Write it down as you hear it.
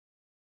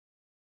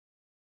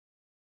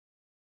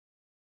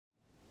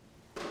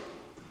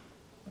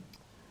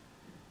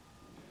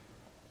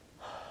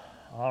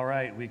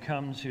right, we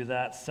come to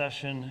that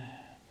session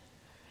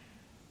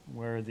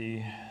where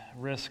the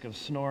risk of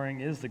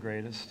snoring is the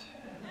greatest.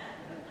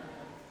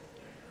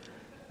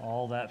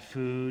 All that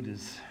food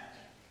is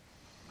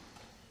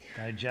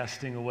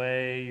digesting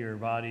away, your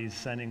body's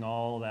sending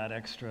all that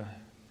extra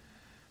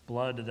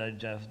blood to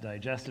the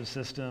digestive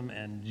system,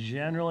 and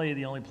generally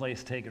the only place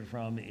to take it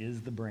from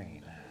is the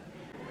brain.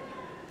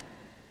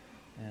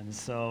 And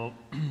so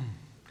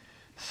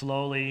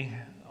slowly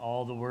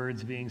all the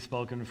words being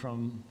spoken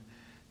from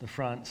the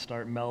front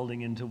start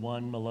melding into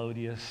one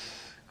melodious,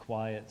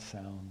 quiet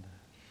sound.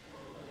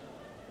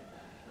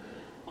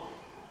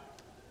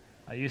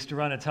 I used to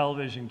run a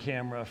television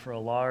camera for a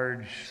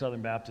large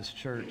Southern Baptist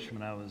church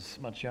when I was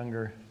much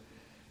younger,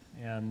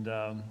 and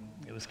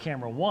it was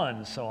camera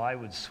one, so I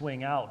would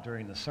swing out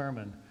during the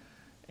sermon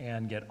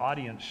and get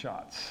audience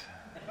shots.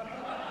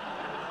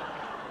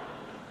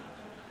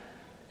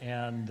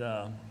 And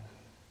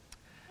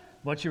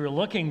what you were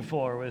looking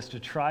for was to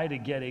try to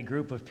get a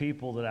group of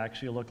people that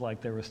actually looked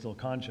like they were still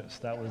conscious.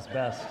 That was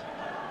best,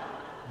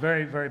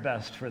 very, very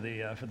best for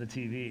the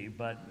TV.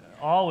 But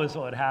always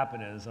what would happen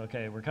is,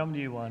 okay, we're coming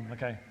to you one,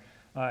 okay,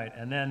 all right,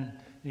 and then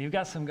you've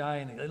got some guy,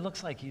 and it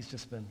looks like he's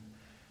just been,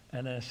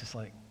 and then it's just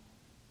like,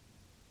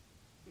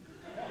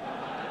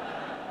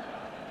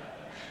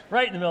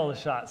 right in the middle of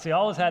the shot. So you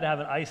always had to have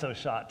an ISO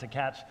shot to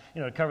catch,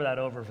 to cover that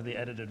over for the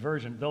edited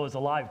version, though it was a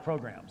live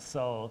program,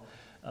 so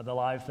the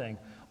live thing.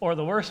 Or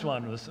the worst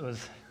one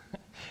was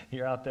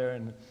you're out there,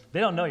 and they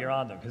don't know you're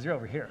on them because you're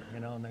over here,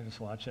 and they're just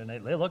watching.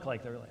 They look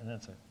like they're really, and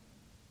that's it.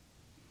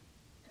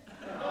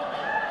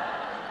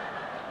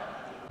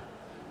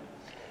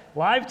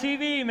 Live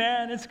TV,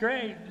 man, it's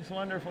great. It's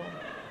wonderful.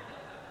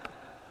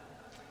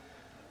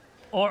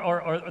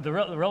 Or the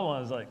real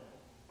one is like,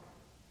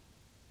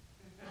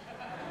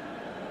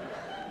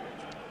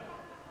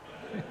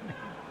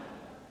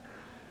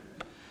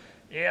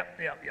 Yep.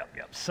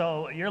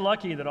 So you're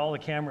lucky that all the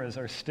cameras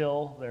are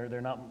still.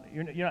 They're not.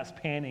 You're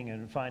not panning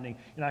and finding.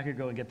 You're not going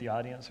to go and get the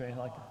audience or anything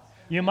like that.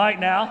 You might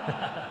now.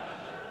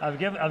 I've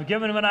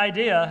given them an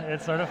idea.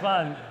 It's sort of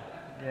fun.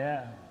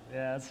 Yeah,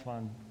 it's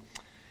fun.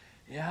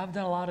 Yeah, I've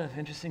done a lot of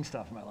interesting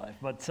stuff in my life.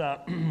 But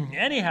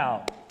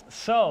anyhow,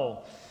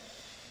 so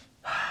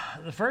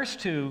the first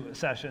two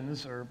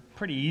sessions are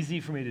pretty easy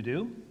for me to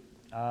do.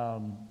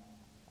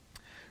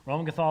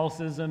 Roman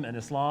Catholicism and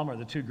Islam are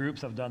the two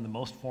groups I've done the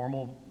most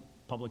formal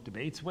public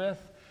debates with,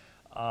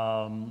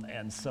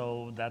 and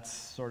so that's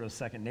sort of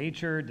second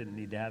nature, didn't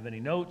need to have any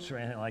notes or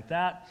anything like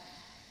that.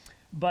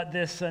 But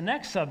this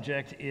next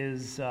subject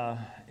is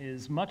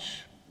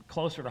much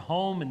closer to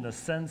home in the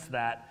sense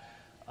that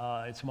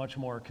it's much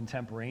more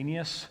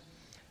contemporaneous,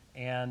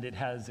 and it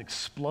has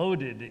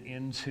exploded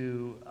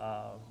into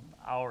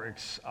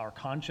our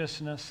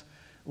consciousness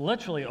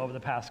literally over the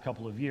past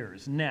couple of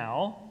years.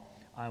 Now,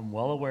 I'm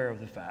well aware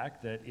of the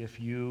fact that if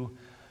you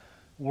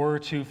were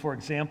to, for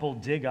example,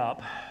 dig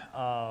up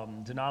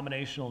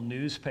denominational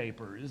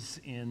newspapers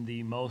in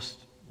the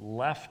most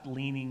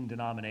left-leaning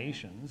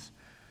denominations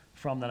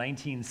from the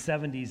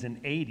 1970s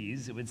and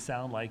 80s, it would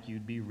sound like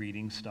you'd be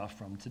reading stuff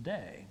from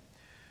today.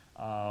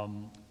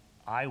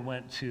 I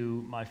went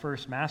to, my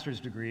first master's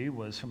degree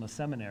was from a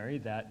seminary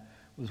that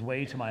was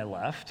way to my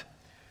left.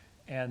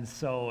 And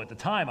so at the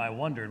time, I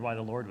wondered why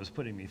the Lord was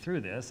putting me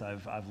through this.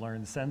 I've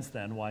learned since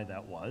then why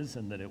that was,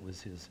 and that it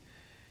was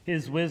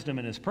His wisdom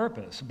and His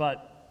purpose.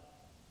 But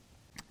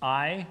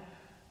I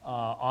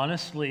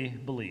honestly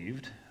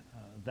believed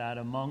that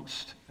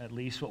amongst at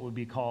least what would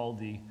be called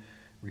the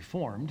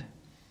Reformed,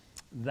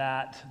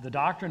 that the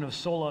doctrine of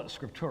sola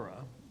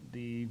scriptura,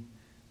 the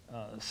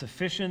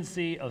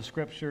sufficiency of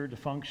Scripture to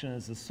function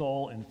as the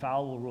sole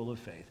infallible rule of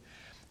faith,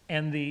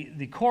 and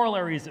the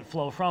corollaries that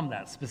flow from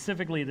that,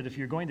 specifically that if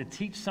you're going to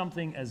teach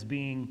something as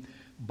being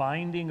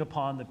binding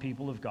upon the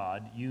people of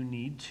God, you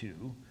need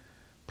to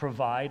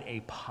provide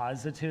a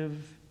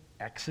positive,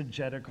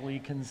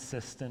 exegetically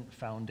consistent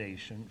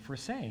foundation for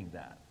saying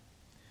that.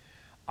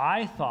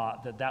 I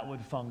thought that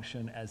would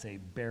function as a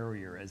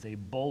barrier, as a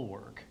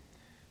bulwark,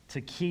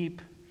 to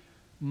keep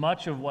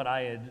much of what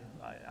I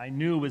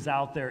knew was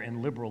out there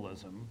in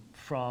liberalism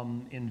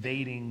from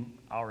invading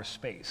our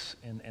space,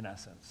 in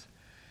essence.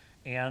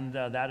 And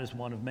that is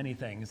one of many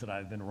things that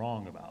I've been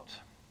wrong about.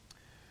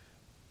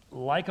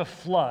 Like a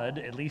flood,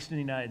 at least in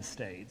the United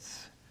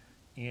States,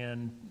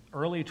 in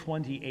early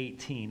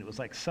 2018, it was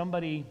like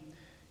somebody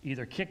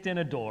either kicked in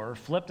a door,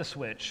 flipped a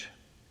switch,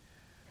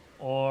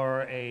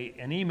 or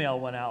an email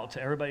went out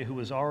to everybody who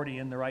was already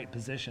in the right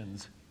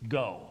positions,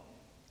 go.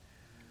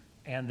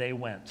 And they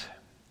went.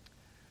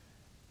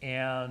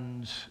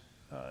 And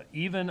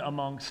even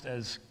amongst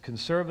as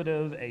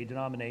conservative a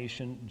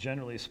denomination,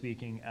 generally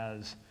speaking,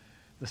 as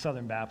the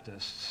Southern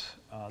Baptists,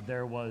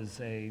 there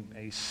was a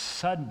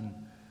sudden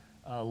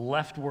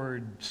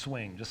leftward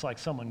swing, just like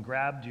someone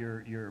grabbed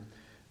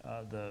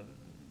the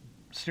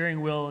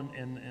steering wheel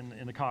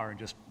in the car and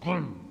just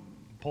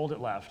pulled it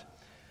left.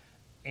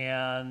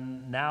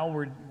 And now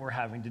we're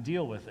having to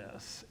deal with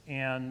this.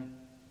 And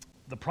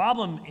the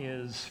problem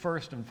is,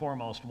 first and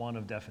foremost, one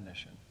of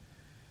definition.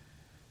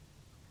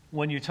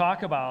 when you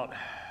talk about,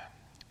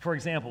 for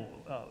example,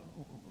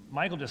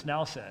 Michael just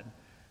now said,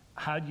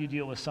 how do you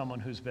deal with someone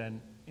who's been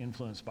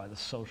influenced by the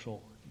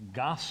social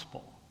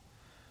gospel?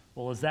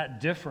 Well, is that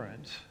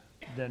different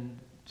than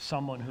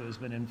someone who has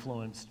been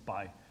influenced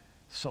by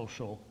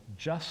social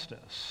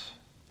justice?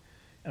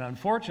 And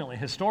unfortunately,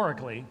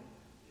 historically,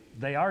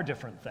 they are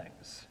different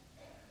things.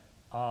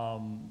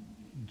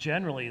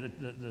 Generally,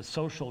 the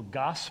social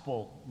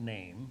gospel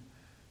name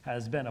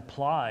has been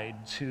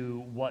applied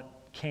to what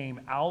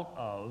came out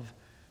of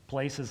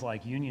places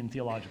like Union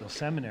Theological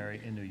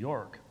Seminary in New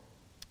York,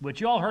 which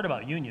you all heard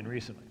about Union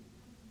recently.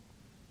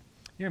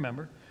 You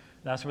remember?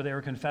 That's where they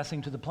were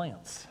confessing to the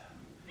plants.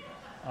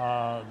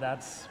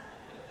 That's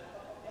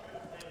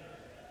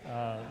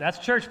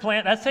church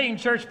plant. That's taking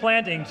church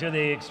planting to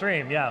the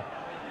extreme. Yeah.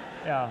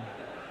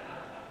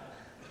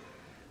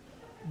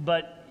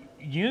 But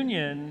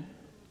Union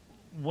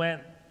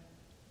went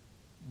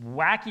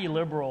wacky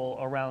liberal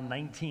around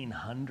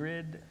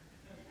 1900.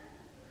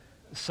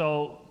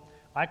 So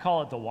I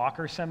call it the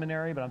Walker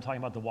Seminary, but I'm talking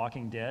about the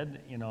Walking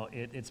Dead. You know,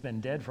 it's been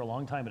dead for a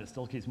long time, but it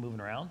still keeps moving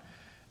around.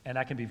 And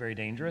that can be very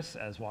dangerous,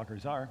 as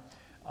walkers are.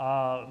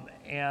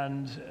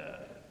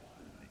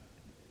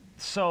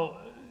 So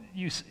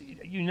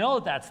you know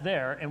that's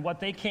there, and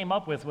what they came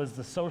up with was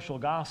the social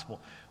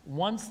gospel.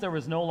 Once there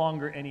was no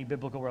longer any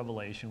biblical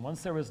revelation,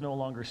 once there was no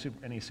longer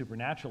any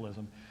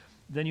supernaturalism,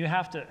 then you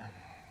have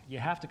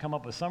to come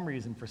up with some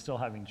reason for still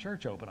having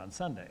church open on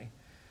Sunday.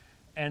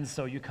 And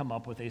so you come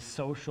up with a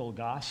social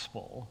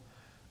gospel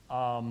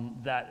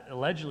that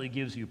allegedly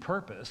gives you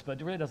purpose, but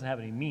it really doesn't have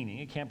any meaning.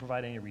 It can't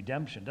provide any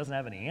redemption. It doesn't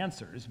have any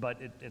answers, but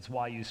it's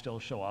why you still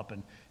show up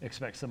and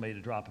expect somebody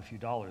to drop a few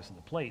dollars in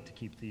the plate to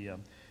keep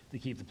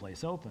the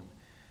place open.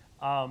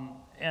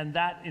 And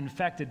that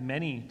infected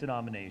many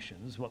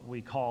denominations, what we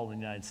call in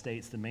the United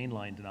States the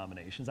mainline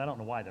denominations. I don't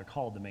know why they're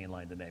called the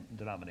mainline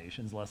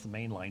denominations, unless the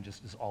mainline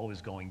just is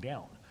always going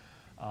down,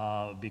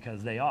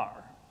 because they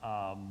are.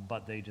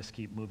 But they just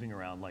keep moving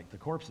around like the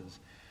corpses.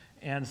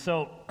 And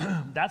so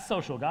that's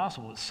social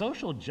gospel.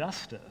 Social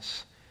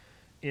justice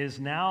is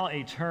now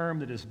a term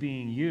that is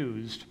being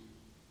used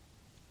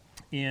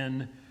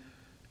in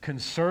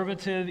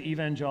conservative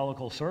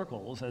evangelical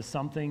circles as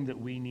something that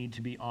we need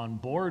to be on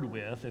board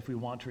with if we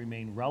want to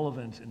remain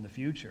relevant in the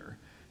future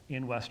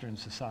in Western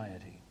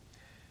society.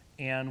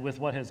 And with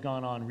what has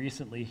gone on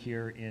recently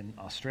here in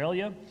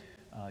Australia,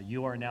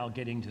 you are now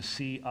getting to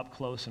see up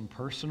close and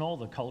personal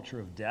the culture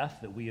of death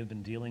that we have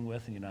been dealing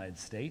with in the United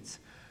States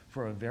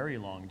for a very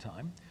long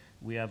time.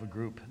 We have a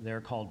group there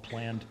called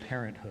Planned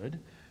Parenthood,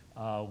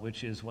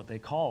 which is what they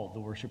call the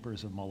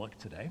worshipers of Moloch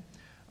today,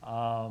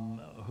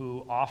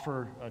 who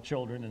offer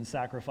children and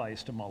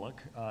sacrifice to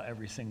Moloch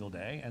every single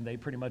day, and they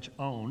pretty much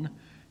own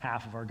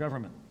half of our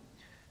government,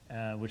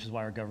 which is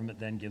why our government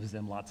then gives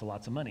them lots and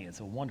lots of money. It's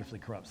a wonderfully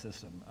corrupt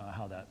system,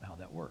 how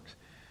that works.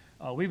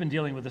 We've been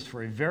dealing with this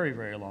for a very,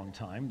 very long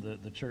time.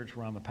 The church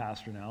where I'm a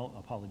pastor now,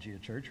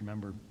 Apologetics Church,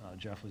 remember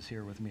Jeff was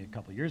here with me a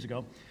couple years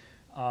ago,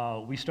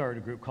 we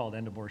started a group called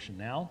End Abortion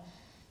Now,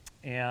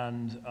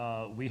 and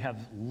we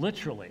have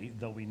literally,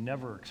 though we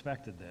never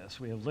expected this,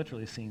 we have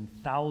literally seen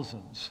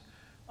thousands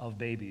of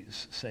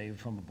babies saved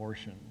from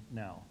abortion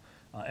now.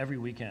 Every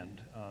weekend,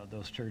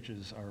 those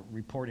churches are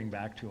reporting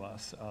back to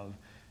us of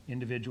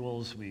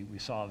individuals. We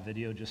saw a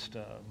video just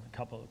a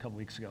couple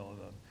weeks ago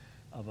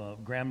of a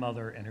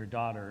grandmother and her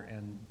daughter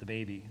and the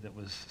baby that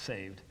was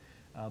saved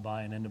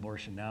by an End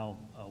Abortion Now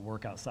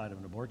work outside of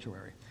an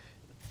abortuary.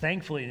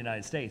 Thankfully, in the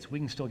United States, we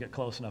can still get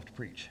close enough to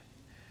preach.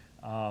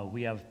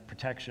 We have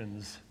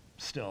protections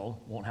still,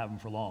 won't have them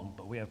for long,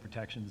 but we have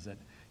protections that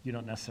you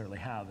don't necessarily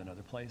have in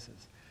other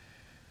places.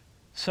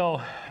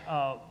 So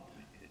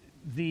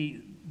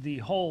the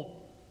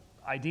whole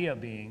idea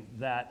being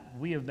that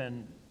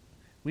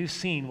we've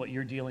seen what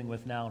you're dealing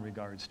with now in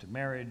regards to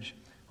marriage,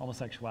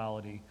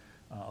 homosexuality,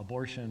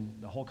 abortion,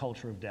 the whole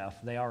culture of death.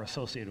 They are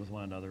associated with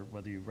one another,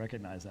 whether you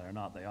recognize that or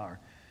not, they are,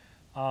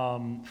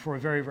 for a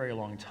very, very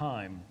long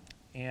time.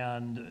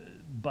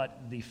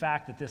 But the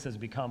fact that this has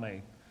become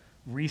a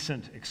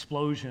recent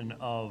explosion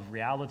of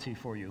reality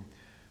for you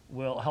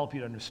will help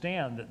you to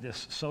understand that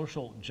this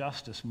social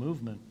justice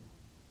movement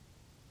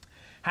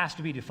has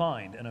to be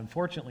defined. And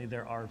unfortunately,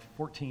 there are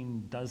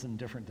 14 dozen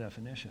different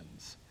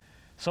definitions.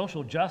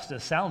 Social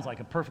justice sounds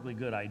like a perfectly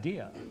good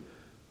idea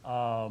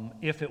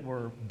if it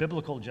were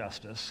biblical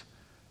justice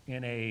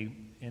in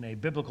a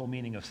biblical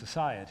meaning of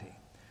society.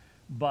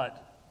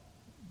 But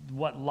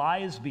what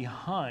lies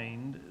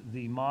behind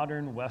the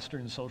modern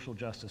Western social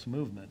justice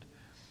movement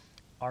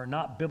are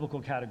not biblical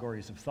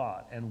categories of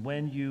thought. And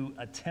when you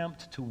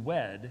attempt to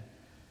wed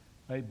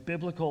a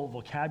biblical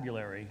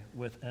vocabulary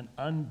with an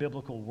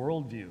unbiblical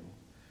worldview,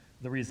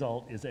 the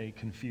result is a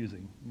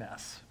confusing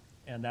mess.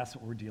 And that's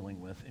what we're dealing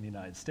with in the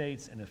United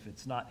States. And if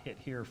it's not hit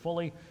here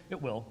fully,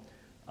 it will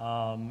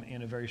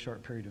in a very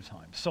short period of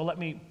time. So let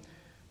me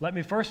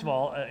first of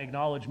all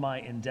acknowledge my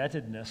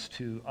indebtedness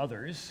to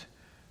others,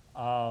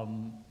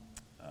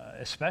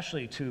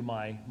 especially to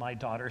my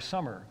daughter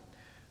Summer.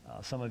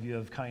 Some of you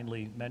have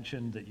kindly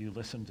mentioned that you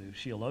listen to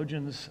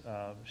Sheologians.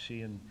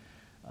 She and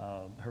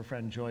her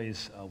friend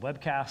Joy's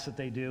webcasts that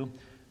they do.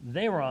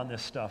 They were on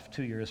this stuff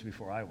 2 years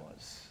before I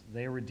was.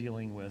 They were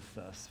dealing with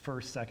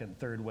first, second,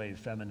 third wave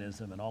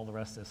feminism and all the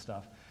rest of this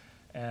stuff.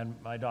 And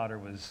my daughter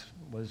was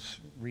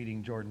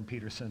reading Jordan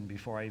Peterson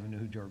before I even knew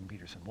who Jordan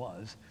Peterson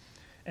was.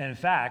 And in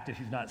fact, if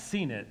you've not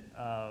seen it,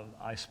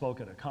 I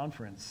spoke at a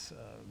conference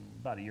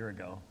about a year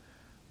ago,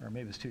 or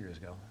maybe it was 2 years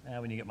ago.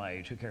 When you get my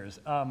age, who cares?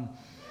 They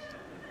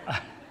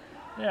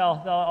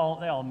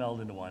all meld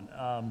into one.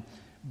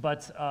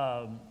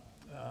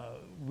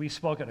 We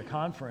spoke at a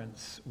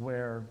conference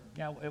where,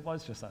 it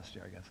was just last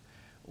year, I guess,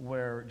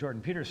 where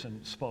Jordan Peterson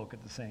spoke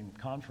at the same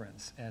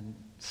conference, and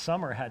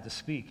Summer had to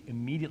speak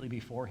immediately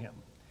before him.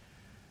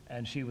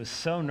 And she was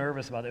so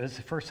nervous about it. It was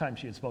the first time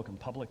she had spoken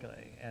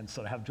publicly. And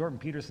so to have Jordan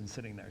Peterson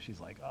sitting there, she's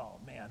like, oh,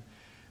 man.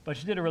 But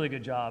she did a really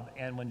good job.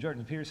 And when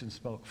Jordan Peterson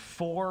spoke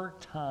 4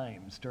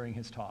 times during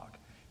his talk,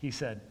 he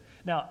said,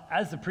 now,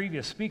 as the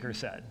previous speaker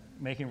said,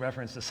 making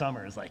reference to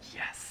Summer, is like,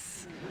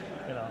 yes.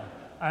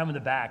 I'm in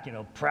the back,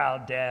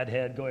 proud dad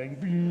head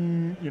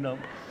going, It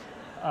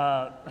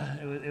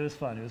was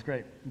fun. It was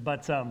great.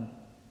 But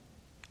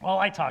all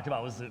I talked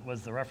about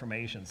was the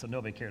Reformation, so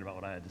nobody cared about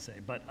what I had to say.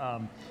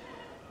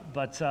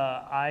 But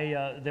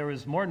there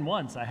was more than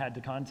once I had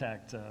to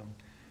contact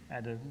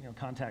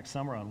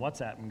Summer on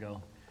WhatsApp and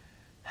go,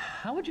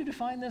 how would you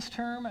define this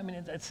term? I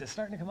mean, it's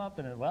starting to come up,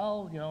 and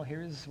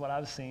here's what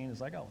I've seen.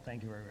 It's like, oh,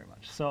 thank you very, very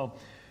much. So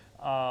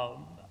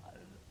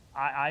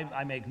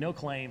I make no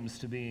claims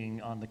to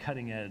being on the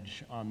cutting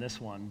edge on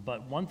this one,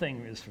 but one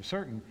thing is for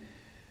certain.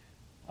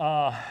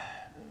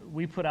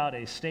 We put out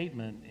a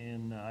statement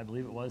in, I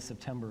believe it was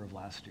September of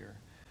last year,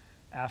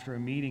 after a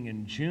meeting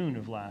in June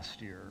of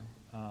last year,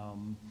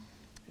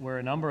 where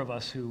a number of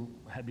us who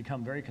had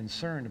become very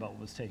concerned about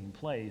what was taking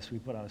place, we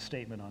put out a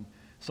statement on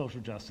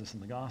social justice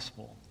and the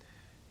gospel.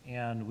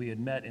 And we had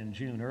met in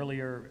June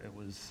earlier. It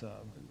was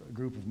a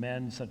group of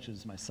men such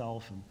as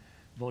myself and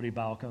Vodi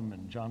Balcom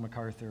and John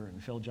MacArthur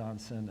and Phil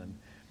Johnson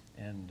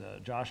and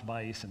Josh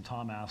Bice and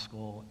Tom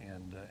Askell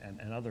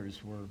and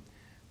others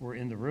were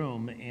in the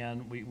room,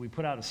 and we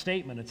put out a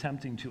statement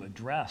attempting to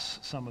address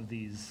some of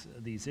these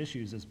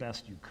issues as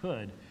best you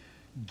could,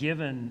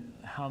 given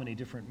how many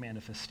different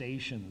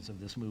manifestations of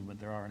this movement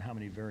there are and how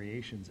many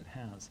variations it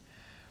has.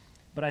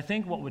 But I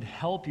think what would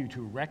help you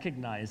to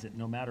recognize it,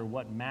 no matter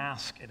what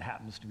mask it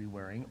happens to be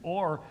wearing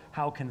or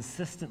how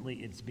consistently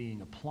it's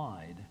being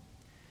applied,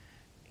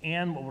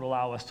 and what would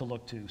allow us to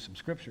look to some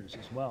scriptures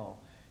as well,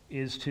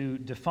 is to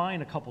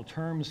define a couple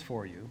terms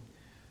for you.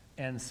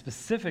 And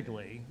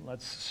specifically,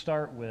 let's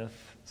start with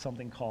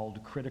something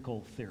called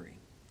critical theory.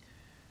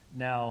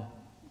 Now,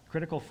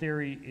 critical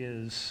theory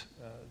is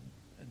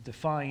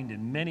defined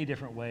in many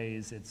different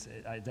ways. It's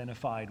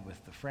identified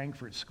with the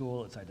Frankfurt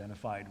School. It's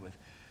identified with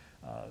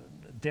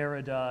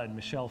Derrida and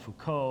Michel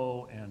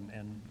Foucault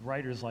and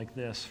writers like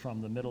this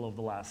from the middle of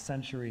the last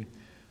century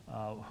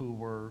who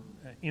were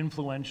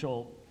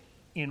influential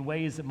in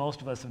ways that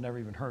most of us have never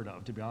even heard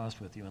of, to be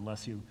honest with you,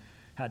 unless you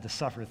had to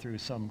suffer through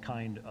some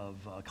kind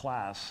of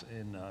class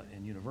in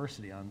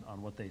university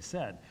on what they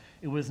said.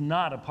 It was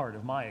not a part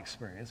of my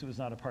experience. It was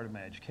not a part of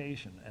my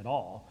education at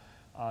all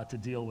to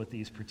deal with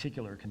these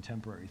particular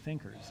contemporary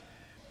thinkers.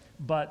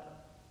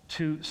 But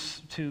to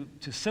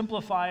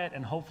simplify it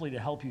and hopefully to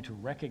help you to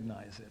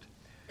recognize it,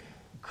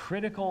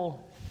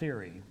 critical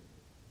theory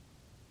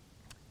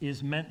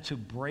is meant to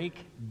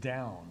break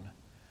down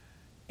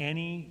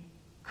any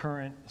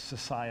current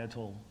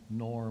societal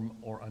norm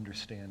or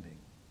understanding.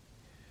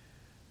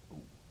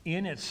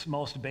 In its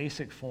most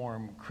basic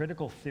form,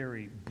 critical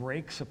theory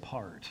breaks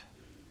apart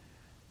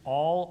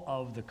all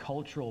of the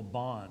cultural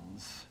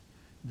bonds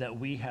that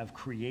we have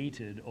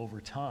created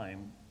over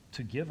time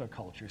to give a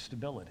culture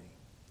stability.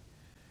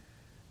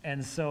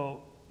 And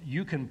so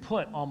you can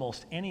put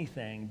almost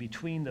anything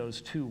between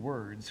those two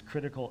words,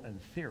 critical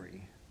and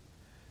theory,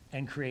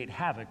 and create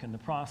havoc in the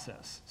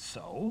process.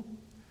 So,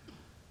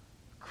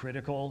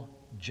 critical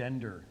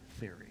gender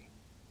theory.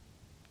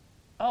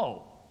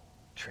 Oh,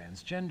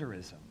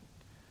 transgenderism.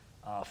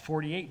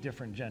 48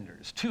 different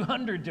genders,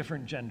 200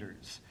 different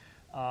genders.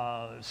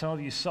 Some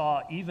of you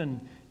saw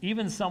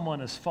even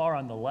someone as far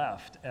on the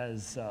left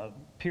as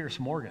Piers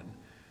Morgan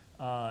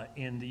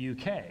in the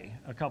UK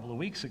a couple of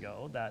weeks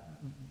ago. That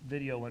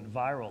video went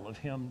viral of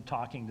him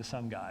talking to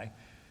some guy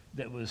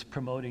that was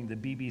promoting the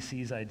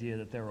BBC's idea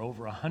that there are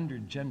over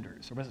 100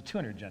 genders, or was it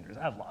 200 genders?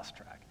 I've lost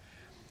track.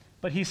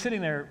 But he's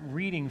sitting there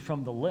reading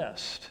from the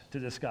list to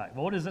this guy.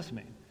 Well, what does this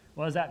mean?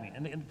 What does that mean?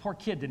 And the poor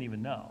kid didn't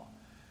even know.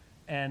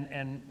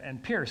 And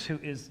Pierce, who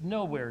is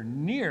nowhere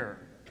near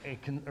a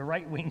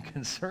right-wing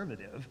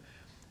conservative,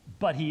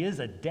 but he is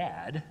a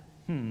dad,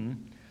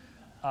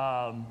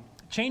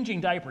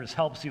 changing diapers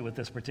helps you with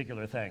this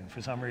particular thing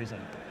for some reason.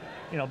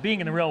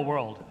 Being in the real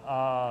world.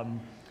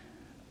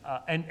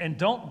 And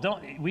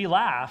don't we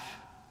laugh,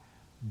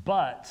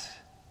 but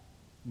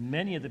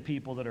many of the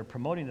people that are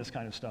promoting this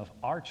kind of stuff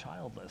are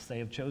childless. They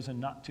have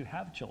chosen not to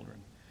have children.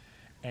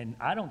 And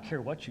I don't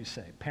care what you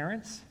say.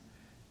 Parents,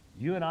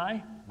 You and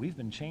I, we've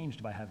been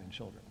changed by having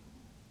children.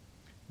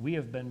 We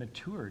have been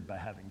matured by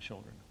having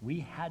children.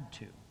 We had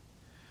to.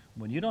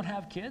 When you don't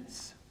have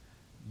kids,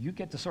 you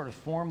get to sort of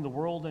form the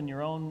world in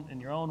your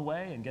own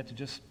way and get to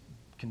just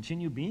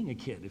continue being a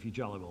kid if you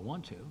jolly well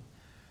want to.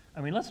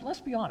 I mean,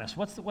 let's be honest.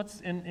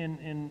 What's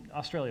in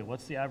Australia?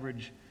 What's the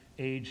average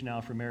age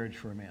now for marriage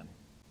for a man?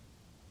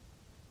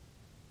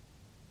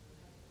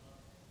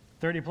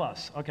 30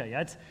 plus. Okay,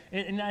 yeah.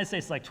 In the United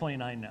States, it's like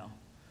 29 now.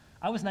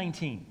 I was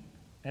 19.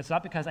 And it's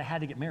not because I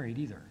had to get married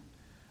either.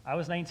 I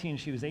was 19,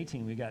 she was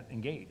 18, we got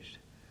engaged.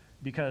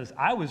 Because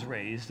I was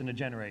raised in a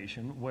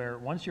generation where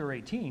once you're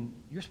 18,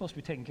 you're supposed to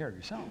be taking care of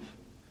yourself.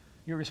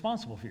 You're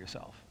responsible for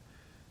yourself.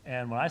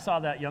 And when I saw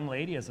that young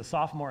lady as a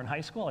sophomore in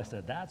high school, I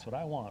said, that's what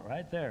I want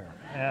right there.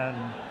 And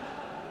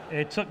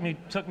it took me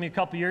a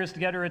couple years to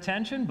get her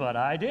attention, but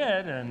I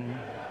did, and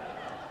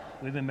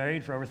we've been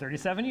married for over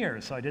 37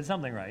 years, so I did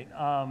something right.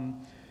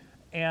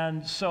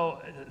 And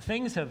so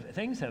things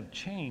have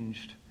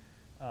changed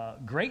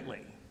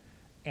greatly.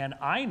 And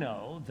I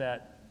know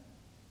that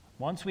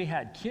once we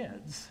had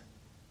kids,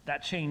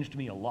 that changed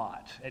me a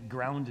lot. It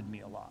grounded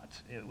me a lot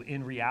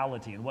in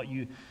reality. And what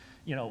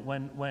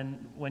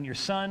when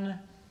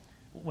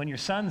your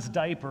son's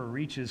diaper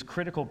reaches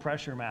critical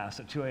pressure mass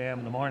at 2 a.m.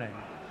 in the morning,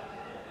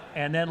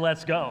 and then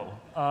let's go.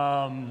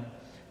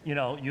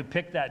 You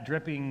pick that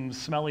dripping,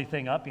 smelly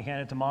thing up, you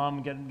hand it to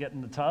mom, get in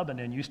the tub, and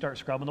then you start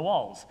scrubbing the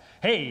walls.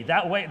 Hey,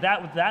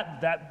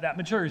 that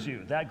matures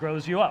you. That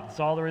grows you up. That's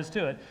all there is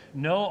to it.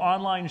 No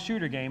online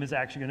shooter game is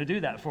actually going to do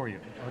that for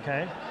you,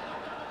 okay?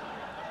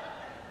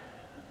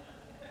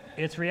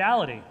 It's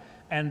reality.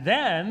 And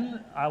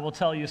then I will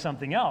tell you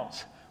something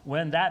else.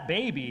 When that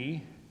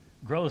baby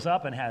grows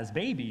up and has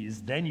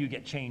babies, then you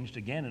get changed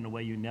again in a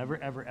way you never,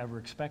 ever, ever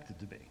expected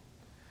to be.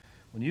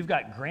 When you've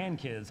got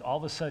grandkids, all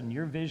of a sudden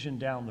your vision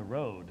down the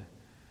road,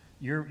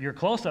 your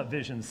close-up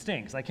vision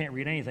stinks. I can't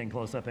read anything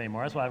close-up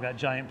anymore. That's why I've got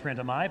giant print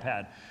on my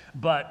iPad.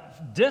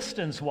 But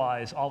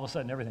distance-wise, all of a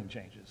sudden everything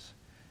changes.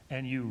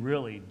 And you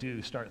really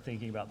do start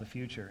thinking about the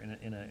future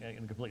in a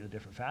completely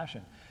different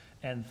fashion.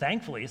 And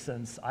thankfully,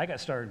 since I got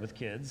started with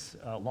kids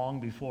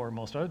long before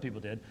most other people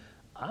did,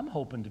 I'm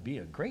hoping to be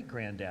a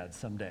great-granddad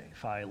someday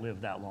if I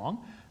live that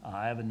long.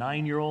 I have a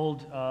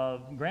 9-year-old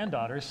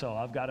granddaughter, so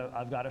I've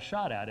got a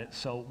shot at it.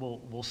 So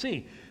we'll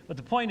see. But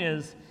the point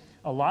is,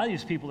 a lot of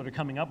these people that are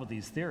coming up with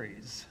these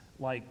theories,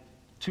 like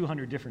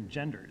 200 different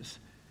genders,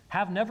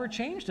 have never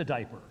changed a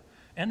diaper.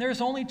 And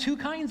there's only 2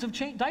 kinds of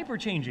diaper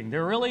changing.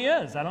 There really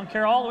is. I don't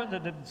care all of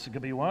it. It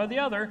could be one or the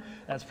other.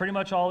 That's pretty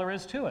much all there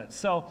is to it.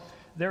 So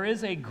there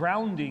is a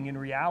grounding in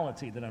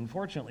reality that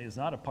unfortunately is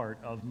not a part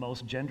of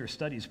most gender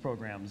studies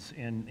programs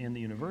in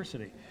the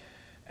university.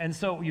 And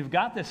so you've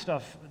got this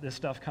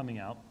stuff coming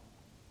out.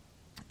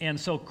 And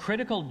so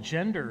critical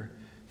gender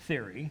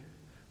theory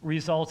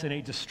results in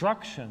a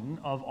destruction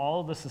of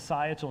all of the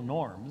societal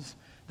norms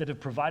that have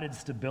provided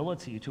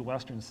stability to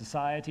Western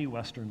society,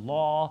 Western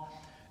law,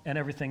 and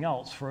everything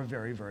else for a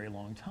very, very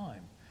long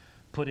time.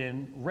 Put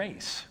in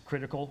race,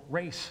 critical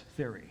race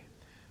theory.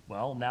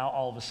 Well, now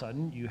all of a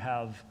sudden you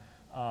have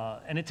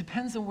and it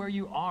depends on where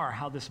you are,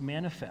 how this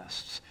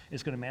manifests.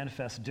 It's going to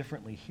manifest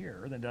differently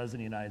here than it does in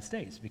the United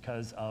States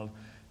because of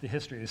the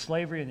history of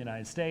slavery in the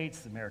United States,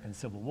 the American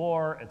Civil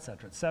War, et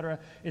cetera, et cetera.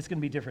 It's going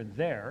to be different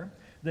there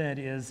than it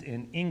is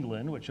in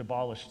England, which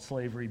abolished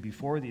slavery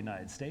before the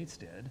United States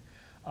did.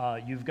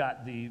 You've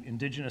got the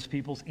indigenous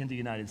peoples in the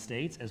United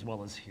States as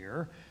well as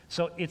here.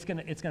 So it's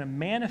going to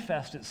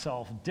manifest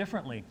itself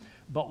differently.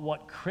 But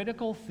what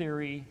critical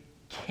theory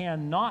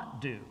cannot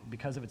do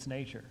because of its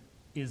nature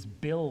is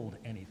build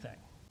anything.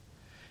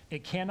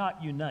 It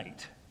cannot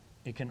unite.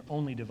 It can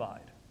only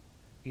divide.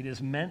 It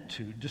is meant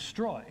to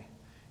destroy.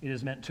 It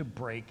is meant to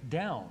break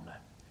down.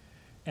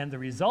 And the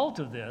result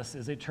of this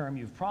is a term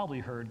you've probably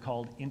heard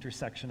called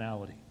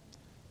intersectionality.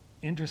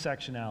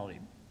 Intersectionality,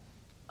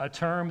 a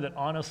term that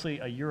honestly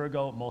a year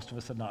ago most of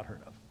us had not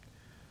heard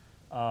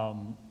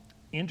of.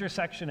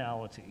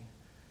 Intersectionality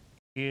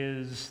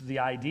is the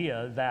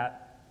idea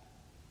that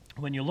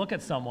when you look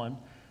at someone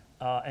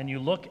and you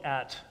look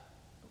at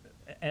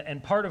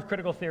and part of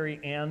critical theory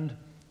and,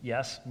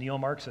 yes,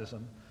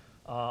 neo-Marxism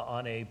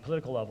on a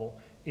political level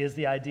is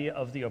the idea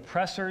of the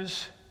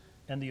oppressors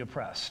and the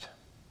oppressed.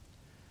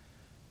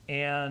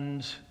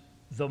 And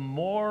the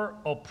more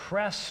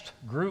oppressed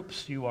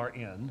groups you are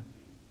in,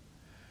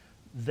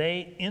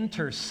 they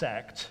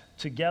intersect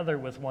together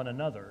with one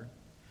another.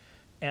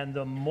 And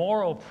the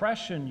more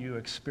oppression you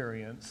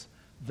experience,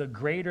 the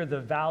greater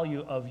the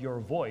value of your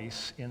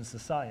voice in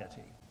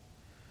society.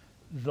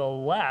 The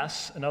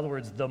less, in other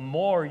words, the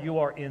more you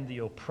are in the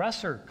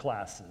oppressor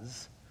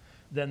classes,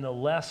 then the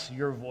less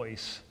your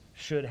voice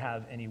should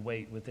have any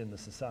weight within the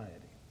society.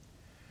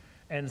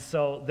 And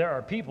so there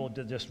are people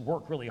that just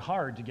work really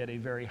hard to get a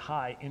very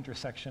high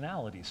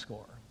intersectionality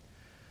score.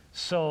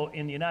 So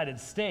in the United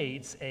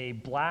States, a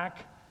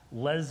black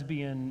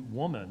lesbian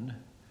woman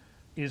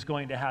is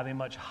going to have a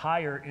much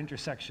higher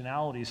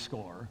intersectionality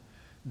score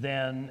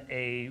than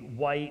a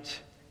white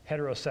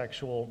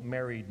heterosexual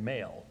married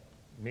male,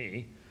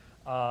 me.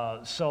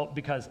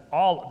 Because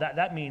all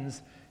that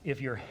means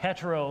if you're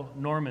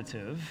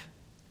heteronormative,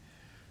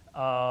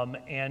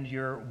 and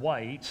you're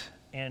white,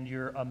 and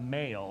you're a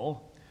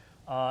male,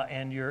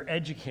 and you're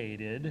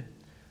educated,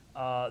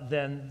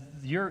 then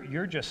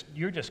you're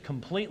just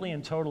completely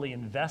and totally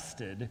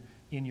invested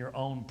in your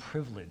own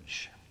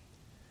privilege.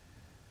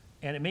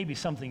 And it may be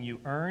something you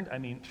earned. I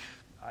mean,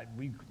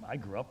 I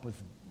grew up with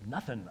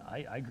nothing.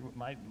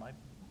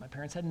 My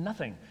parents had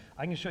nothing.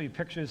 I can show you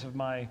pictures of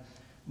my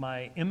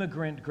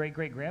immigrant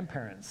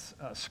great-great-grandparents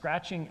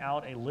scratching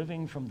out a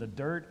living from the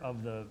dirt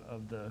of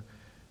the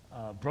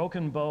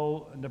Broken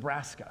Bow,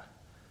 Nebraska.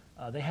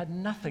 They had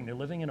nothing. They're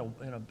living in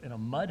a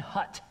mud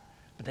hut,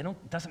 but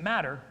it doesn't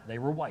matter. They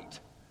were white.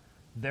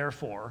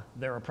 Therefore,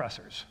 they're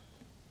oppressors.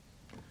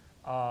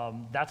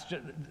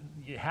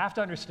 You have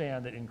to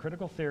understand that in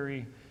critical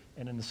theory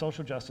and in the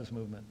social justice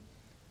movement,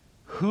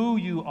 who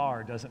you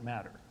are doesn't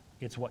matter.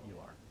 It's what you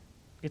are.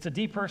 It's a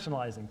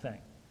depersonalizing thing.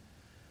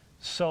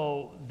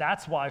 So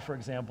that's why, for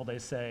example, they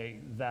say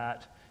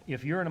that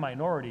if you're in a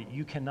minority,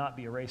 you cannot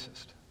be a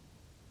racist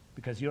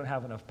because you don't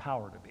have enough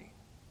power to be.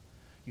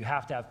 You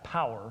have to have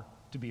power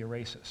to be a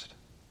racist.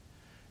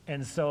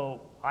 And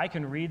so I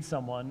can read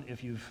someone,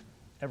 if you've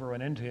ever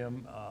run into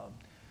him,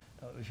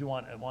 if you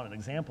want an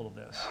example of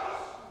this,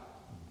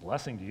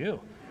 blessing to you.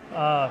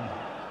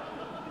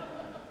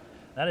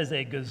 That is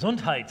a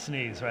Gesundheit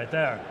sneeze right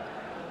there.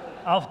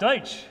 Auf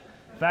Deutsch.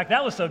 In fact,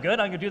 that was so good,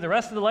 I'm going to do the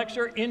rest of the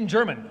lecture in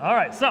German. All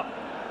right, so,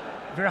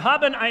 wir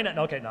haben eine...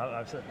 Okay, no,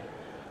 I've said...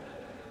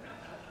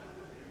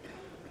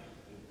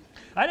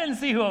 I didn't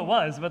see who it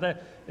was,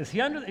 but is he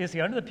under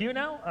the pew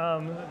now?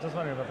 Just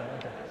wondering about that.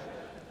 Okay.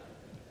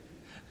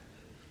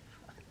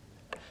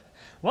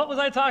 What was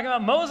I talking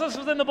about? Moses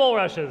was in the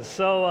bulrushes.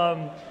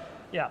 So,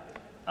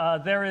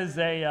 there is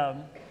a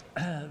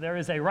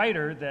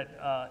writer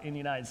that in the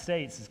United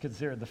States is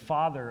considered the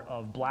father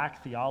of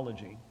black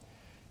theology,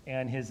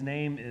 and his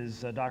name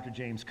is Dr.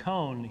 James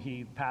Cone.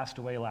 He passed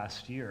away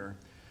last year,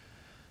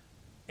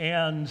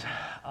 and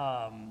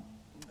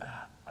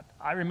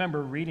I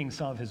remember reading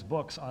some of his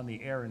books on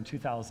the air in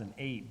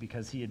 2008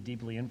 because he had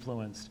deeply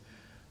influenced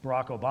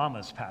Barack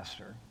Obama's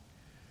pastor.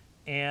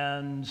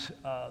 And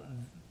I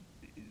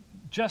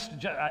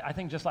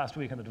think just last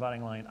week on the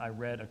Dividing Line, I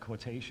read a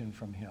quotation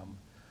from him.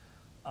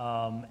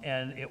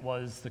 And it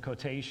was the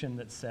quotation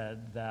that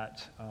said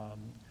that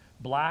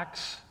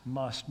blacks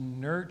must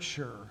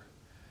nurture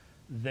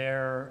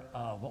their,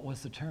 what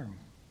was the term?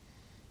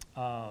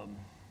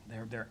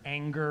 Their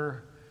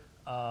anger.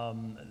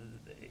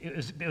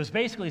 It was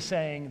basically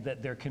saying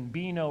that there can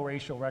be no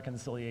racial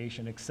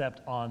reconciliation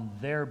except on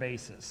their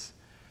basis,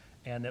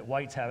 and that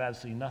whites have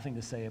absolutely nothing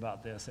to say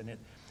about this. And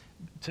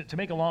to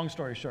make a long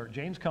story short,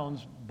 James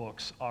Cone's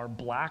books are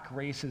black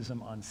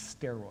racism on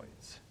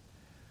steroids,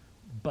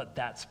 but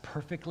that's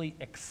perfectly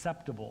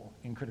acceptable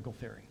in critical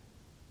theory.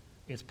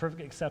 It's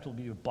perfectly acceptable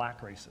to be a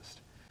black racist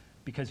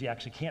because you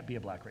actually can't be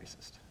a black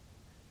racist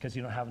because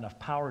you don't have enough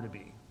power to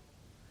be.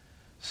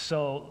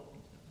 So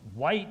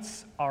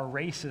whites are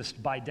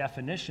racist by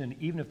definition,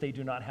 even if they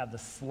do not have the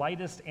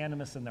slightest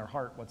animus in their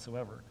heart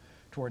whatsoever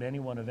toward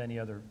anyone of any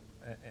other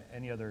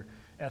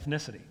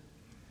ethnicity.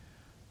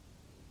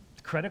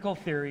 Critical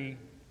theory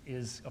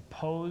is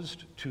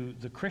opposed to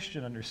the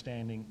Christian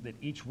understanding that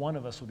each one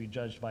of us will be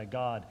judged by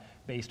God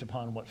based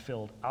upon what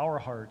filled our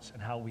hearts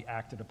and how we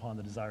acted upon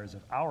the desires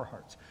of our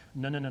hearts.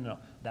 No.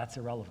 That's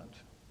irrelevant.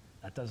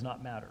 That does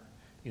not matter.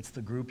 It's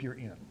the group you're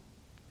in.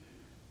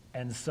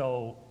 And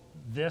so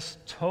this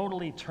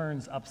totally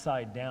turns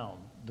upside down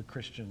the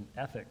Christian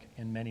ethic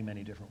in many,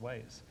 many different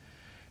ways.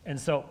 And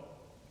so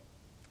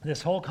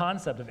this whole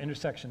concept of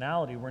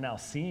intersectionality, we're now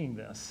seeing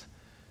this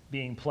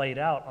being played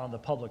out on the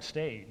public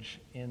stage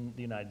in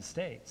the United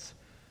States.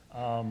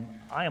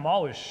 I am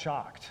always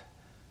shocked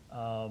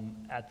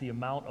at the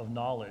amount of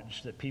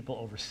knowledge that people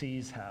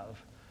overseas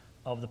have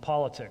of the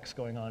politics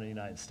going on in the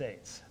United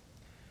States.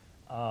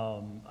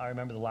 I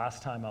remember the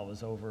last time I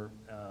was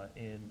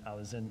I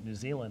was in New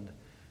Zealand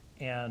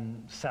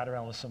and sat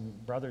around with some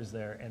brothers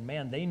there, and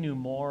man, they knew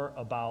more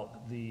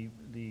about the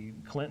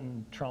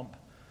Clinton-Trump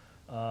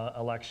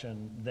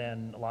election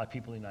than a lot of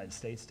people in the United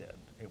States did.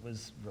 It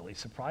was really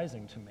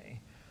surprising to me.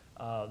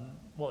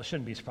 Well, it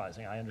shouldn't be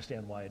surprising. I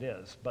understand why it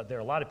is, but there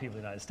are a lot of people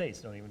in the United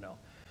States who don't even know.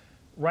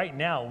 Right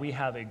now, we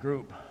have a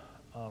group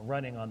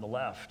running on the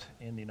left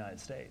in the United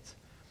States.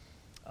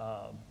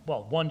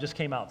 Well, one just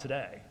came out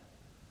today,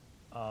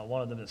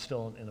 one of them is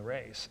still in the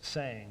race,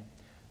 saying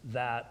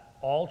that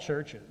all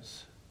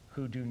churches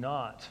who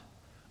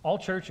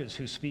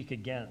speak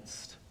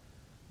against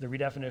the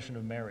redefinition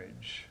of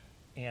marriage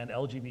and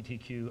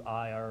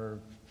LGBTQI,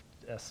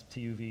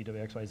 STUV,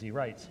 WXYZ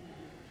rights,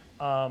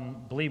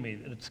 believe me,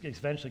 it's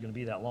eventually going to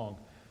be that long.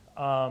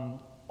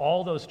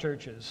 All those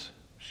churches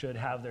should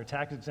have their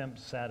tax-exempt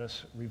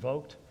status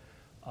revoked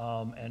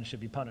and should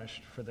be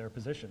punished for their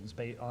positions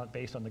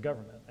based on the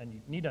government. And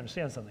you need to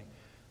understand something.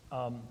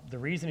 The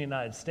reason in the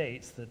United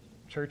States that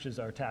churches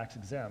are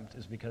tax-exempt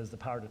is because the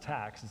power to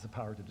tax is the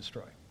power to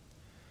destroy.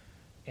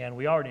 And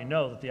we already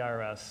know that the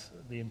IRS,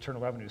 the Internal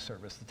Revenue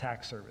Service, the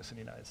tax service in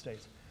the United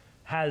States,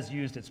 has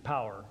used its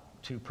power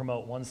to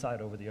promote one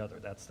side over the other.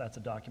 That's a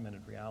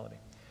documented reality.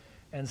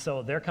 And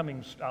so they're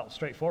coming out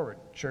straightforward.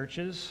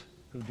 Churches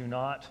who do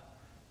not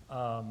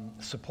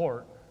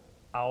support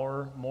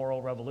our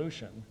moral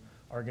revolution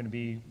are going to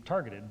be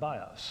targeted by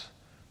us,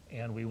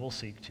 and we will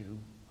seek to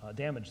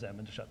damage them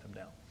and to shut them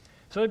down.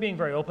 So they're being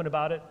very open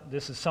about it.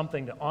 This is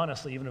something that,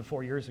 honestly, even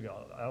 4 years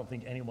ago, I don't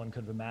think anyone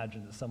could have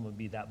imagined that someone would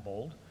be that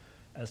bold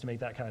as to make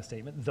that kind of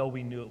statement, though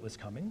we knew it was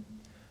coming.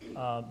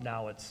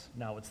 Now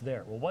it's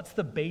there. Well, what's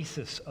the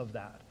basis of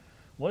that?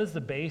 What is the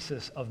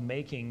basis of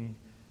making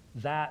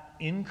that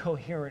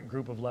incoherent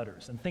group of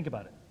letters? And think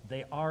about it.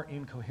 They are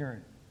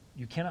incoherent.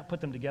 You cannot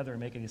put them together and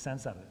make any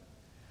sense out of it.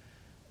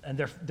 And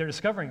they're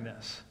discovering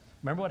this.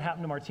 Remember what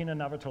happened to Martina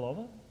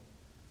Navratilova?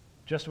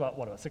 Just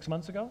about 6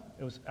 months ago?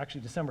 It was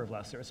actually December of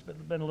last year. It's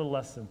been a little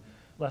less than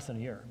a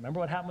year. Remember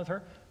what happened with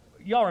her?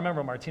 Y'all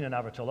remember Martina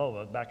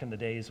Navratilova back in the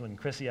days when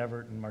Chrissy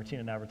Evert and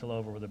Martina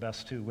Navratilova were the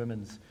best two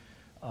women's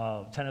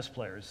tennis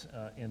players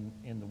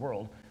in the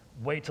world.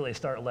 Wait till they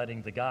start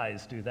letting the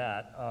guys do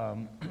that.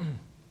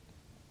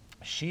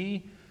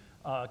 She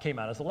came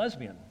out as a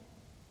lesbian,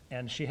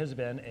 and she has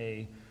been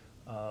a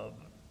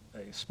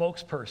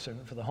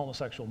spokesperson for the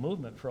homosexual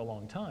movement for a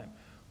long time.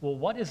 Well,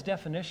 what is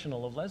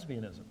definitional of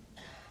lesbianism?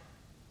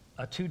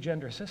 A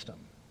two-gender system,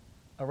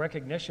 a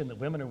recognition that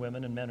women are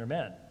women and men are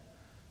men,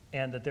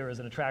 and that there is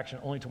an attraction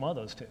only to one of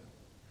those two.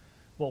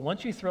 Well,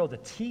 once you throw the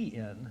T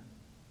in,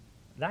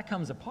 that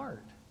comes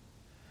apart.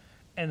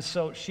 And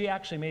so she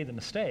actually made the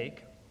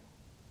mistake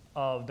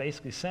of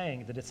basically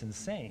saying that it's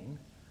insane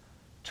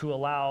to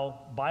allow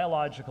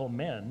biological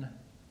men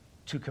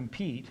to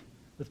compete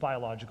with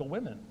biological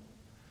women.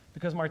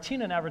 Because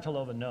Martina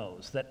Navratilova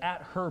knows that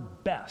at her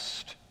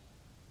best,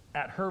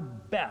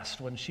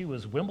 when she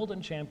was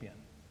Wimbledon champion,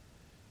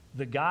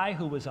 the guy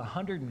who was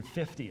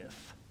 150th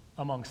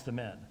amongst the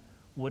men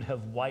would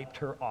have wiped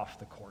her off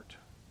the court.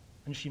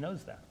 And she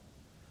knows that.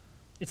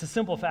 It's a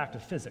simple fact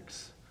of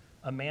physics.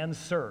 A man's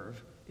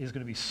serve is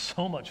going to be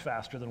so much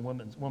faster than a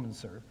woman's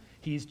serve.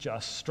 He's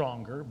just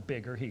stronger,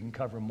 bigger, he can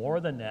cover more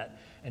of the net,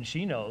 and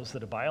she knows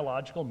that a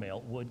biological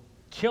male would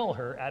kill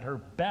her at her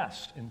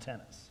best in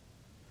tennis.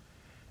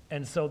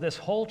 And so this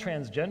whole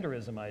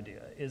transgenderism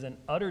idea is an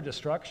utter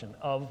destruction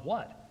of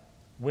what?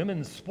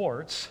 Women's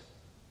sports,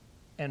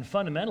 and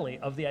fundamentally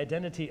of the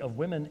identity of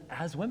women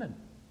as women.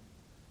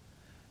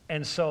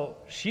 And so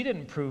she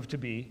didn't prove to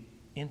be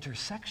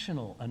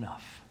intersectional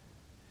enough.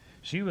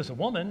 She was a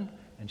woman,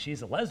 and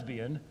she's a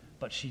lesbian,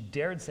 but she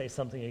dared say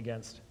something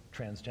against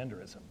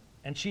transgenderism.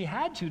 And she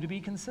had to be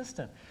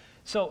consistent.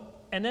 So,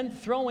 and then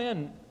throw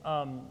in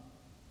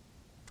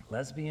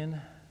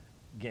lesbian,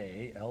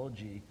 gay,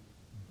 LG,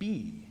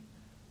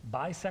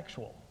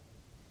 bisexual.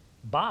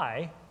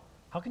 Bi,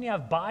 how can you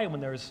have bi when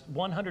there's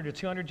 100 or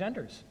 200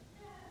 genders,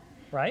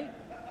 right?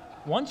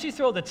 Once you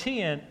throw the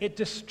T in, it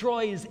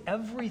destroys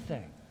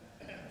everything.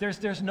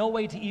 There's no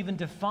way to even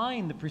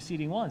define the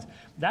preceding ones.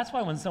 That's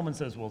why when someone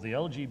says, well, the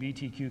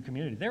LGBTQ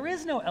community, there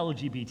is no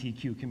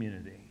LGBTQ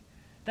community.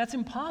 That's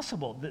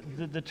impossible.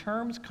 The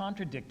terms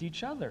contradict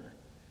each other.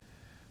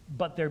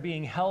 But they're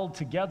being held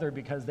together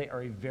because they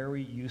are a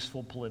very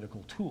useful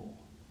political tool.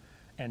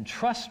 And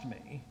trust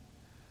me,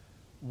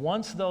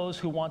 once those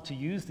who want to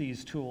use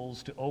these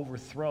tools to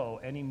overthrow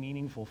any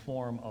meaningful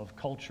form of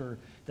culture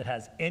that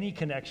has any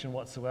connection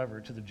whatsoever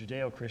to the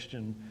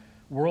Judeo-Christian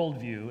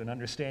worldview and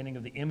understanding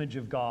of the image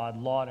of God,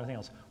 law, and everything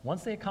else,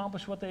 once they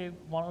accomplish what they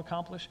want to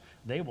accomplish,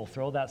 they will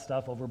throw that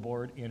stuff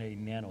overboard in a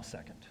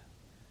nanosecond.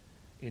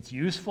 It's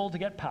useful to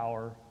get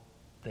power.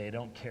 They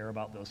don't care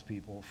about those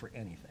people for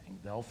anything.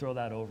 They'll throw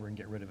that over and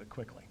get rid of it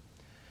quickly.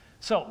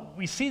 So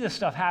we see this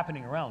stuff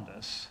happening around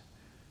us,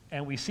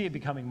 and we see it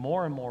becoming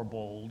more and more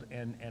bold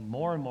and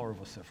more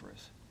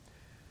vociferous.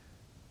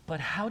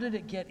 But how did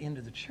it get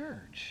into the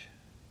church?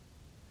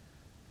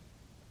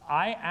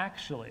 I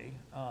actually,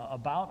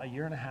 about a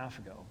year and a half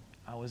ago,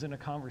 I was in a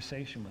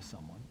conversation with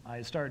someone. I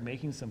had started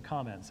making some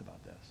comments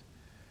about this.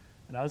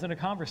 And I was in a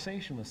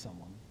conversation with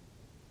someone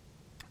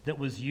that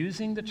was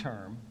using the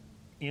term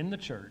in the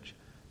church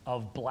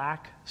of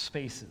black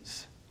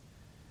spaces,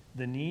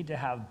 the need to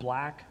have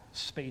black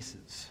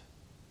spaces.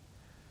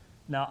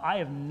 Now, I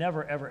have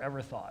never,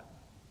 ever thought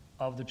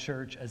of the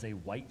church as a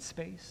white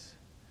space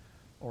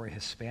or a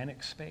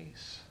Hispanic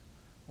space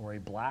or a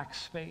black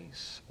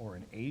space or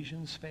an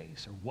Asian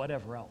space or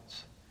whatever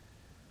else.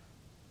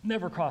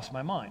 Never crossed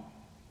my mind.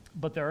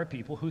 But there are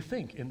people who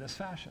think in this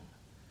fashion.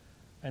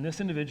 And this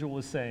individual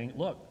was saying,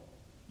 look,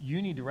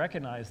 you need to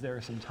recognize there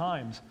are some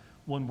times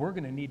when we're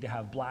going to need to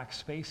have black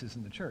spaces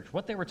in the church.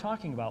 What they were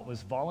talking about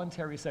was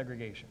voluntary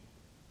segregation,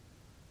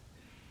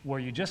 where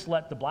you just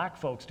let the black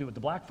folks do what the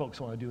black folks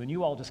want to do, and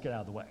you all just get out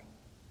of the way.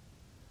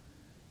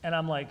 And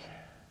I'm like,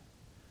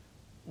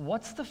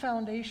 what's the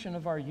foundation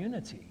of our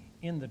unity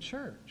in the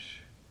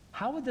church?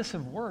 How would this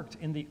have worked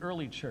in the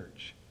early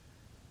church?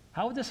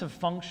 How would this have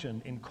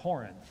functioned in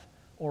Corinth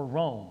or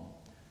Rome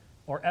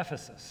or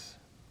Ephesus?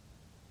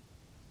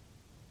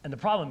 And the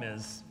problem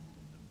is,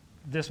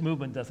 this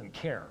movement doesn't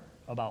care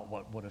about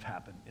what would have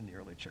happened in the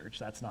early church.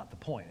 That's not the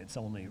point. Its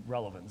only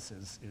relevance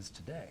is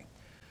today.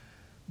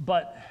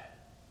 But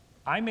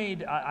I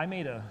made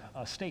a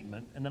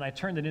statement, and then I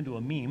turned it into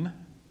a meme.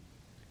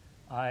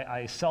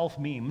 I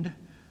self-memed.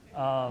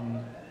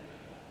 I'm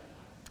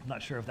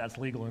not sure if that's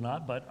legal or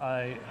not, but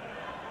I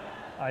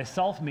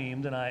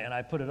self-memed, and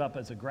I put it up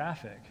as a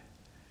graphic.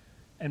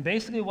 And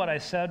basically what I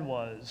said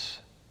was,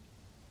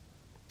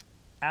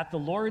 at the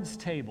Lord's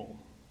table,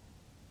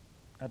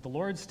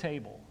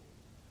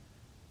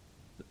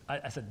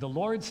 I said, the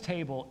Lord's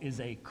table is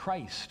a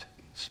Christ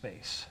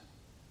space.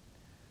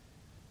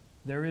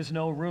 There is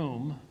no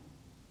room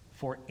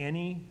for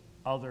any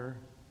other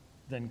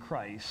than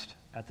Christ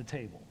at the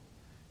table.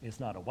 It's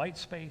not a white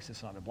space,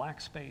 it's not a black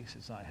space,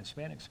 it's not a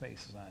Hispanic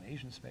space, it's not an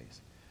Asian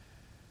space.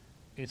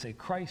 It's a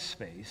Christ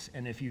space,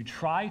 and if you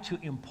try to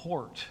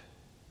import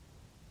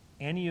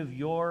any of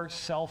your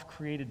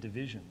self-created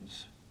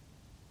divisions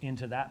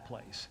into that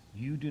place,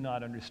 you do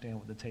not understand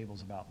what the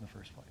table's about in the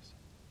first place.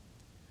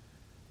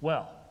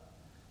 Well,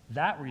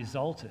 that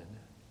resulted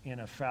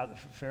in a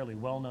fairly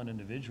well-known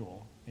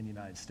individual in the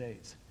United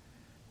States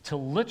to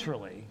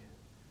literally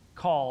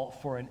call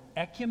for an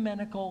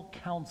ecumenical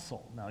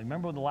council. Now,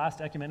 remember what the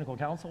last ecumenical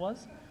council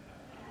was?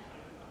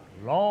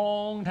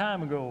 Long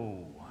time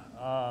ago.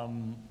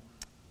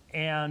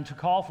 And to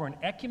call for an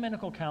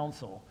ecumenical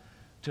council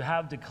to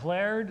have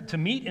declared, to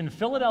meet in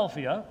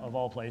Philadelphia, of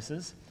all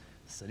places,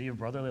 city of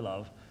brotherly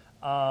love,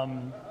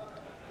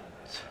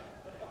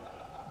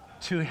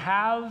 to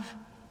have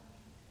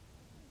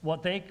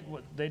what they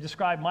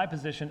describe my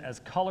position as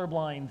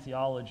colorblind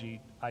theology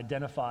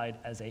identified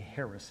as a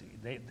heresy.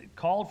 They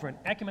called for an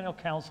ecumenical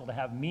council to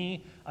have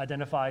me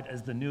identified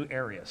as the new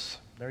Arius.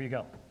 There you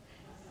go.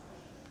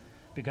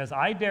 Because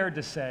I dared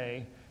to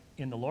say,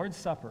 in the Lord's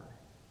Supper,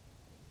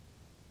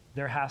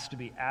 there has to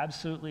be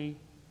absolute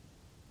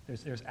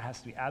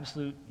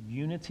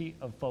unity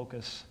of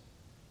focus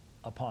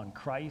upon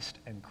Christ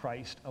and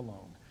Christ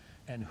alone.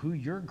 And who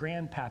your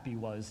grandpappy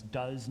was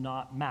does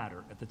not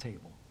matter at the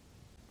table.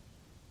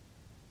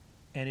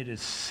 And it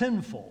is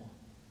sinful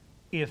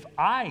if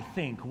I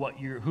think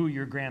who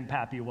your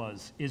grandpappy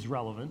was is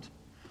relevant,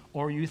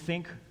 or you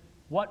think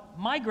what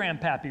my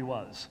grandpappy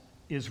was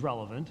is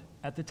relevant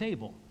at the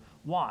table.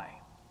 Why?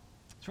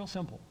 It's real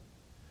simple.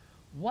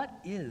 What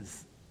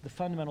is the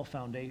fundamental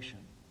foundation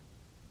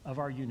of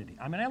our unity?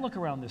 I mean, I look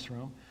around this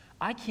room,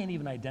 I can't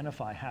even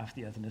identify half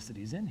the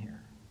ethnicities in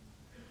here.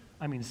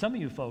 I mean, some of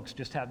you folks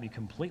just have me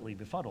completely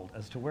befuddled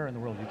as to where in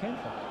the world you came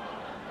from.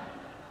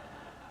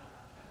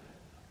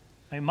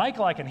 I mean,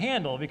 Michael I can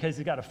handle because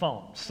he's got a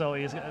phone, so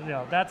he's,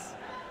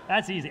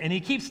 that's easy. And he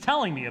keeps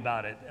telling me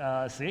about it.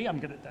 See, I'm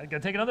gonna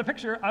take another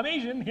picture. I'm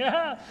Asian,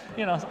 yeah.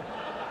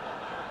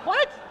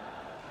 What?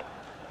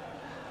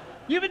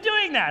 You've been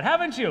doing that,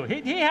 haven't you?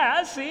 He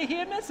has. See, he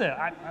admits it.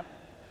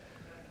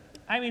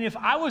 I mean, if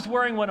I was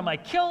wearing one of my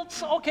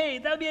kilts, okay,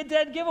 that'd be a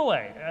dead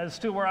giveaway as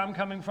to where I'm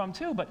coming from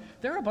too. But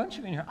there are a bunch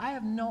of you in here. I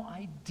have no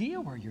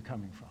idea where you're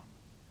coming from.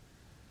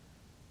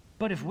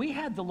 But if we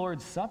had the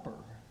Lord's Supper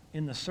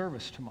in the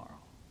service tomorrow,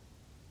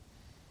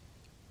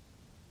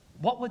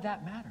 what would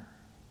that matter?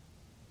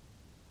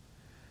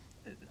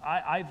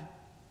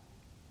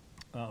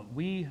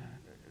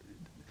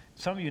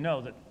 Some of you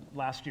know that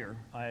last year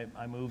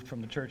I moved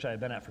from the church I had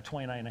been at for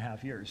 29 and a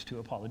half years to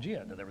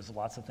Apologia. There was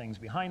lots of things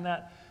behind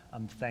that.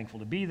 I'm thankful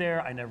to be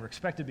there. I never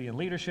expected to be in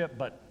leadership,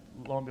 but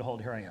lo and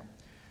behold, here I am.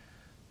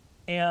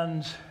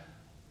 And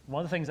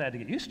one of the things I had to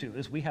get used to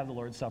is we have the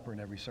Lord's Supper in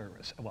every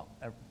service. Well,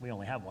 we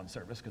only have one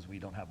service because we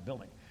don't have a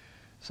building.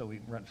 So we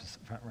rent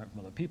from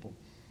other people.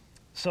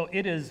 So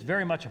it is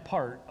very much a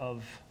part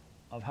of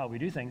how we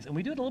do things. And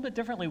we do it a little bit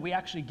differently. We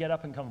actually get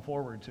up and come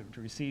forward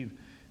to receive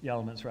the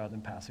elements rather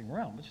than passing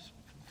around, which is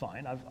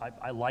fine.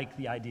 I like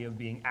the idea of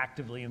being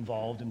actively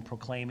involved in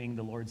proclaiming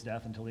the Lord's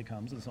death until he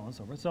comes and so on and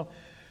so forth.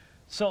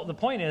 So the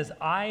point is,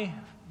 I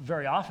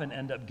very often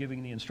end up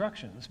giving the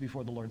instructions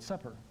before the Lord's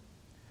Supper.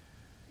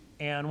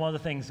 And one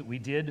of the things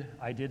that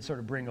I did sort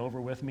of bring over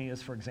with me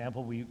is, for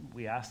example,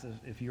 we asked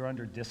if you're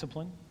under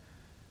discipline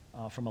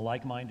from a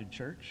like-minded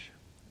church,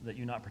 that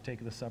you not partake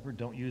of the supper.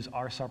 Don't use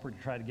our supper to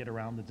try to get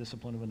around the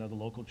discipline of another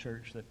local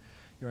church that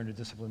you're under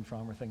discipline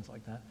from or things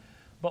like that.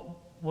 But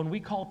when we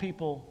call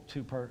people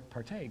to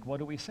partake, what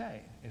do we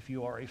say? If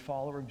you are a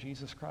follower of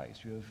Jesus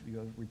Christ, you have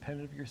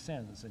repented of your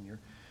sins, and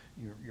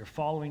you're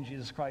following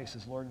Jesus Christ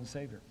as Lord and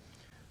Savior,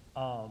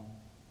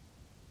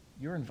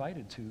 you're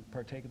invited to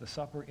partake of the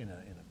supper in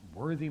a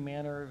worthy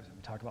manner.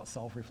 We talk about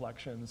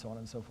self-reflection and so on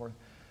and so forth.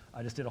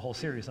 I just did a whole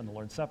series on the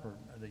Lord's Supper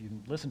that you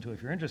can listen to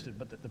if you're interested.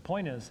 But the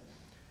point is,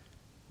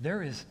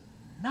 there is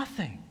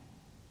nothing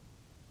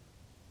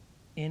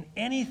in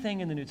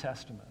anything in the New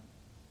Testament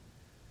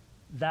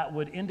that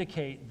would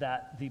indicate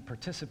that the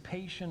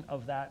participation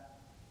of that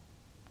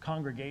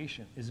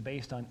congregation is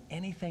based on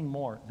anything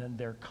more than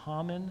their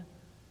common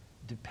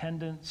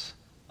dependence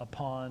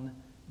upon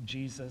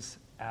Jesus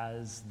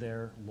as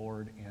their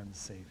Lord and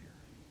Savior.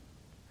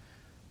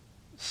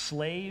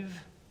 Slave,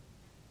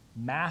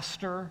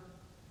 master,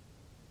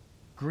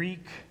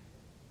 Greek,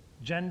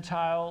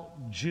 Gentile,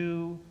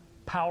 Jew,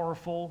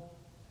 powerful,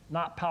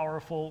 not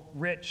powerful,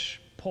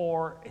 rich,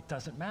 poor, it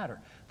doesn't matter.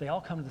 They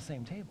all come to the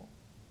same table.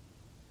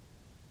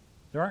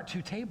 There aren't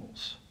two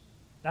tables.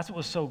 That's what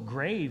was so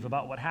grave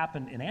about what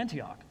happened in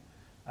Antioch.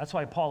 That's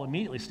why Paul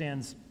immediately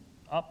stands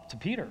up to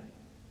Peter,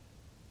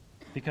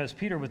 because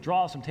Peter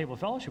withdraws from table of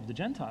fellowship with the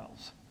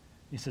Gentiles.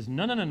 He says,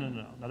 no.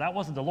 Now, that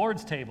wasn't the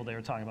Lord's table they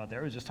were talking about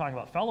there. It was just talking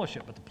about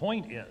fellowship. But the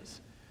point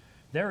is,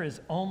 there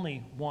is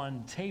only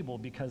one table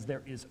because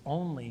there is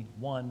only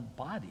one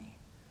body.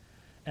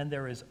 And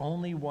there is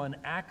only one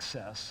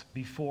access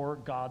before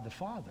God the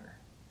Father.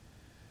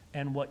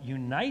 And what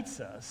unites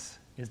us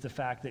is the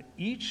fact that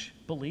each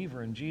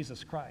believer in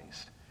Jesus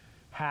Christ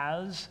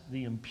has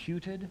the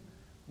imputed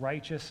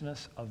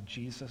righteousness of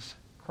Jesus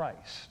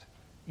Christ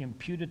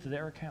imputed to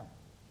their account.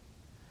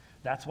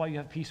 That's why you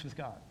have peace with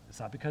God. It's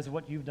not because of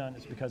what you've done,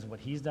 it's because of what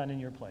he's done in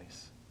your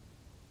place.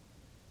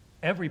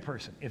 Every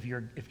person, if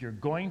you're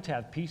going to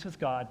have peace with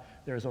God,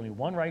 there is only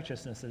one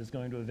righteousness that is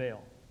going to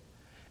avail.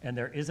 And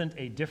there isn't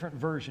a different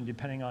version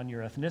depending on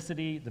your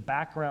ethnicity, the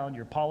background,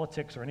 your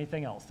politics, or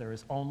anything else. There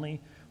is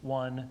only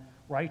one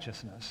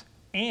righteousness.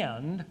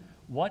 And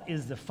what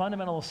is the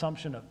fundamental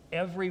assumption of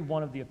every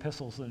one of the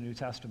epistles of the New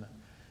Testament?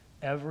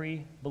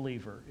 Every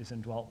believer is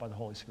indwelt by the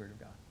Holy Spirit of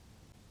God.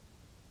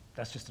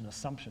 That's just an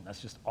assumption.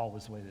 That's just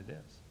always the way that it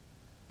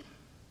is.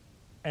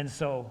 And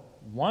so,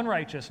 one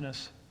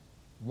righteousness,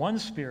 one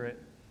spirit,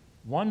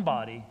 one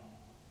body,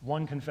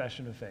 one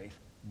confession of faith,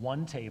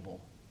 one table.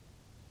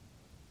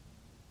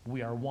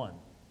 We are one.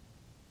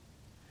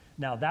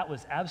 Now, that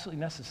was absolutely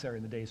necessary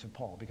in the days of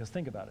Paul, because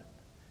think about it.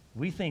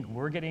 We think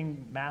we're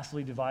getting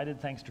massively divided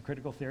thanks to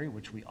critical theory,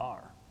 which we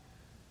are.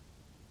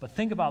 But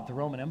think about the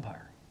Roman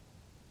Empire.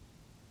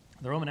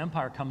 The Roman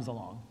Empire comes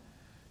along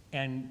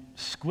and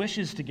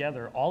squishes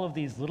together all of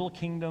these little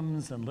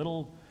kingdoms and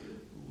little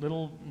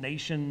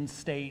nation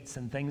states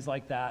and things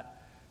like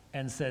that,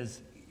 and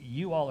says,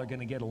 you all are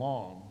going to get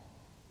along,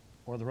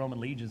 or the Roman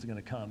legions are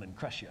going to come and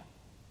crush you.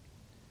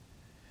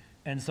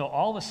 And so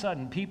all of a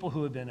sudden, people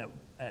who have been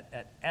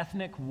at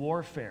ethnic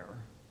warfare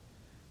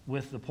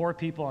with the poor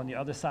people on the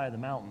other side of the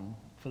mountain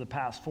for the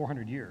past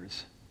 400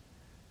 years,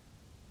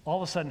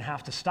 all of a sudden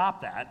have to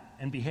stop that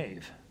and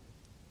behave.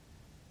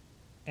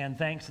 And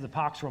thanks to the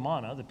Pax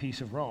Romana, the peace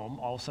of Rome,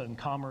 all of a sudden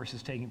commerce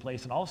is taking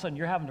place, and all of a sudden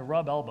you're having to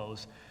rub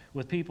elbows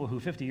with people who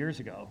 50 years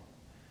ago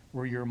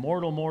were your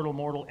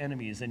mortal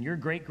enemies, and your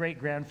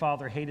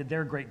great-great-grandfather hated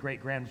their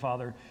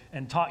great-great-grandfather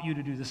and taught you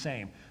to do the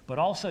same. But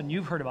all of a sudden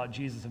you've heard about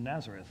Jesus of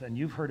Nazareth, and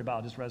you've heard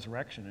about his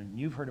resurrection, and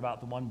you've heard about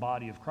the one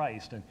body of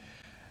Christ,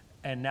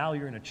 and now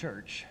you're in a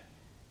church,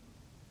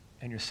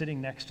 and you're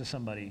sitting next to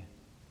somebody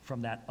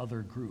from that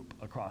other group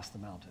across the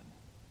mountain.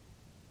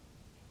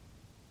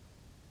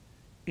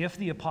 If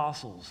the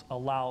apostles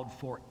allowed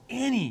for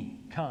any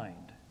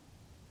kind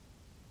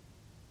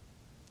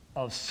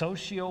of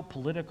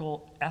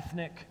socio-political,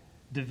 ethnic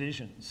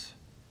divisions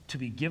to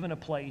be given a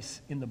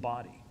place in the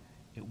body,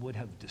 it would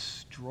have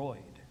destroyed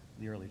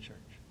the early church.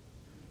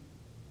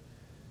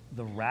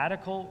 The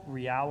radical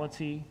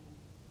reality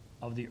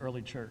of the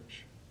early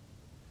church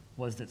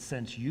was that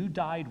since you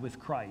died with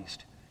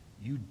Christ,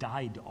 you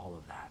died to all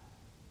of that.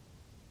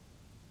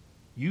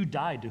 You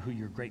died to who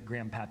your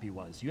great-grandpappy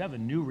was. You have a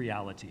new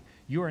reality.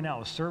 You are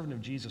now a servant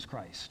of Jesus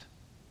Christ.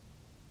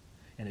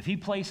 And if he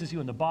places you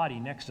in the body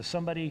next to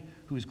somebody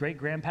whose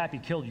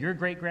great-grandpappy killed your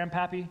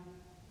great-grandpappy,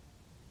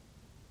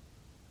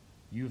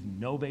 you have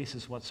no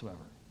basis whatsoever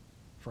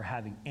for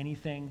having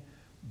anything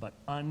but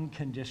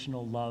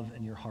unconditional love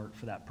in your heart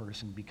for that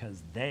person,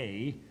 because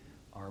they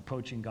are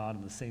approaching God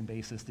on the same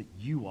basis that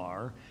you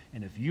are.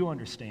 And if you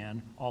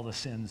understand all the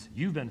sins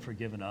you've been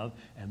forgiven of,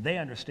 and they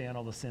understand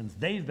all the sins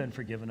they've been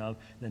forgiven of,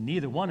 then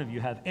neither one of you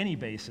have any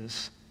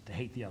basis to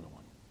hate the other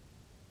one.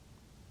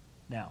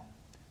 Now,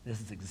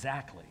 this is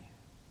exactly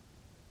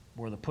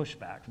where the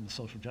pushback from the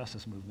social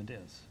justice movement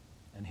is.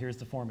 And here's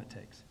the form it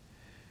takes.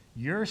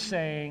 You're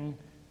saying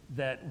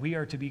that we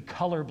are to be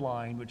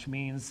colorblind, which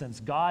means since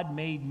God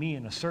made me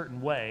in a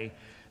certain way,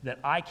 that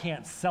I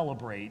can't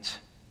celebrate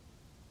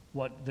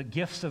what the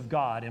gifts of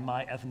God in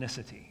my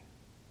ethnicity.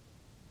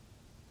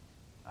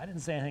 I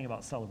didn't say anything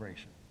about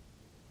celebration.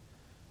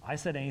 I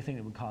said anything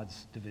that would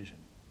cause division,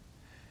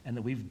 and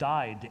that we've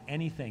died to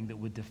anything that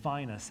would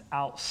define us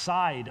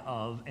outside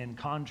of and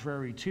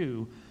contrary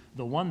to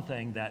the one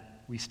thing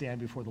that we stand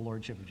before the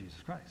Lordship of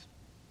Jesus Christ.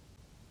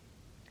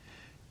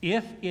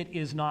 If it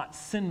is not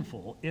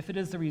sinful, if it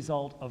is the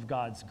result of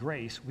God's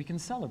grace, we can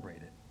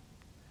celebrate it.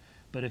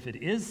 But if it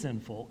is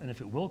sinful, and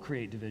if it will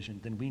create division,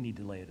 then we need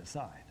to lay it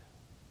aside.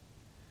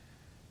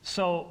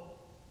 So,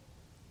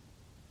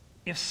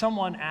 if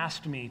someone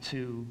asked me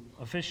to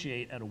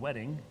officiate at a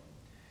wedding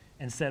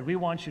and said, we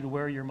want you to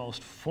wear your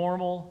most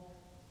formal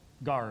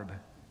garb,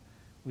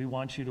 we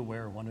want you to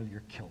wear one of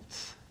your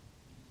kilts,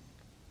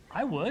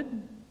 I would.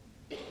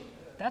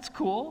 That's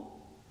cool.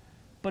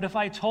 But if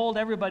I told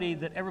everybody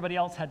that everybody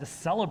else had to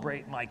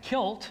celebrate my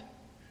kilt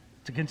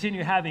to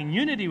continue having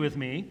unity with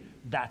me,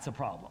 that's a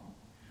problem.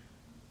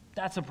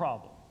 That's a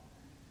problem.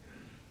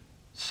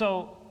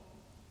 So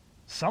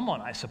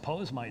Someone, I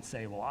suppose, might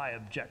say, well, I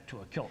object to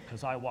a kilt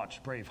because I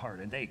watched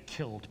Braveheart and they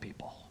killed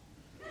people.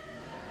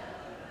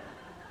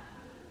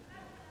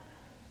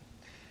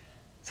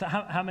 So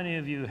how many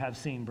of you have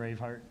seen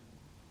Braveheart?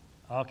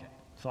 Okay,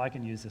 so I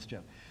can use this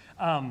joke.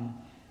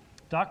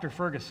 Dr.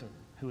 Ferguson,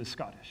 who is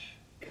Scottish,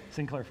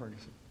 Sinclair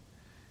Ferguson,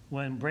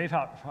 when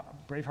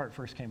Braveheart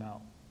first came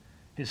out,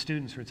 his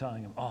students were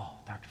telling him, oh,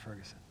 Dr.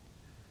 Ferguson,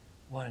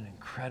 what an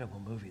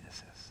incredible movie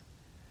this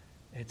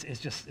is.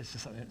 It's just,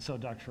 so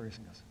Dr.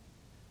 Ferguson goes,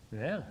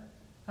 well,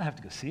 I have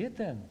to go see it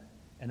then.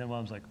 And then one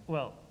of them's like,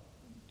 well,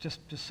 just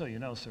so you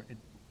know, sir,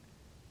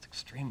 it's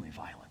extremely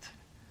violent.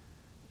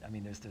 I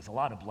mean, there's a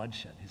lot of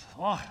bloodshed. He says,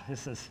 oh,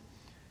 this is,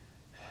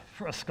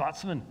 for a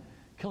Scotsman,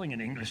 killing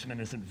an Englishman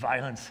isn't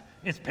violence,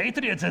 it's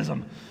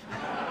patriotism.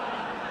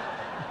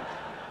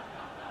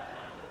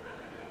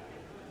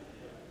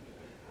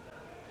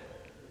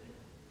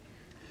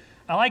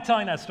 I like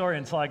telling that story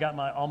until I got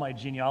all my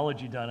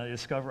genealogy done. I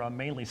discover I'm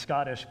mainly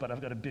Scottish, but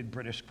I've got a big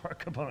British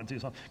component too,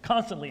 so I'm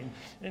constantly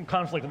in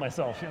conflict with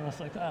myself. It's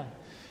like that.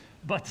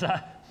 But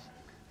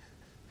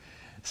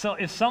so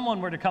if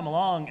someone were to come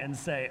along and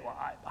say, well,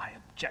 I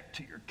object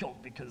to your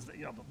kilt because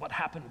what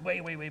happened way,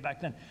 way, way back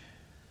then,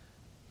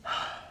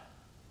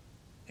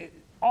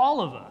 all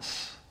of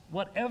us,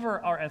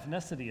 whatever our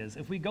ethnicity is,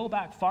 if we go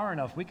back far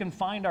enough, we can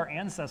find our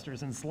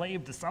ancestors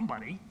enslaved to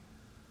somebody.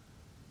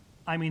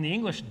 I mean, the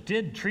English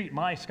did treat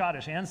my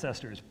Scottish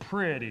ancestors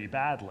pretty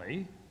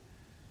badly.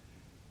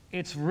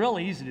 It's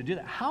really easy to do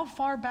that. How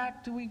far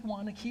back do we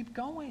want to keep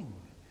going?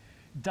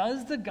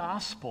 Does the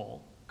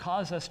gospel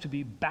cause us to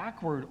be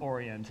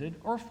backward-oriented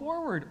or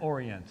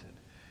forward-oriented?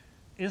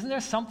 Isn't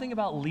there something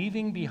about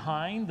leaving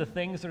behind the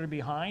things that are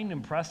behind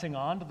and pressing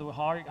on to the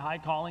high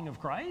calling of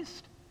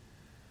Christ?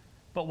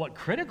 But what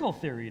critical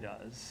theory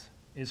does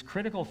is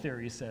critical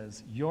theory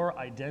says your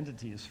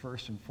identity is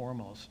first and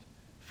foremost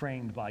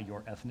framed by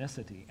your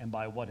ethnicity and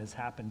by what has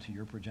happened to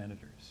your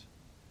progenitors.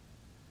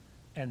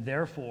 And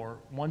therefore,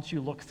 once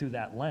you look through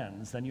that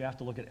lens, then you have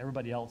to look at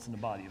everybody else in the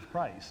body of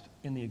Christ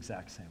in the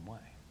exact same way.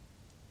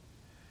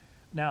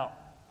 Now,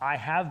 I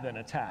have been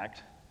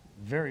attacked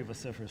very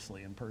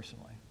vociferously and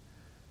personally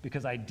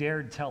because I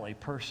dared tell a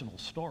personal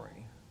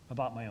story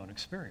about my own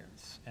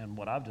experience. And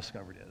what I've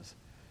discovered is,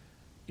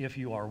 if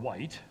you are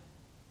white,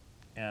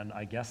 and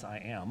I guess I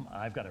am,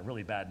 I've got a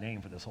really bad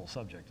name for this whole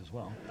subject as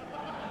well.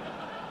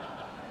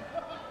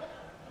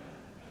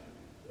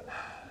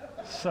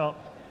 So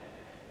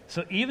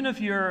even if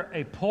you're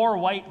a poor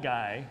white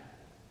guy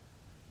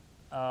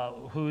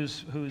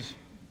whose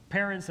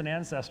parents and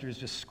ancestors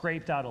just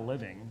scraped out a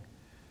living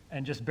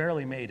and just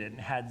barely made it and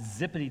had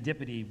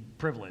zippity-dippity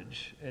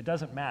privilege, it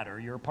doesn't matter.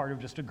 You're a part of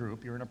just a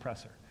group. You're an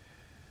oppressor.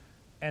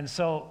 And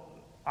so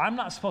I'm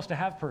not supposed to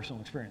have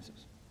personal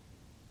experiences.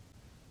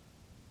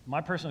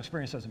 My personal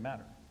experience doesn't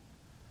matter.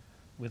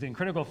 Within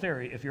critical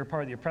theory, if you're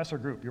part of the oppressor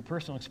group, your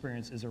personal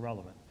experience is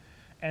irrelevant.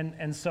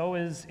 And so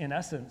is, in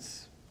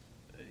essence,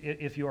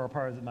 if you are a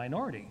part of the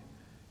minority.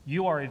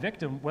 You are a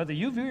victim, whether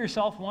you view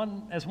yourself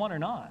as one or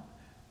not.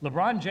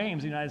 LeBron James,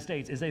 of the United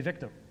States, is a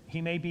victim.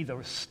 He may be the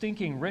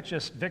stinking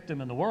richest victim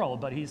in the world,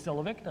 but he's still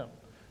a victim.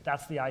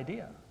 That's the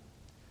idea.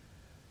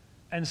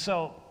 And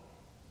so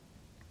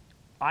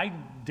I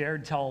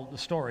dared tell the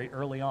story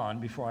early on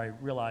before I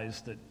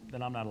realized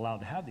that I'm not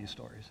allowed to have these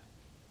stories.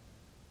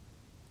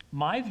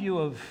 My view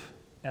of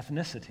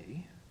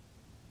ethnicity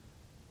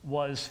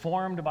was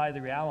formed by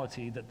the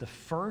reality that the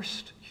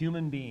first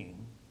human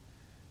being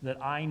that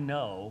I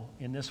know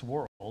in this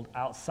world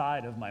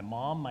outside of my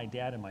mom, my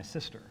dad, and my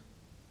sister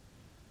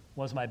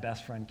was my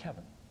best friend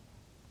Kevin.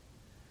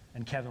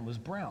 And Kevin was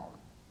brown.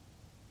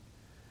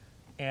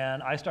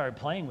 And I started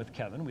playing with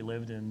Kevin. We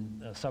lived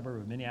in a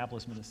suburb of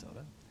Minneapolis,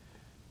 Minnesota.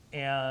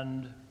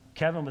 And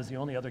Kevin was the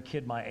only other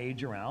kid my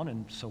age around,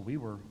 and so we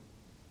were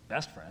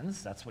best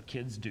friends. That's what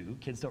kids do.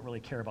 Kids don't really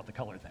care about the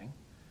color thing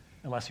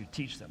unless you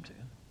teach them to.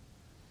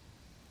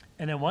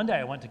 And then one day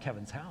I went to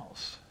Kevin's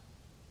house,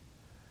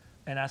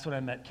 and that's when I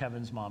met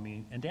Kevin's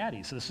mommy and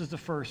daddy. So this is the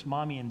first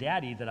mommy and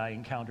daddy that I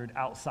encountered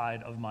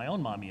outside of my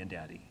own mommy and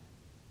daddy.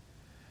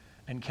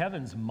 And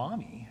Kevin's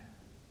mommy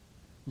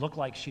looked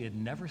like she had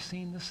never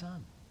seen the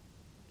sun.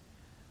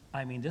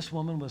 I mean, this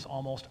woman was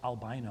almost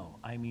albino.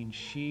 I mean,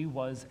 she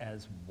was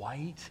as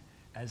white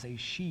as a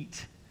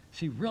sheet.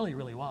 She really,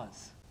 really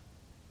was.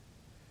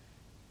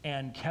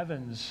 And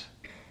Kevin's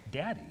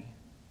daddy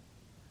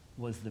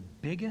was the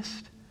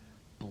biggest,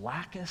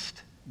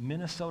 blackest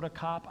Minnesota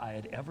cop I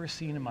had ever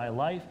seen in my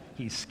life.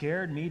 He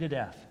scared me to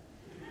death.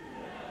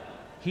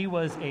 He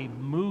was a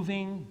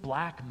moving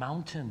black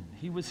mountain.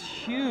 He was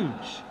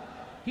huge.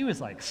 He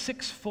was like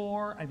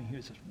 6'4". I mean, he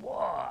was just,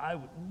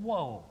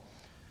 whoa.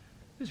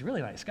 He was a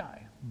really nice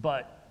guy,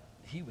 but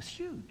he was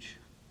huge.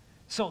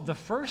 So the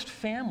first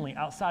family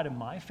outside of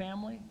my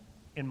family,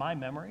 in my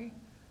memory,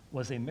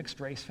 was a mixed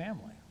race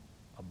family.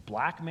 A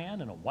black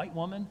man and a white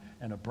woman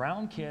and a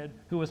brown kid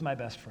who was my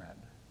best friend.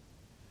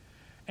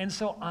 And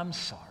so I'm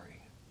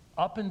sorry,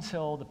 up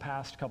until the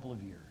past couple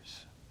of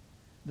years,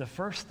 the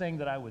first thing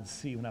that I would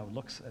see when I would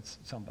look at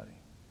somebody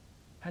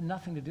had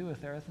nothing to do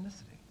with their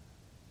ethnicity.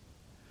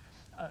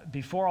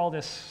 before all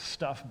this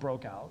stuff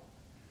broke out,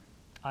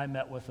 I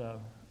met with a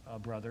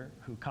brother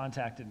who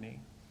contacted me.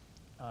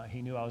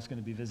 He knew I was going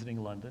to be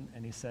visiting London,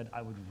 and he said,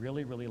 I would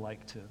really, really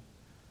like to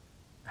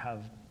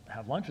have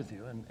lunch with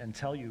you and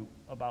tell you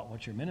about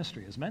what your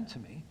ministry has meant to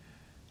me.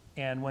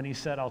 And when he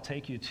said, I'll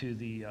take you to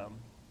the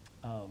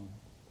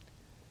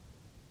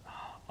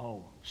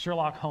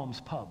Sherlock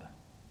Holmes pub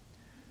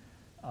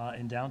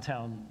in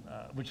downtown,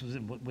 which was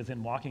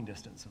within walking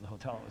distance of the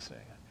hotel I was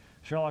staying at.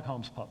 Sherlock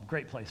Holmes pub,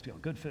 great place to go,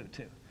 good food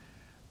too.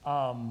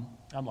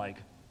 I'm like,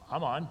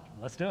 I'm on,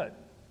 let's do it.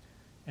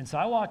 And so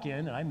I walk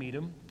in and I meet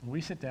him, and we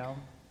sit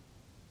down,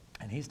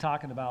 and he's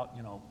talking about,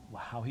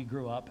 how he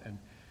grew up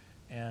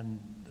and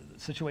the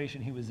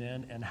situation he was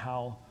in, and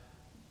how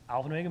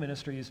Alpha and Omega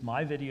Ministries,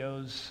 my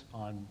videos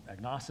on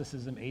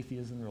agnosticism,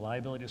 atheism, the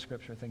reliability of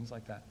Scripture, things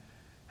like that,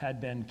 had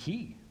been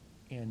key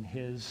in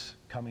his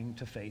coming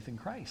to faith in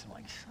Christ. I'm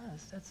like,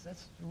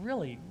 that's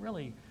really,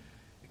 really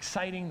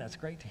exciting. That's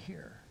great to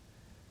hear.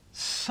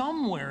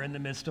 Somewhere in the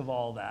midst of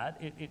all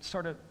that, it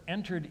sort of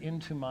entered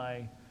into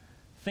my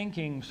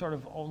thinking sort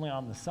of only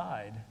on the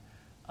side.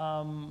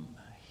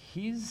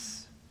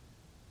 He's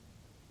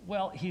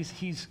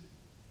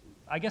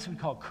I guess we'd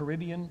call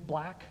Caribbean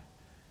black.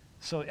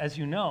 So as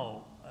you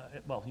know,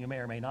 you may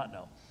or may not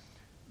know,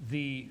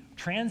 the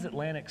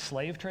transatlantic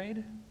slave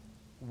trade,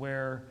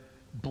 where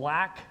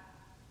black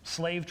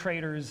slave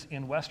traders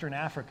in Western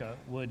Africa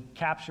would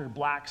capture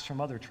blacks from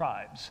other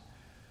tribes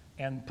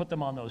and put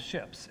them on those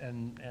ships,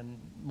 and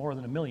more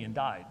than 1 million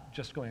died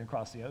just going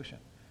across the ocean.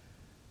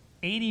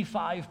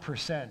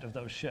 85% of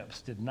those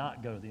ships did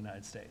not go to the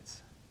United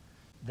States.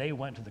 They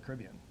went to the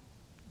Caribbean.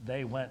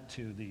 They went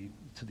to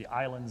the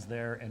islands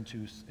there and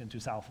to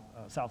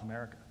South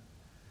America.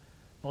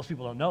 Most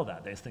people don't know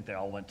that. They just think they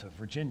all went to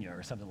Virginia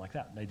or something like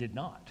that. They did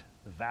not.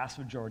 The vast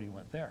majority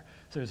went there.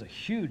 So there's a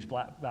huge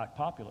black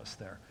populace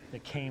there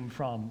that came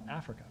from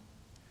Africa.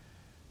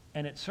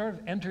 And it sort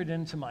of entered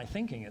into my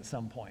thinking at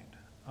some point.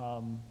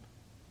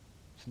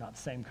 It's not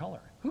the same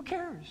color. Who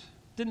cares?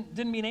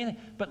 Didn't mean anything.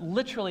 But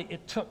literally,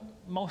 it took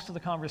most of the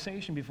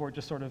conversation before it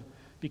just sort of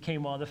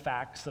became one of the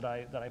facts that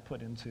I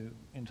put into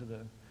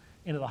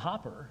the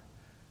hopper.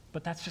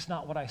 But that's just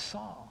not what I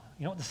saw.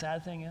 You know what the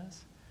sad thing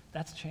is?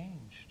 That's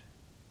changed.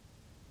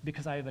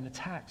 Because I have been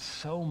attacked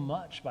so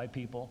much by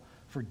people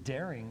for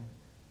daring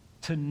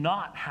to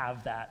not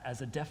have that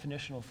as a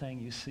definitional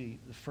thing you see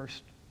the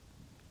first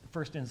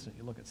instant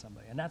you look at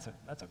somebody. And that's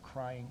a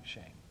crying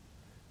shame.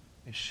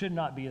 It should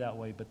not be that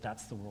way, but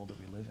that's the world that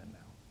we live in now.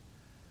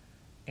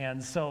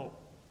 And so,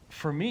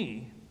 for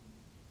me,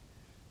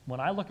 when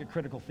I look at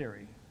critical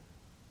theory,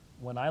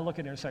 when I look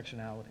at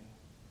intersectionality,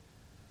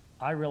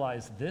 I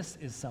realize this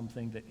is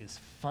something that is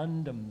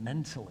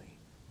fundamentally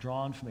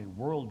drawn from a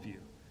worldview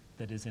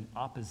that is in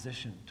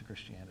opposition to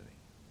Christianity.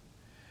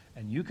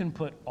 And you can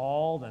put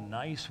all the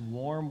nice,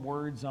 warm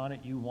words on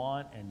it you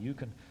want, and you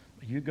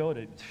go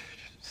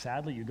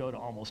to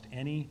almost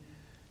any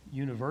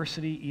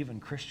university,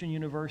 even Christian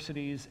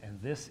universities, and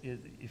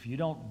if you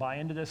don't buy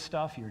into this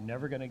stuff, you're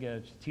never going to get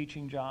a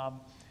teaching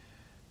job.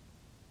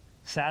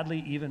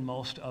 Sadly, even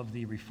most of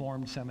the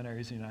Reformed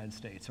seminaries in the United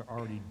States are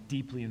already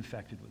deeply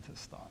infected with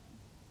this thought.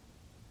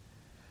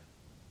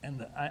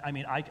 And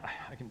I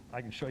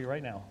can show you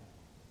right now.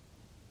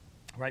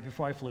 Right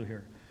before I flew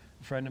here,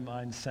 a friend of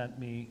mine sent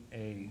me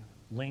a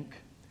link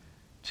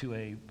to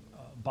a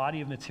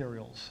body of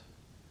materials,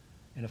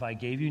 and if I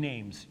gave you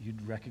names,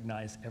 you'd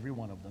recognize every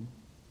one of them,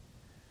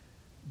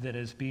 that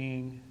is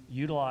being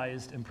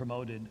utilized and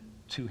promoted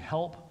to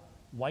help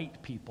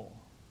white people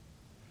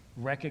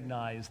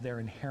recognize their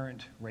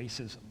inherent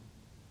racism.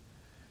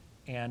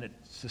 And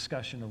it's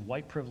discussion of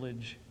white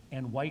privilege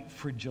and white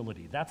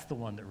fragility. That's the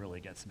one that really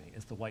gets me,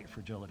 is the white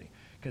fragility.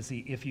 Because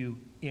if you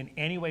in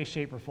any way,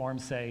 shape, or form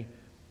say,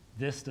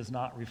 this does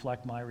not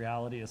reflect my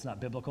reality, it's not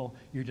biblical,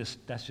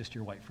 that's just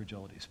your white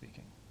fragility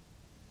speaking.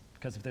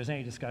 Because if there's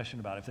any discussion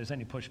about it, if there's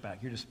any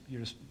pushback, you're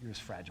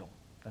just fragile.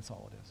 That's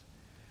all it is.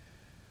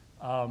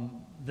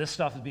 This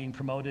stuff is being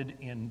promoted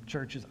in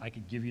churches. I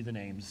could give you the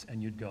names,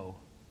 and you'd go,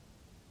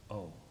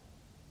 oh,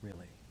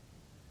 really?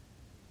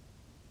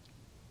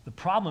 The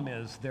problem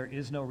is there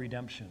is no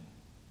redemption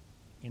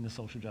in the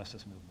social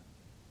justice movement.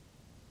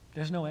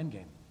 There's no end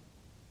game.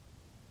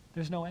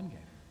 There's no end game.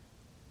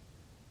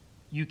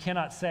 You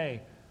cannot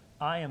say,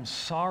 I am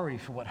sorry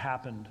for what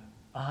happened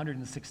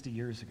 160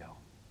 years ago.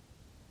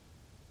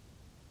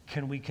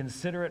 Can we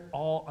consider it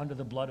all under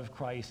the blood of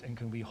Christ, and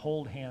can we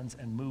hold hands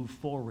and move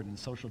forward? And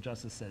social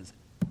justice says,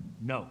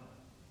 no.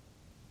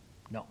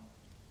 No.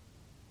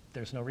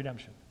 There's no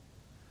redemption.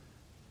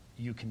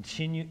 You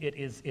continue,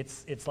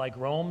 it's like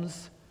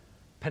Rome's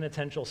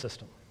penitential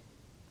system.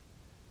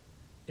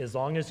 As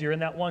long as you're in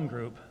that one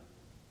group,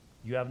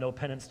 you have no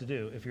penance to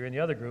do. If you're in the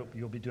other group,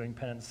 you'll be doing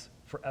penance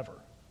forever.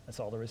 That's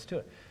all there is to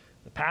it.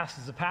 The past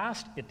is the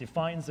past. It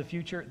defines the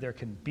future. There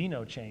can be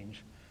no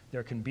change.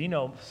 There can be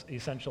no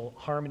essential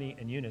harmony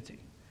and unity.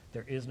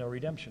 There is no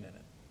redemption in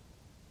it.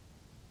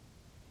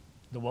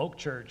 The woke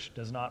church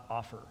does not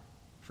offer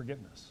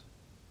forgiveness.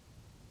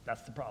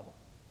 That's the problem.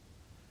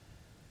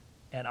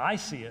 And I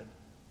see it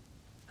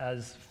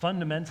as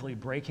fundamentally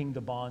breaking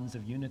the bonds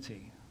of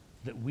unity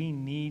that we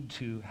need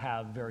to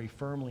have very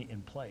firmly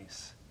in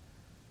place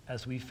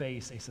as we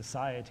face a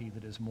society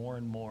that is more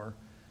and more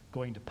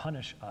going to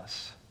punish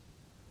us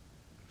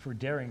for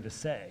daring to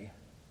say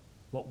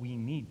what we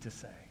need to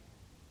say.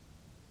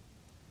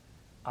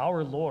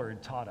 Our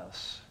Lord taught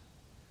us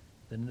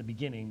that in the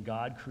beginning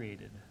God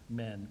created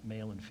men,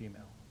 male and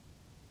female,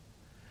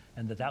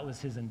 and that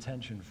was his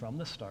intention from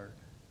the start,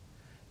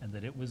 and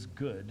that it was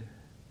good,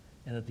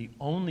 and that the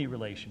only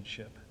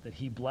relationship that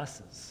he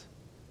blesses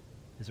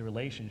is a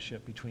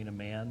relationship between a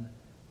man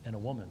and a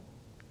woman.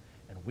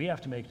 And we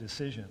have to make a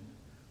decision.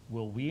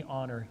 Will we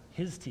honor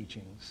his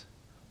teachings,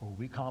 or will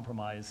we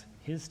compromise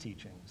his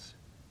teachings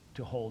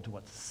to hold to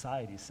what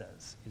society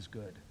says is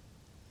good?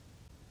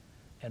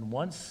 And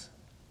once,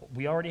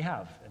 we already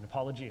have, in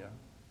Apologia,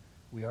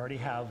 we already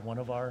have one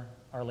of our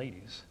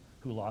ladies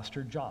who lost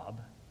her job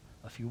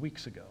a few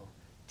weeks ago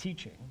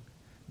teaching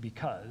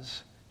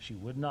because she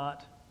would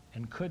not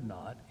and could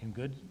not, in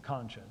good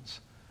conscience,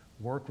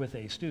 work with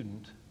a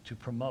student to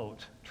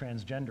promote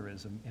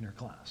transgenderism in her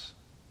class.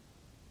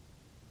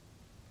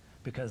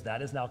 Because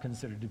that is now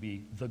considered to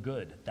be the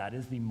good. That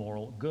is the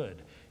moral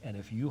good. And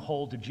if you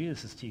hold to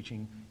Jesus'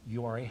 teaching,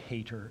 you are a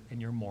hater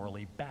and you're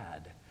morally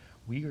bad.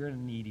 We are going to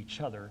need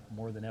each other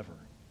more than ever.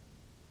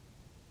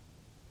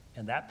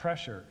 And that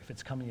pressure, if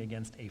it's coming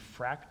against a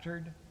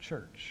fractured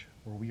church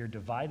where we are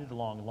divided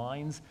along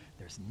lines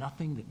there's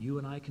nothing that you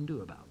and I can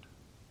do about,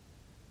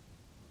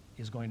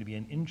 is going to be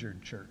an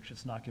injured church.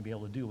 It's not going to be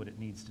able to do what it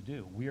needs to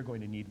do. We are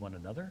going to need one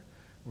another.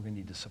 We're going to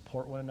need to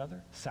support one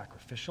another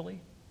sacrificially.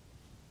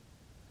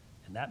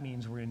 And that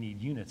means we're going to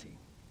need unity.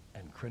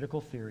 And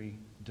critical theory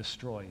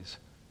destroys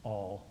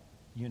all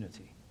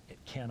unity. It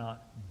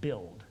cannot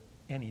build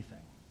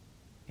anything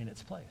in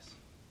its place.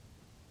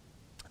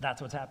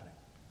 That's what's happening.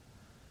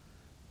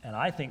 And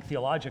I think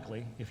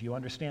theologically, if you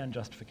understand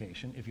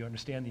justification, if you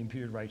understand the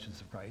imputed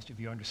righteousness of Christ, if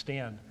you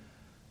understand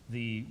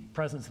the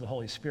presence of the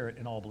Holy Spirit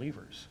in all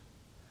believers,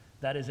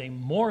 that is a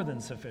more than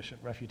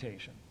sufficient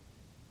refutation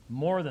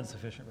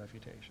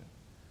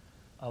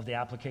of the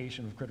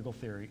application of critical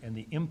theory and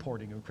the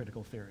importing of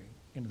critical theory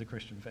into the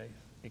Christian faith.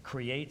 It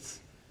creates,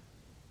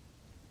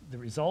 the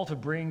result of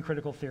bringing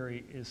critical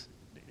theory is,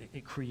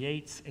 it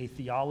creates a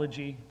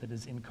theology that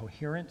is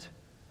incoherent.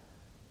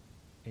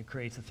 It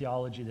creates a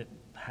theology that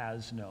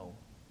has no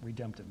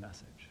redemptive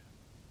message.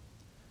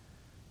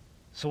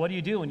 So what do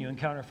you do when you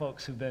encounter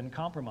folks who've been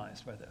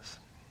compromised by this?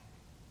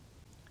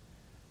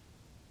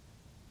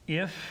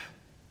 If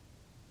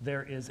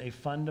there is a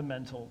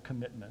fundamental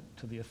commitment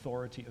to the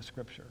authority of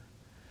Scripture,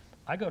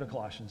 I go to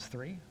Colossians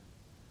 3,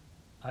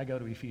 I go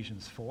to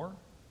Ephesians 4,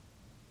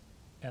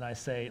 and I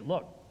say,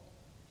 look,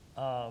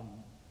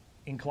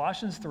 in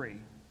Colossians 3,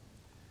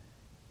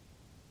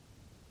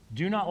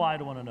 do not lie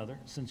to one another,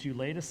 since you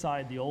laid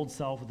aside the old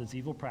self with its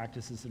evil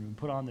practices and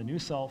put on the new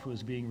self, who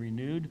is being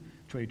renewed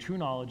to a true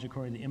knowledge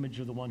according to the image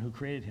of the one who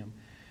created him,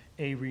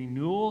 a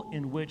renewal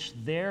in which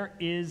there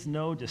is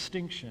no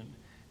distinction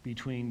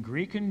between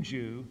Greek and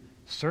Jew,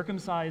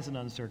 circumcised and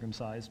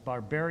uncircumcised,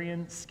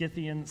 barbarian,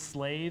 Scythian,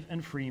 slave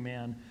and free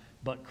man,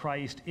 but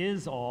Christ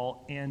is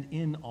all and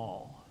in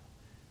all.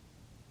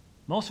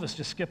 Most of us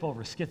just skip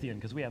over Scythian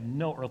because we have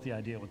no earthly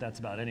idea what that's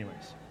about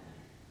anyways.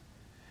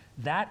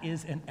 That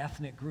is an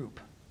ethnic group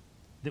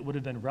that would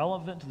have been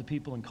relevant to the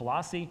people in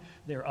Colossae.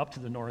 They were up to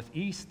the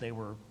northeast. They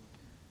were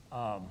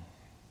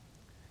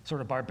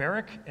sort of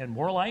barbaric and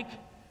warlike.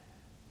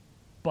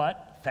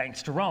 But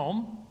thanks to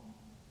Rome,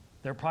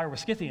 there probably were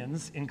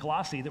Scythians in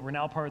Colossae that were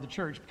now part of the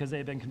church because they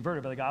had been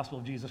converted by the gospel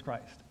of Jesus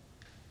Christ.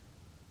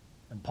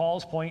 And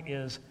Paul's point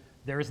is,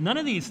 there is none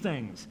of these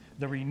things.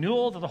 The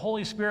renewal that the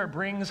Holy Spirit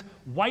brings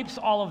wipes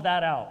all of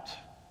that out.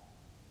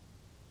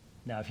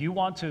 Now, if you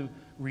want to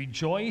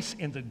rejoice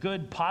in the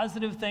good,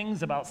 positive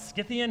things about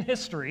Scythian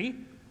history,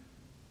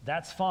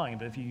 that's fine.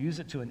 But if you use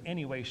it to in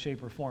any way,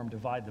 shape, or form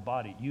divide the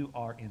body, you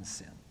are in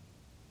sin.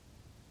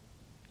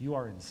 You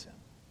are in sin.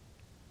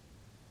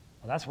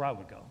 Well, that's where I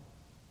would go.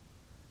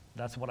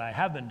 That's what I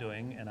have been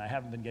doing, and I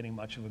haven't been getting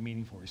much of a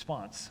meaningful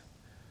response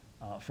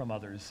from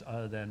others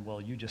other than,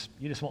 well, you just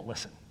won't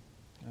listen.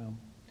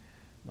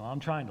 No, I'm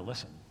trying to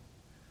listen.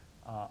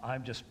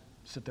 I'm just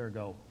sit there and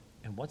go,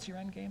 and what's your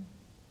end game?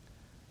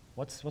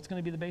 What's going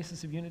to be the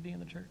basis of unity in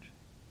the church?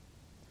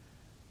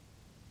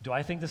 Do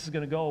I think this is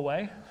going to go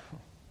away?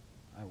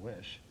 I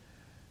wish.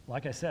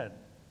 Like I said,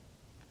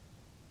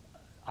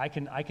 I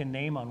can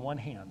name on one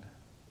hand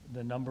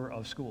the number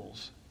of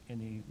schools in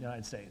the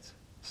United States,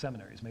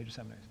 seminaries, major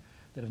seminaries,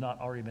 that have not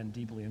already been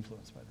deeply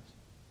influenced by this.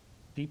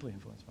 Deeply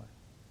influenced by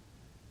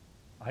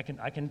it.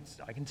 I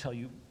can tell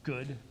you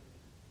good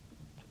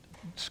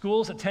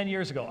schools that 10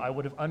 years ago I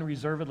would have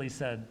unreservedly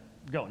said,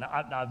 go. Now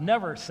I've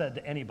never said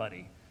to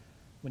anybody,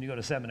 when you go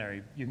to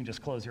seminary, you can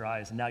just close your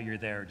eyes and now you're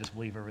there, just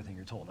believe everything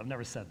you're told. I've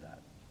never said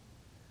that.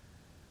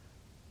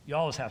 You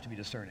always have to be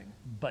discerning.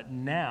 But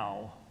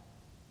now,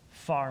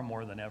 far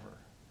more than ever,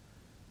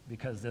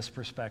 because this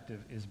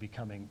perspective is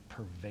becoming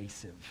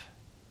pervasive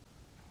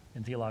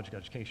in theological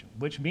education,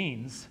 which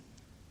means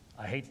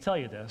I hate to tell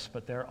you this,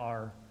 but there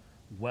are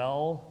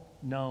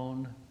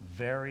well-known,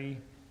 very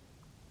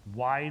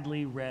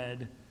widely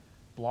read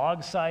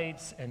blog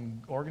sites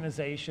and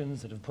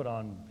organizations that have put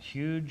on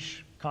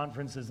huge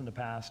conferences in the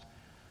past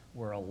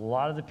where a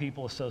lot of the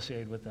people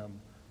associated with them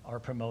are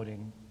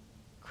promoting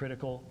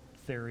critical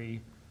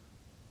theory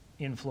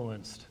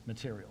influenced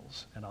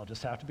materials. And I'll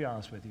just have to be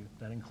honest with you,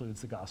 that includes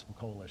the Gospel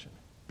Coalition.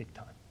 Big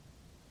time.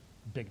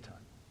 Big time.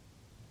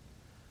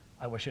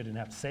 I wish I didn't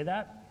have to say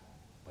that.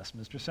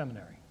 Westminster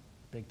Seminary.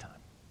 Big time.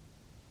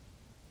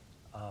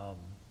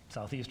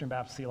 Southeastern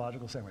Baptist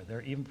Theological Seminary. There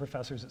are even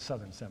professors at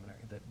Southern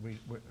Seminary that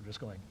we're just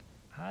going,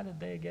 how did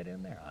they get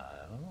in there?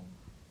 I don't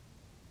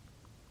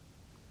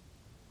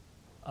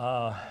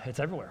know. It's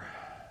everywhere.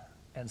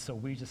 And so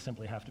we just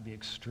simply have to be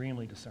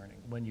extremely discerning.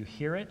 When you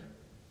hear it,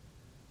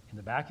 in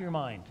the back of your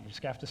mind, you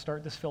just have to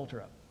start this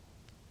filter up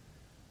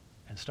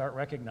and start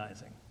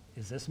recognizing,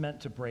 is this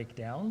meant to break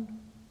down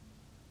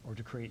or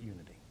to create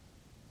unity?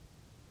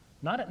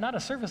 Not a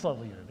surface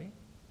level unity.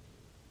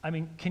 I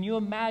mean, can you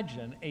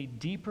imagine a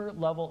deeper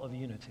level of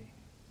unity?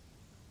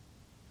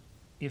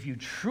 If you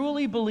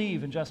truly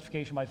believe in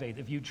justification by faith,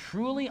 if you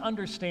truly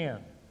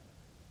understand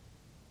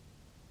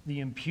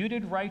the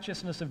imputed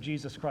righteousness of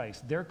Jesus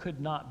Christ, there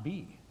could not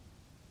be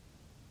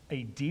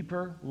a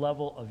deeper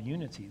level of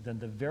unity than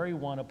the very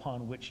one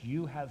upon which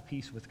you have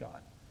peace with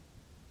God.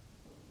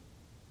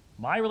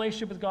 My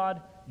relationship with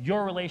God,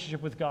 your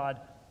relationship with God,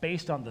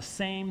 based on the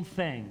same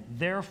thing.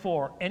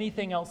 Therefore,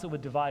 anything else that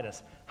would divide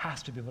us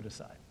has to be put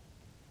aside.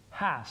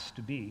 Has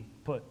to be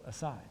put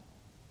aside.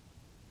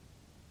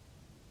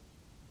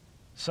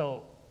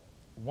 So,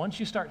 once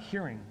you start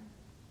hearing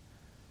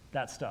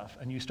that stuff,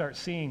 and you start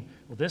seeing,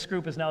 well, this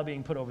group is now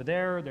being put over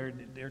there,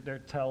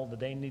 they're told that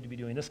they need to be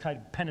doing this kind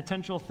of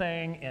penitential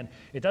thing, and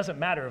it doesn't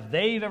matter if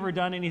they've ever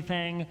done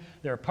anything,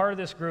 they're a part of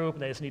this group,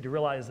 and they just need to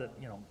realize that,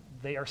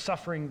 they are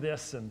suffering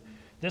this, and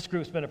this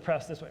group's been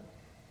oppressed this way.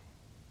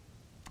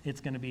 It's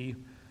going to be,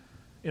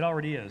 it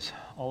already is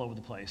all over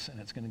the place, and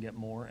it's going to get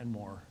more and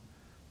more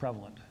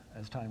prevalent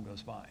as time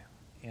goes by.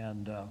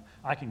 And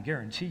I can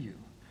guarantee you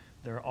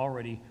there are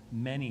already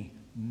many,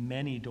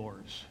 many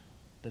doors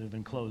that have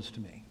been closed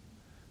to me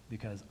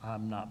because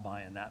I'm not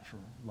buying that for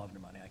love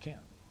and money. I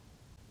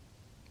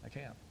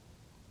can't.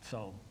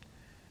 So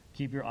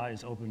keep your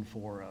eyes open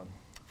for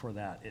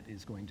that. It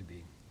is going to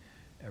be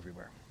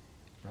everywhere.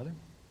 Brother?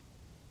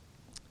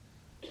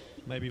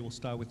 Maybe we'll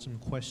start with some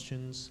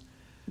questions.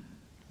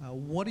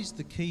 What is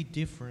the key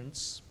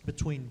difference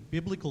between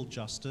biblical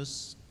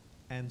justice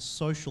and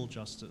social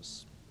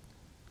justice?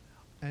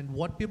 And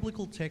what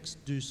biblical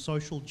text do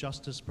social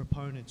justice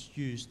proponents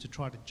use to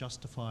try to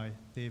justify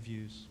their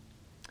views?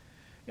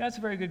 Yeah, that's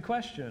a very good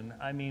question.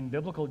 I mean,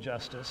 biblical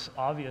justice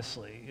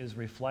obviously is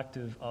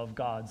reflective of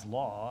God's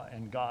law,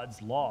 and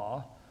God's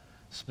law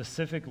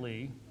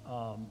specifically,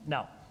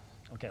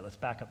 let's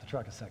back up the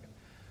truck a second.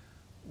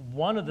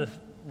 One of the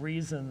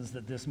reasons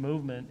that this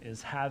movement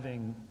is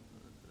having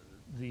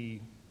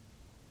the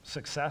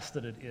success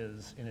that it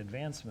is in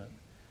advancement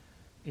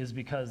is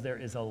because there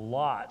is a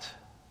lot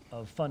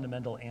of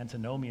fundamental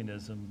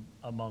antinomianism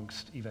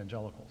amongst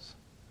evangelicals.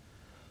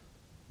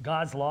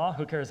 God's law,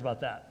 who cares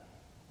about that?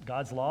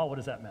 God's law, what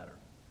does that matter?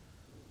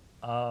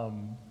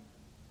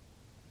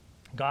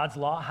 God's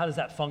law, how does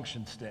that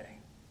function today?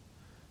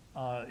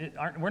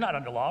 We're not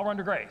under law, we're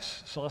under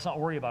grace, so let's not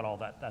worry about all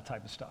that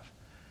type of stuff.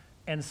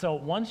 And so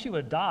once you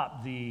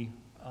adopt the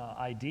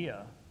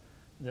idea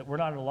that we're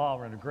not under law,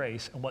 we're under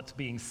grace, and what's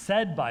being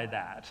said by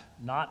that,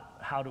 not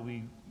how do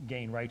we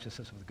gain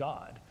righteousness with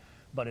God,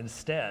 but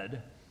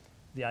instead,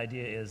 the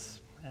idea is,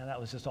 that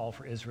was just all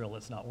for Israel,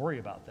 let's not worry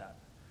about that.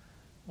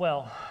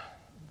 Well,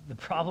 the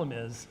problem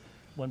is,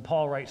 when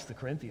Paul writes to the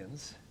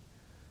Corinthians,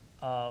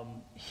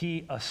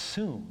 he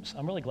assumes,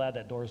 I'm really glad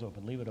that door's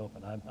open, leave it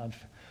open,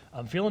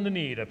 I'm feeling the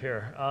need up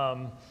here.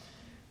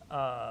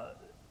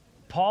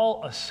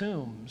 Paul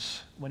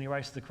assumes, when he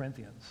writes to the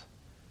Corinthians,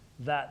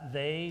 that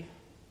they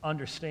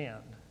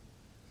understand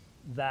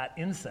that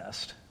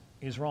incest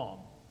is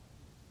wrong.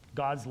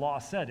 God's law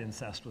said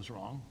incest was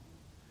wrong,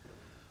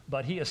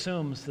 but he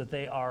assumes that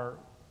they are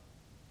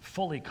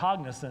fully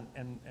cognizant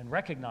and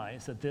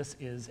recognize that this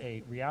is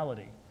a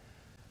reality.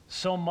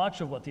 So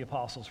much of what the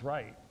apostles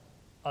write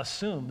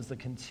assumes the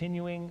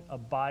continuing,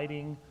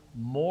 abiding,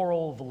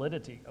 moral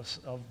validity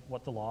of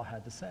what the law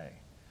had to say.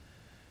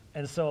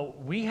 And so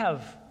we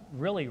have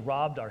really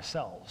robbed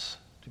ourselves,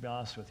 to be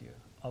honest with you,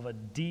 of a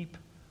deep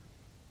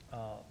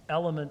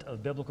element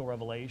of biblical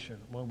revelation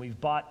when we've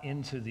bought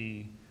into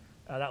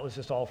that was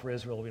just all for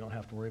Israel, we don't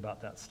have to worry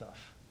about that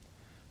stuff.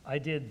 I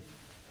did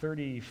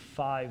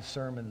 35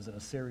 sermons in a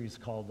series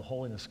called The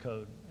Holiness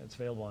Code. It's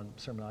available on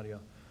Sermon Audio,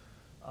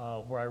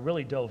 where I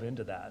really dove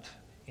into that.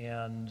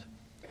 And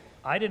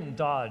I didn't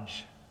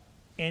dodge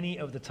any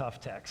of the tough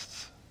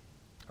texts.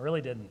 I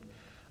really didn't.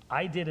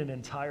 I did an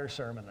entire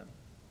sermon,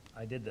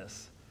 I did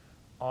this,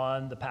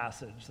 on the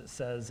passage that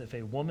says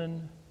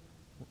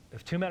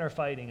if two men are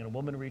fighting and a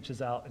woman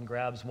reaches out and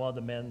grabs one of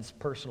the men's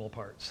personal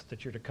parts,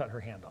 that you're to cut her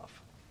hand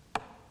off.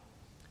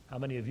 How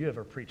many of you have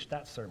ever preached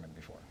that sermon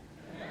before?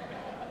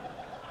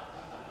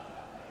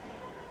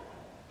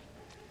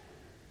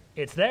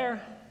 It's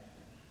there.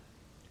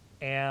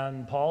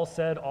 And Paul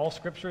said all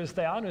Scripture is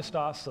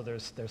theopneustos, so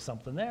there's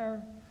something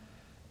there.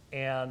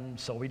 And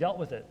so we dealt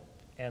with it.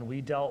 And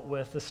we dealt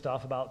with the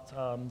stuff about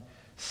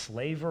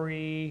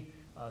slavery,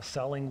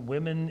 selling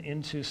women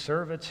into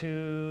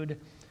servitude.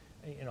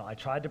 I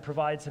tried to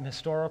provide some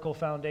historical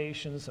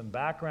foundations, some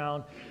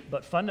background,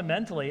 but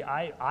fundamentally,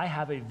 I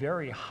have a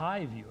very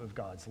high view of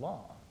God's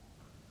law.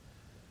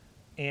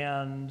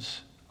 And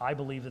I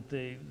believe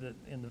that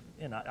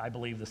I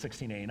believe the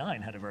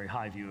 1689 had a very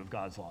high view of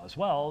God's law as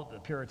well. The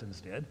Puritans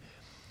did.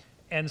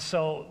 And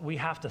so we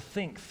have to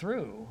think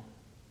through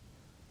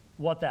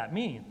what that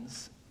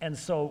means. And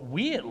so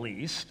we, at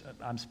least,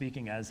 I'm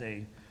speaking as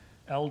a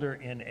elder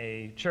in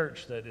a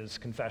church that is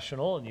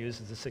confessional and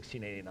uses the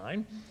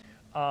 1689,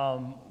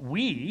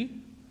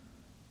 we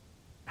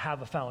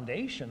have a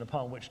foundation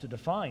upon which to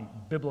define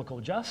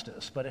biblical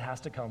justice, but it has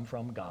to come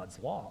from God's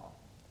law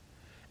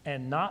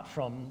and not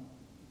from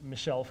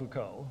Michel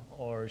Foucault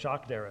or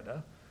Jacques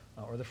Derrida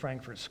or the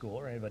Frankfurt School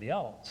or anybody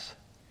else.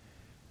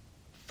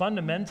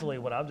 Fundamentally,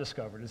 what I've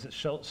discovered is that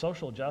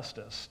social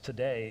justice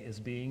today is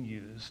being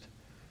used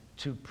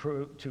to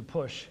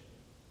push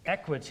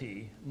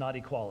equity, not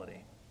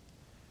equality.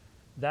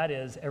 That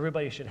is,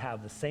 everybody should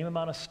have the same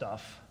amount of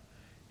stuff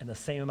and the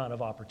same amount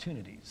of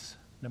opportunities,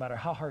 no matter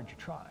how hard you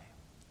try.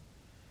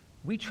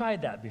 We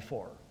tried that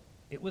before.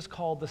 It was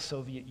called the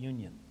Soviet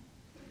Union.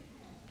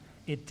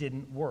 It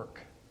didn't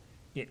work.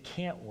 It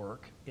can't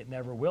work. It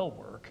never will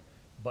work.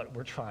 But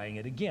we're trying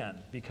it again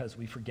because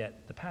we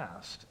forget the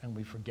past and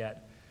we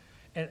forget.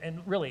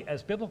 And really,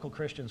 as biblical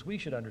Christians, we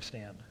should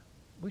understand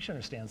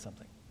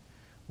something.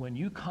 When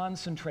you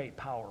concentrate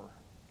power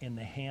in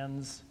the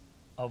hands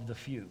of the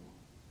few,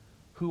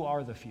 who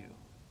are the few?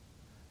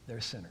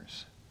 They're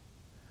sinners.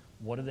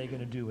 What are they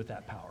going to do with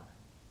that power?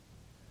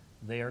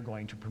 They are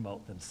going to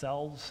promote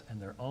themselves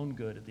and their own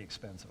good at the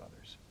expense of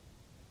others.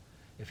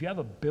 If you have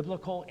a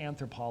biblical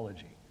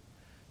anthropology,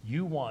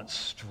 you want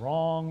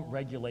strong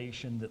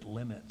regulation that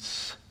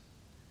limits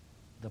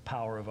the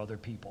power of other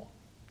people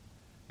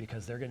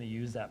because they're going to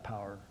use that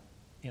power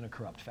in a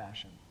corrupt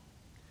fashion.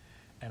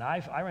 And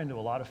I run into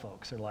a lot of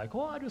folks that are like,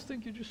 well, I just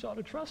think you just ought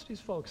to trust these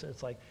folks. And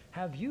it's like,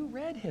 have you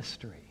read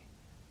history?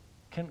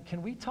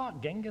 Can we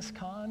talk Genghis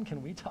Khan?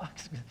 Can we talk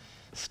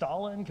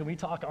Stalin? Can we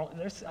talk,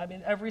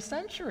 every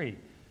century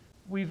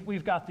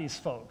we've got these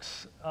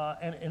folks.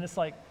 And it's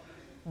like,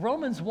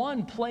 Romans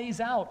 1 plays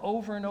out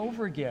over and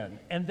over again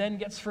and then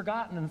gets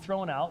forgotten and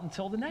thrown out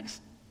until the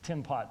next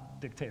tin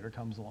pot dictator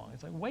comes along.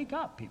 It's like, wake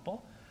up,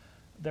 people.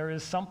 There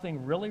is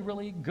something really,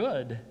 really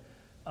good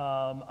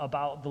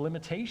about the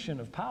limitation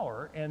of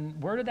power.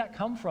 And where did that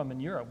come from in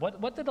Europe?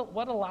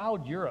 What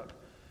allowed Europe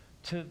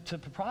to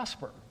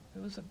prosper?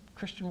 It was a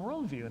Christian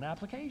worldview and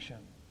application.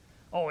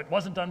 Oh, it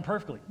wasn't done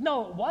perfectly.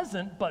 No, it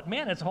wasn't, but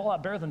man, it's a whole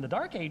lot better than the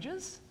Dark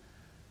Ages.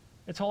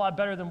 It's a whole lot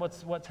better than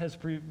what has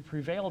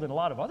prevailed in a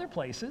lot of other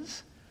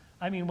places.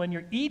 I mean, when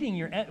you're eating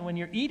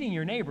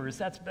your neighbors,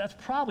 that's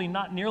probably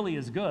not nearly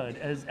as good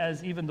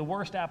as even the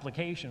worst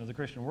application of the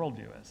Christian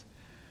worldview is.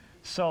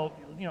 So,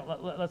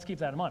 let's keep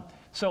that in mind.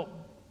 So,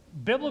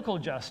 biblical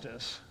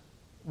justice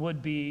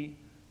would be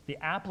the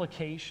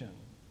application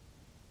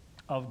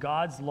of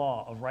God's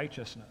law of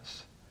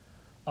righteousness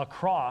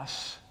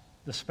across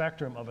the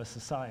spectrum of a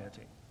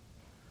society.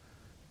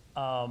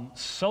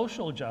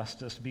 Social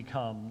justice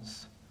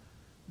becomes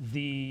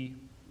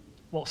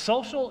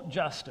social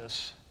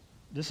justice,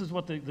 this is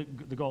what the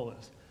goal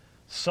is.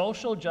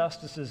 Social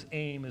justice's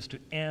aim is to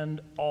end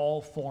all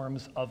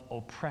forms of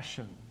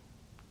oppression.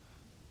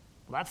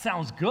 Well, that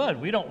sounds good.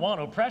 We don't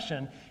want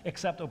oppression,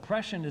 except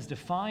oppression is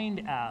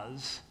defined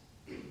as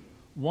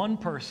one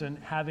person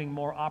having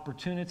more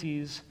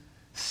opportunities,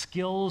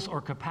 skills,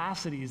 or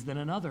capacities than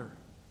another.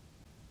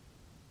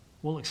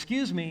 Well,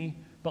 excuse me,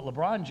 but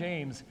LeBron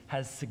James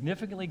has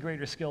significantly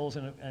greater skills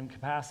and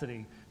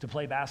capacity to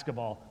play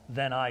basketball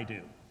than I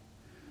do.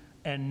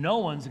 And no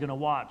one's going to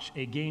watch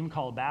a game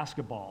called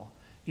basketball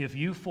if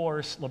you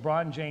force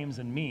LeBron James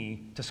and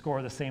me to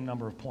score the same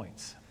number of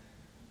points.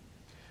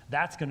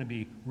 That's going to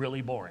be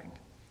really boring.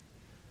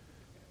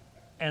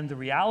 And the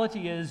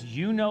reality is,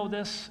 you know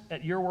this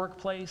at your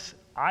workplace.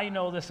 I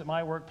know this at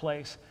my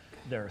workplace.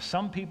 There are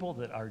some people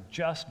that are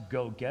just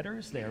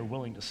go-getters. They are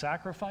willing to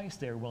sacrifice.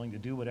 They are willing to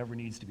do whatever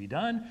needs to be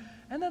done.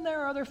 And then there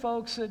are other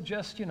folks that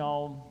just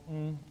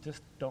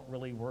don't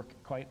really work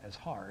quite as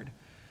hard.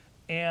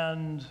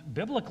 And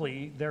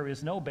biblically, there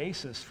is no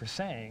basis for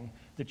saying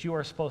that you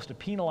are supposed to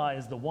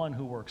penalize the one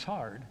who works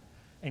hard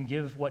and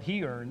give what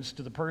he earns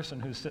to the person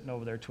who's sitting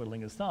over there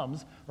twiddling his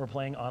thumbs or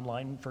playing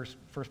online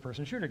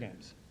first-person shooter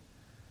games.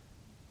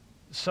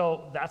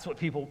 So that's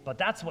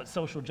what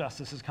social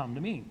justice has come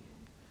to mean.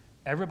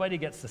 Everybody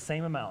gets the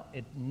same amount.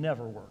 It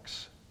never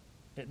works.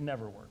 It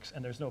never works,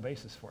 and there's no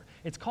basis for it.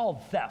 It's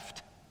called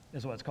theft,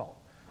 is what it's called.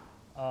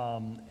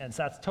 And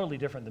so that's totally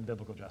different than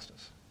biblical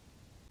justice.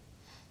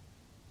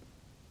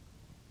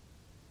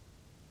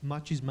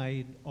 Much is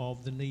made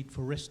of the need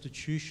for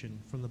restitution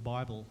from the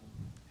Bible.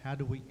 How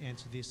do we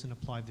answer this and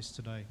apply this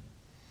today?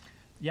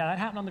 Yeah, that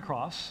happened on the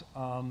cross,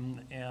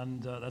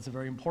 and that's a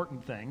very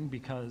important thing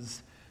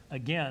because,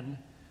 again,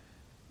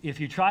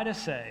 if you try to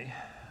say,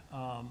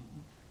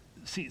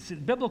 see,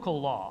 biblical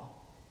law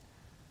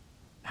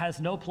has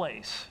no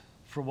place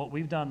for what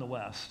we've done in the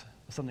West,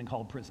 something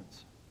called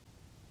prisons.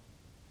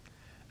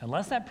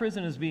 Unless that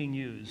prison is being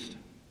used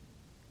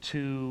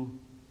to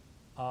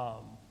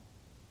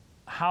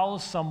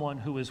house someone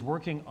who is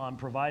working on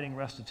providing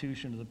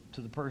restitution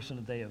to the person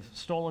that they have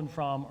stolen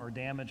from or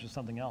damaged or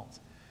something else,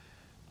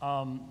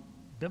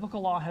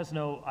 biblical law has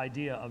no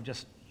idea of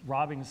just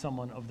robbing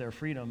someone of their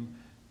freedom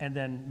and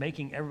then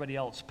making everybody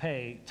else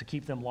pay to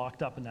keep them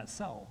locked up in that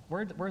cell.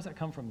 Where does that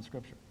come from in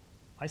Scripture?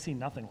 I see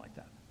nothing like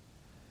that.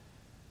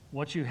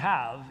 What you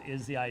have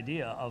is the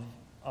idea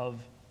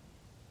of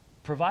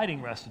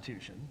providing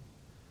restitution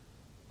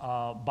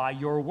by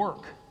your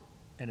work.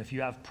 And if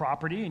you have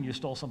property and you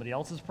stole somebody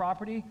else's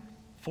property,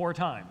 4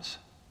 times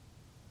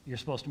you're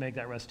supposed to make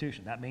that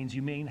restitution. That means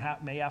you may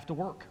have to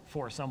work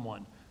for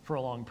someone for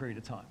a long period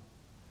of time.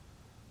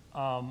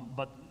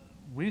 But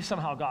we've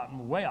somehow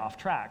gotten way off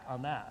track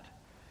on that.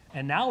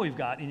 And now we've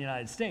got, in the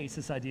United States,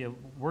 this idea,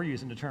 we're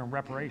using the term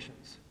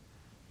reparations,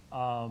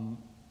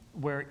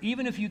 where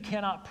even if you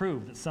cannot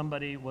prove that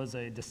somebody was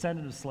a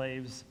descendant of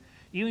slaves,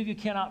 even if you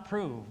cannot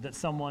prove that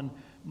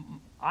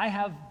I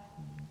have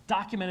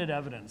documented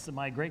evidence that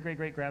my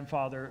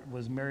great-great-great-grandfather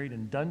was married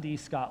in Dundee,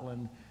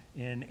 Scotland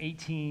in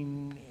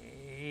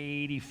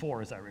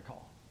 1884, as I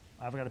recall.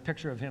 I've got a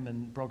picture of him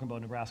in Broken Bow,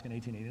 Nebraska in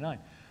 1889.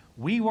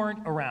 We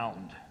weren't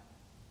around,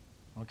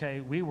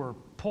 okay? We were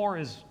poor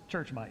as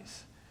church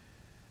mice.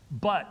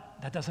 But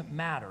that doesn't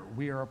matter.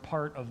 We are a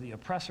part of the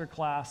oppressor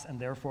class, and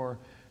therefore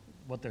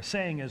what they're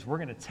saying is we're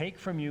going to take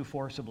from you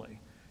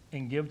forcibly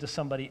and give to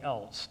somebody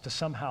else to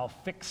somehow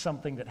fix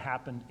something that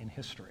happened in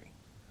history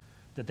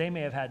that they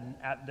may have had,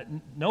 that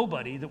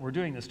nobody that we're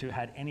doing this to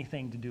had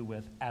anything to do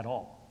with at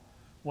all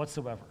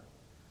whatsoever.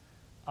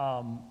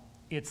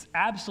 It's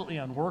absolutely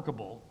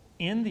unworkable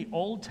in the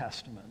Old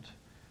Testament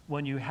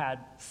when you had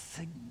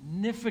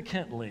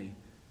significantly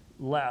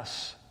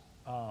less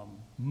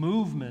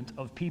movement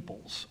of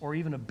peoples or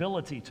even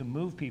ability to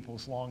move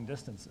peoples long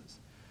distances.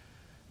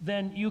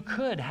 Then you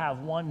could have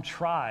one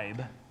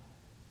tribe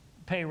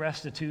pay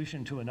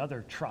restitution to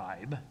another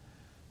tribe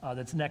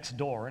that's next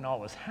door and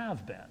always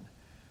have been.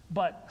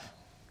 But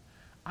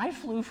I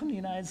flew from the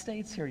United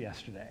States here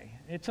yesterday.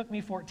 It took me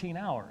 14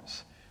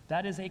 hours.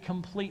 That is a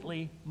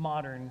completely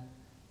modern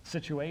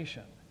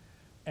situation.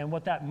 And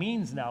what that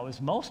means now is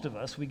most of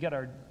us, we get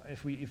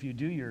if you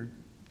do your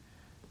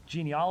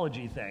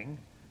genealogy thing,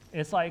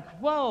 it's like,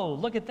 whoa,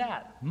 look at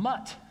that,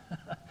 mutt.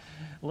 A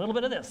little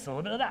bit of this, a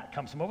little bit of that,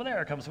 comes from over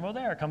there, comes from over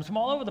there, comes from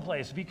all over the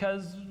place,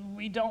 because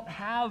we don't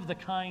have the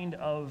kind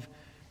of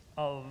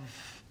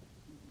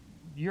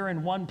you're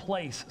in one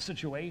place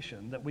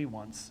situation that we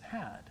once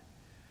had.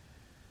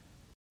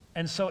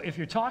 And so if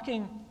you're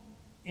talking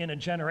in a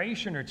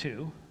generation or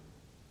two,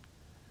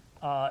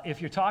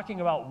 if you're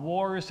talking about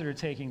wars that are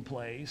taking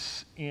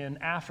place in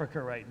Africa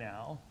right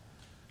now,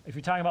 if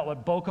you're talking about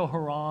what Boko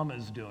Haram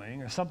is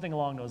doing or something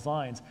along those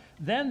lines,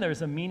 then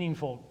there's a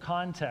meaningful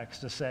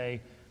context to say,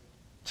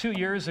 2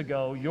 years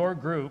ago, your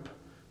group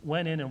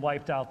went in and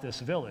wiped out this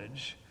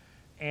village,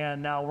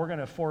 and now we're going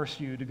to force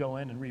you to go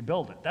in and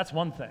rebuild it. That's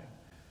one thing.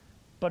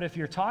 But if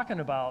you're talking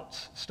about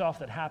stuff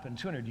that happened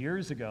 200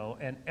 years ago,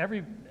 and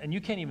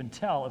you can't even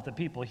tell if the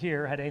people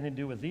here had anything to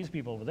do with these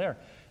people over there,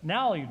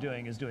 now all you're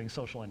doing is doing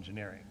social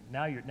engineering.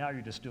 Now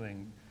you're just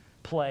doing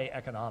play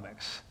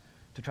economics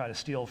to try to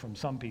steal from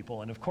some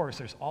people. And of course,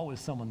 there's always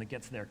someone that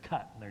gets their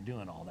cut, and they're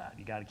doing all that.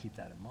 You got to keep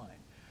that in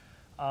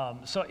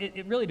mind. So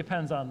it really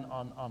depends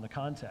on the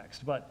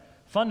context. But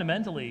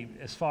fundamentally,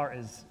 as far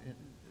as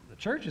the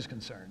church is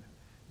concerned,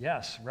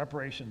 yes,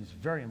 reparations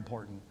very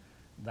important.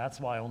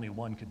 That's why only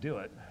one could do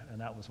it, and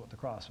that was what the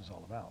cross was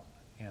all about.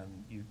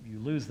 And you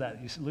lose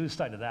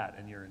sight of that,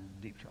 and you're in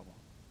deep trouble.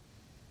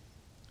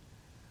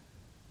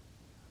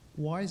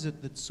 Why is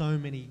it that so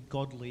many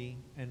godly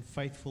and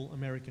faithful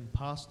American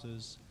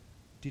pastors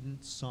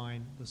didn't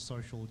sign the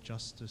social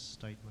justice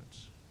statement?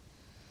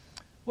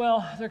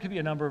 Well, there could be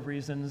a number of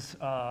reasons.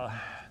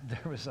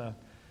 There was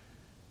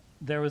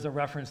a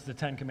reference to the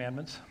 10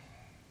 Commandments,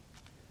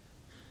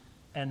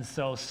 and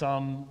so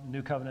some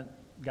New Covenant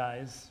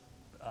guys,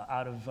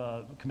 out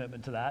of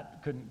commitment to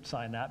that, couldn't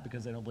sign that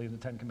because they don't believe the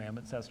 10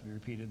 Commandments has to be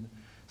repeated.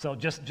 So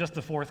just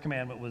the 4th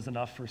commandment was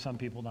enough for some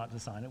people not to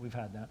sign it. We've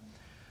had that.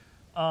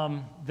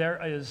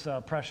 There is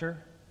pressure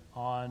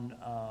on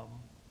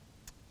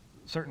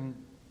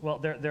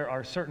there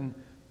are certain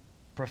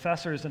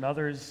professors and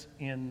others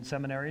in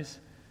seminaries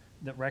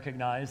that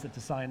recognize that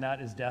to sign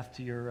that is death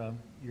to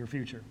your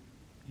future,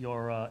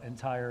 your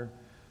entire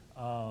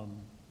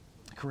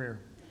career.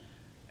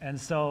 And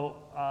so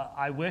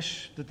I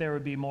wish that there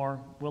would be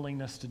more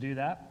willingness to do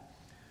that.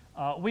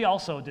 We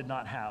also did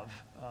not have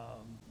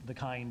the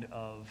kind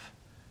of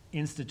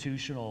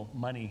institutional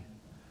money.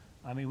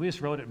 I mean, we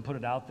just wrote it and put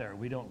it out there.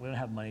 We don't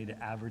have money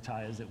to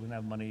advertise it. We don't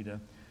have money to,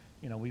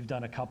 we've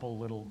done a couple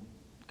little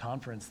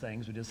conference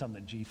things. We did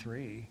something at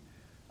G3.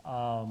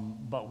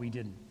 But we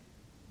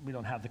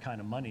don't have the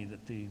kind of money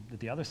that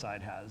the other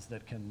side has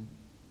that can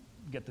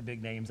get the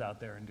big names out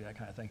there and do that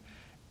kind of thing.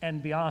 And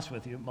to be honest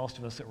with you, most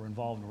of us that were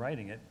involved in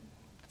writing it,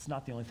 it's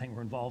not the only thing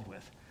we're involved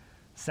with.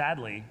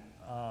 Sadly,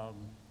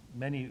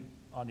 many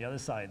on the other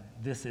side,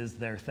 this is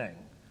their thing.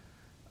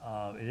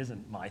 It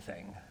isn't my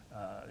thing.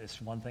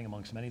 It's one thing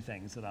amongst many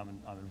things that I'm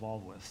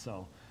involved with.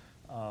 So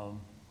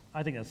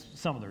I think that's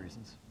some of the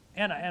reasons.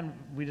 And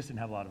we just didn't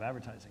have a lot of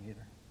advertising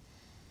either.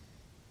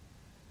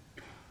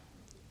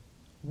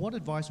 What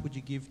advice would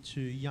you give to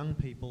young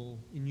people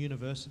in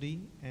university,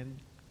 and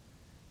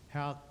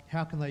how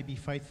can they be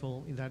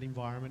faithful in that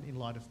environment in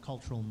light of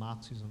cultural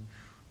Marxism?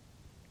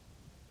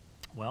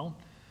 Well,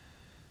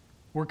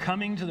 we're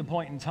coming to the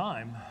point in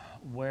time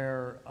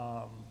where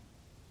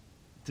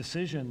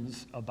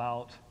decisions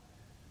about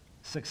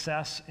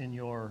success in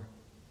your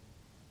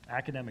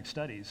academic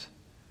studies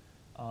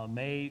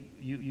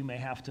you may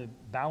have to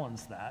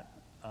balance that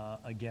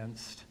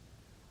against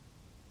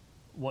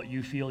what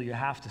you feel you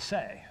have to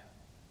say.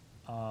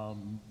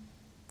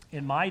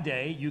 In my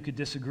day, you could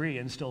disagree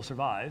and still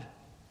survive.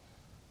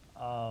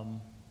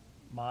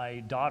 My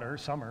daughter,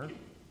 Summer,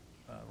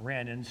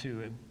 ran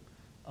into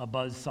a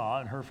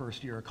buzzsaw in her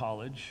first year of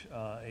college,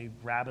 a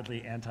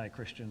rabidly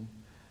anti-Christian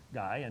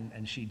guy,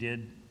 and she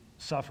did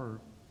suffer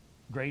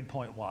grade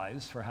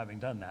point-wise for having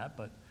done that,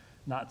 but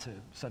not to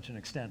such an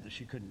extent that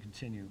she couldn't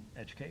continue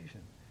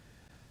education.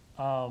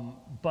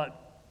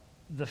 But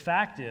the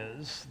fact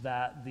is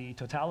that the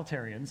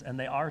totalitarians, and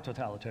they are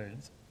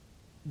totalitarians,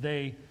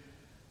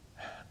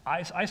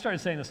 I started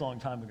saying this a long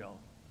time ago,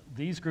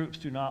 these groups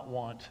do not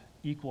want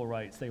equal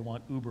rights, they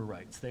want uber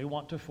rights. They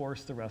want to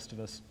force the rest of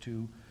us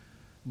to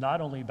not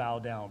only bow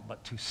down,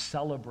 but to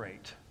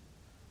celebrate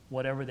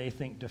whatever they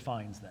think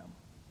defines them.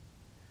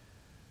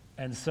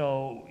 And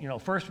so,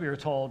 first we were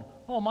told,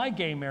 oh, my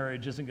gay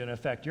marriage isn't going to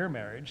affect your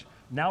marriage.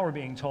 Now we're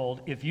being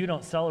told, if you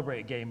don't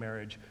celebrate gay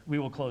marriage, we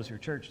will close your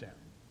church down.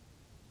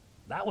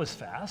 That was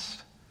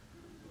fast.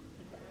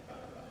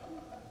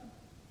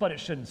 But it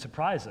shouldn't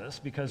surprise us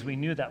because we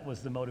knew that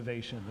was the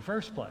motivation in the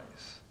first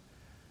place.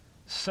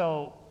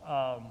 So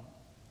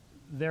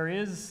there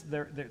is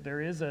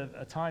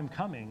a time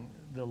coming.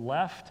 The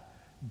left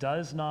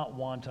does not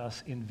want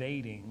us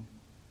invading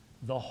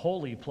the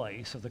holy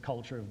place of the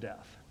culture of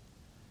death.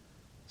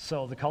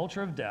 So the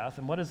culture of death,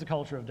 and what is the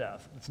culture of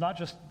death? It's not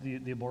just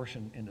the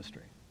abortion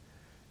industry.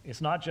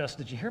 It's not just,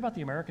 did you hear about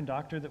the American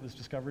doctor that was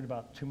discovered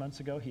about 2 months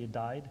ago? He had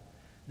died.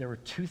 There were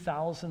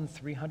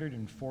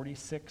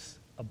 2,346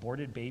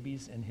 aborted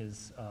babies in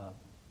his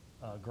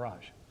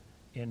garage,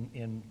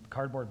 in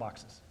cardboard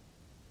boxes.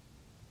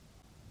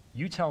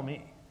 You tell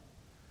me.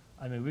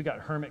 I mean, we've got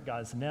Kermit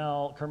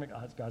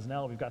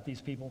Gosnell, we've got these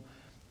people.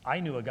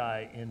 I knew a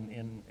guy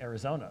in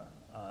Arizona.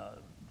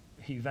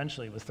 He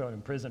eventually was thrown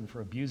in prison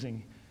for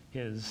abusing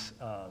his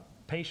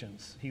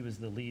patients. He was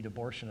the lead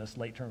abortionist,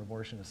 late-term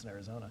abortionist in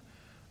Arizona.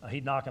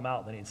 He'd knock him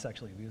out, then he'd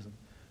sexually abuse him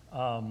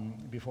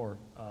before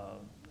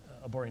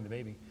aborting the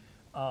baby.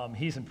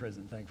 He's in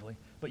prison, thankfully.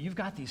 But you've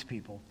got these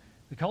people.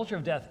 The culture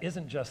of death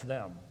isn't just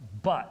them,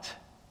 but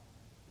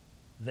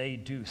they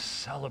do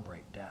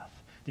celebrate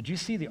death. Did you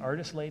see the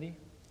artist lady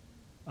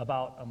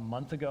about a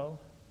month ago?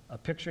 A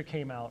picture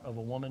came out of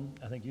a woman,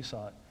 I think you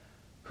saw it,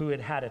 who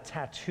had had a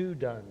tattoo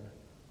done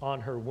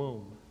on her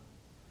womb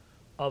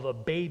of a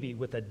baby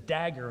with a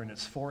dagger in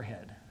its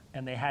forehead.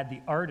 And they had the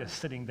artist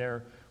sitting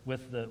there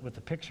with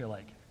the picture,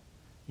 like,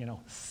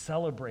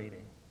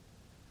 celebrating.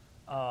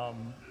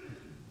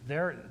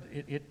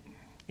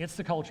 It's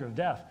the culture of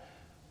death,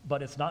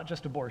 but it's not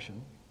just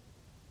abortion.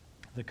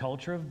 The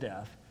culture of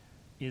death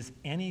is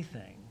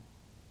anything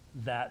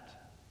that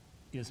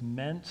is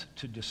meant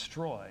to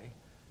destroy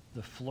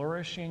the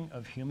flourishing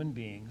of human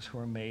beings who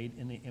are made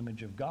in the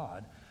image of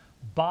God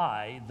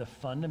by the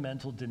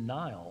fundamental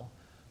denial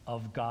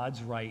of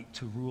God's right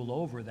to rule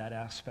over that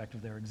aspect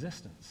of their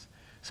existence.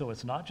 So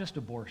it's not just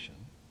abortion.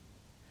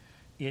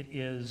 It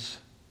is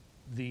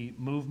the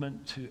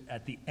movement to,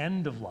 at the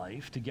end of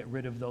life, to get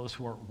rid of those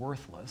who are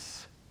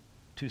worthless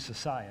to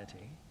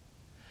society.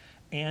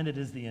 And it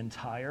is the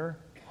entire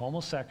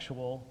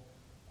homosexual,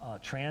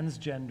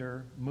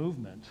 transgender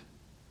movement,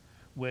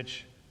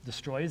 which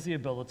destroys the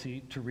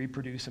ability to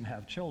reproduce and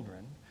have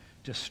children,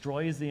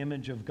 destroys the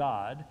image of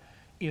God.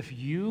 If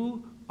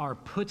you are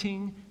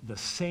putting the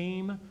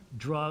same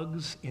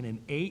drugs in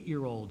an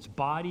 8-year-old's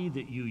body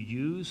that you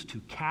use to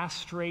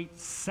castrate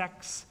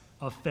sex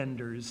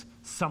offenders,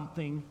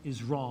 something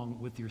is wrong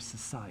with your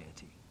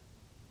society.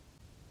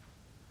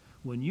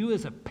 When you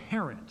as a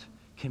parent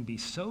can be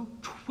so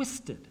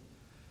twisted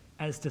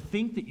as to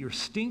think that your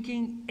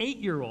stinking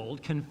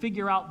 8-year-old can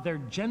figure out their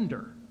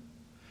gender.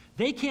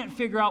 They can't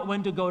figure out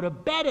when to go to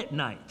bed at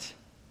night.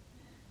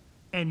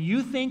 And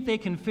you think they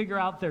can figure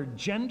out their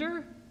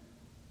gender?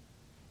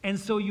 And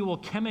so you will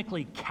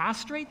chemically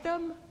castrate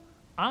them?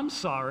 I'm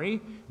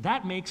sorry,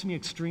 that makes me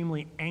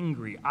extremely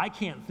angry. I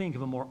can't think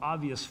of a more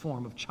obvious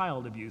form of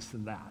child abuse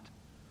than that.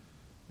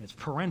 It's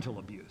parental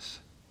abuse.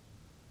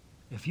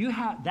 If you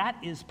have, that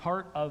is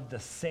part of the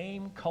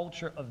same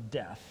culture of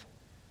death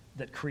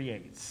that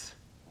creates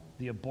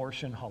the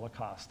abortion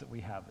holocaust that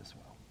we have as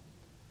well.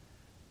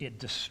 It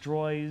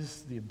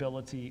destroys the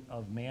ability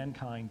of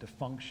mankind to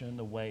function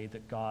the way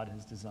that God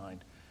has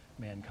designed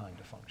mankind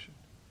to function.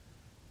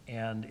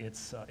 And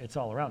it's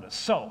all around us.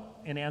 So,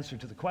 in answer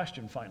to the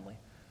question, finally,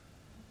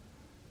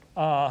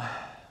 the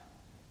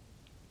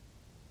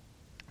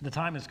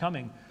time is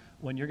coming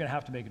when you're going to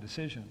have to make a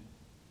decision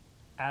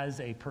as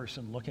a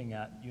person looking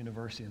at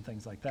university and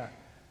things like that.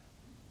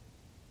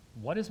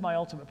 What is my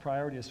ultimate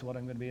priority as to what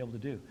I'm going to be able to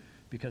do?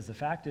 Because the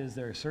fact is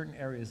there are certain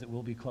areas that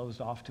will be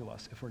closed off to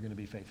us if we're going to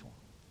be faithful.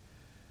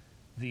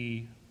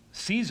 The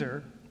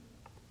Caesar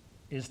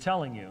is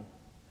telling you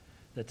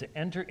that to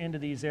enter into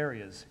these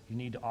areas, you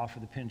need to offer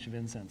the pinch of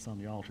incense on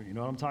the altar. You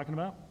know what I'm talking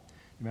about?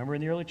 Remember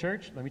in the early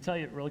church? Let me tell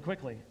you really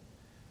quickly.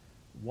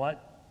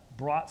 What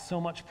brought so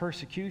much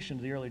persecution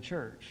to the early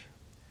church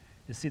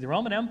is, see, the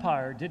Roman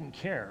Empire didn't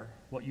care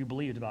what you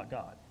believed about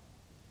God,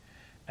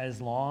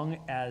 as long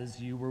as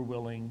you were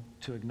willing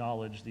to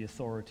acknowledge the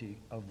authority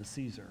of the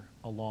Caesar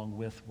along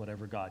with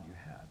whatever God you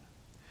had.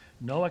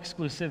 No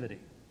exclusivity,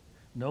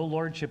 no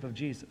lordship of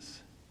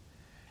Jesus.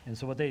 And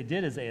so what they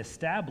did is they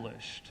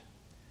established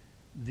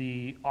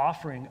the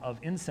offering of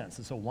incense.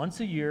 And so once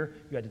a year,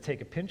 you had to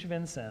take a pinch of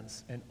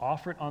incense and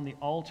offer it on the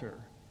altar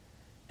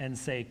and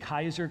say,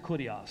 Kaiser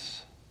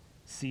Kurios,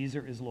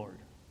 Caesar is Lord.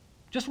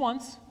 Just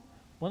once,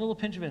 one little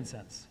pinch of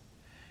incense.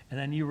 And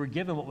then you were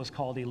given what was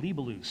called a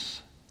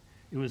libellus.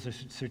 It was a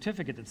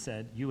certificate that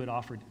said you had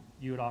offered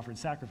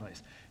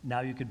sacrifice.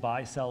 Now you could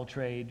buy, sell,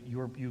 trade.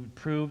 You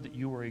proved that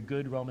you were a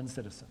good Roman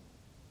citizen.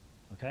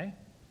 Okay?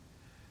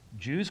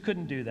 Jews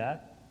couldn't do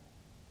that,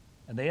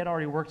 and they had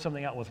already worked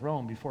something out with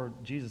Rome before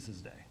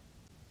Jesus' day.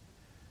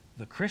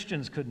 The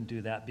Christians couldn't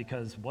do that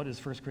because what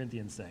does 1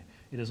 Corinthians say?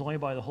 It is only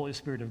by the Holy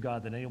Spirit of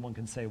God that anyone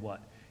can say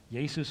what?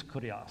 Jesus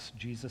Kurios,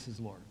 Jesus is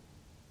Lord.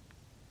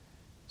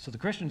 So the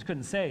Christians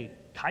couldn't say,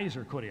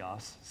 Kaiser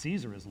Kurios,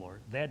 Caesar is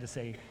Lord. They had to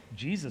say,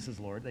 Jesus is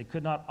Lord. They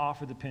could not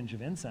offer the pinch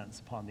of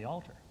incense upon the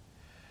altar.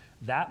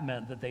 That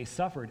meant that they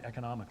suffered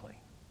economically.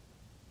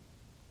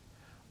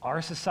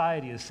 Our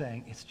society is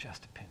saying, it's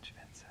just a pinch of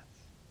incense.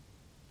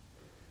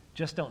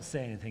 Just don't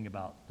say anything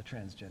about the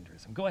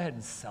transgenderism. Go ahead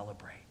and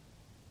celebrate.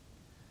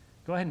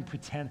 Go ahead and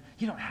pretend.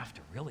 You don't have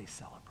to really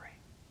celebrate,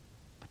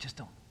 but just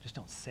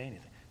don't say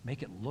anything.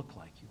 Make it look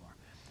like you are.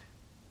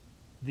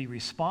 The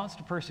response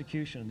to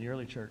persecution in the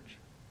early church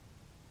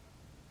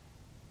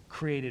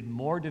created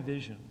more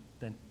division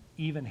than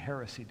even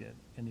heresy did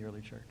in the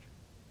early church.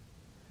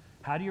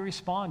 How do you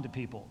respond to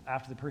people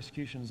after the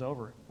persecution is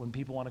over when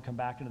people want to come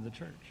back into the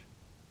church?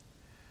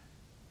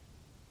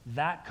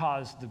 That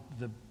caused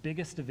the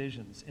biggest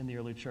divisions in the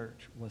early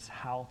church was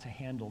how to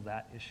handle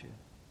that issue.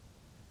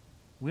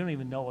 We don't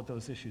even know what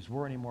those issues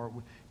were anymore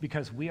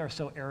because we are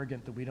so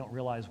arrogant that we don't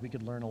realize we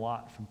could learn a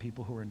lot from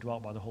people who were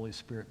indwelt by the Holy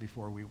Spirit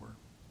before we were.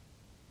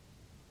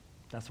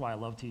 That's why I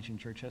love teaching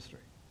church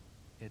history.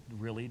 It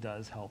really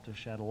does help to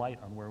shed a light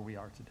on where we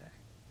are today.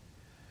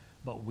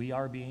 But we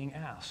are being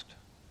asked,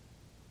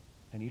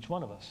 and each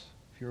one of us,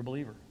 if you're a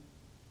believer,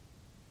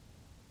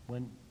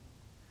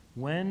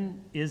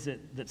 when is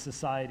it that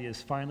society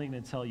is finally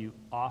going to tell you,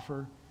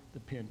 offer the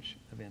pinch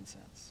of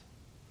incense?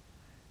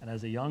 And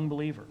as a young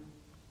believer,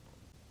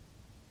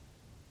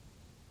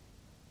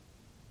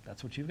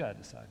 that's what you've got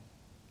to decide.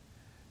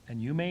 And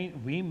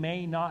we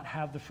may not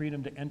have the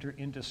freedom to enter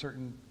into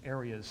certain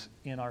areas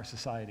in our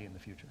society in the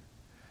future.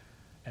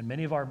 And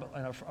many of our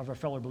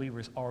fellow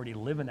believers already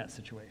live in that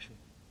situation.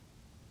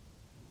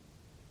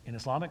 In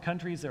Islamic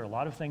countries, there are a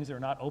lot of things that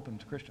are not open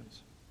to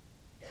Christians.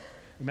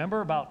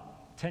 Remember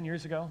about 10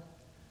 years ago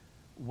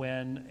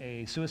when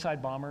a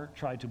suicide bomber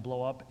tried to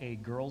blow up a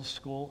girls'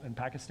 school in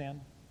Pakistan?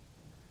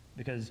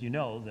 Because you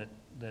know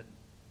that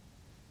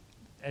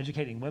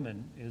educating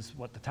women is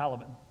what the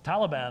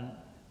Taliban,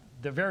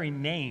 their very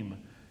name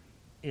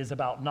is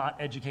about not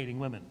educating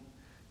women.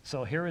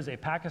 So here is a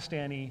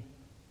Pakistani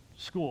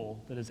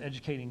school that is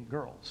educating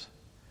girls.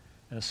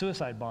 And a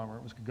suicide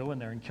bomber was going to go in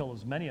there and kill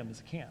as many of them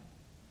as he can.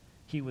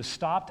 He was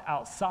stopped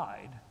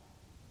outside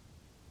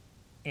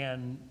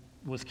and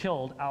was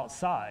killed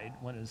outside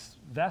when his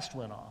vest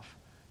went off.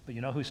 But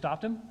you know who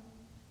stopped him?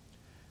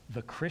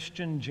 The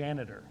Christian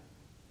janitor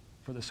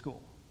for the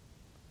school.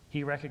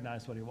 He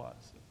recognized what he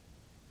was.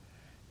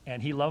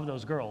 And he loved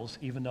those girls,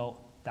 even though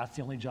that's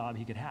the only job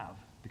he could have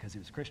because he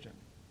was Christian.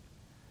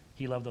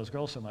 He loved those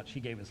girls so much,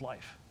 he gave his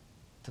life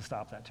to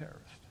stop that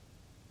terrorist.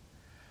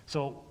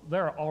 So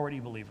there are already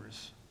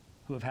believers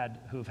who have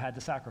had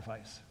to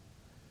sacrifice.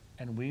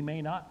 And we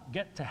may not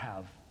get to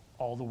have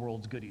all the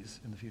world's goodies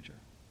in the future.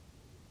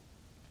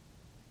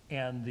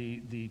 And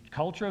the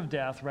culture of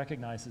death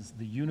recognizes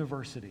the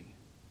university.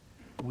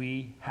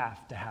 We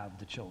have to have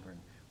the children.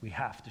 We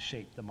have to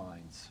shape the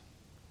minds.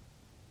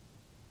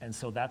 And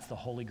so that's the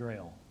Holy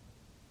Grail.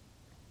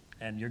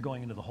 And you're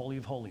going into the Holy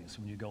of Holies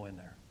when you go in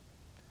there.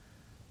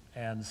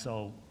 And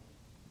so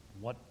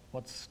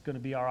what's going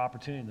to be our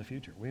opportunity in the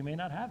future? We may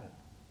not have it.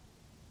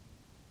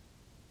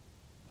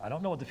 I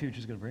don't know what the future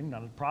is going to bring,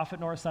 not a prophet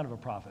nor a son of a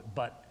prophet.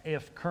 But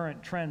if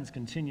current trends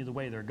continue the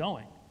way they're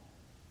going,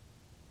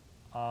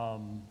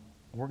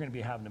 we're going to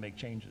be having to make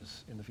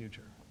changes in the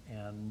future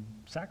and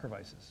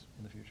sacrifices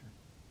in the future.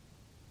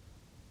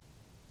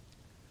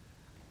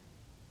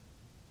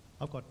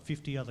 I've got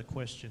 50 other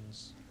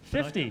questions.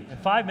 50 in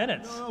 5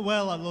 minutes.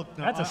 Well, look,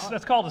 no,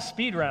 That's called a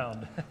speed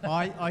round.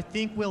 I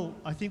think we'll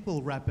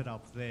wrap it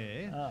up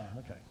there. Oh,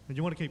 okay. Do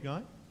you want to keep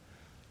going?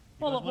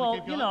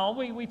 Well, you know,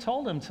 we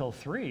told him till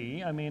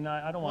 3. I mean,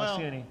 I don't want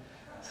to see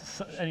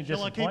any disappointment.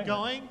 Shall I keep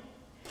going?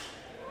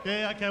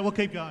 Yeah, okay, we'll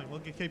keep going. We'll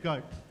keep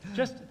going.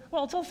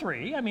 Till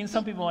 3. I mean,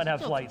 some people might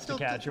have flights to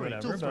catch or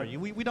whatever. Till 3.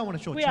 We don't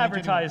want to shortchange. We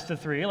advertised to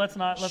 3. Let's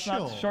not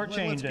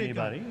shortchange let's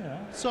anybody. You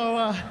know.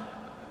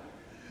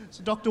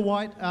 So Dr.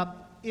 White,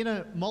 in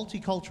a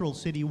multicultural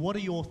city, what are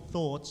your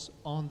thoughts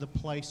on the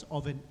place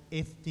of an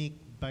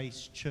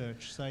ethnic-based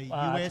church? Say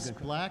US,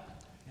 black,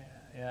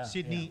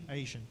 Sydney,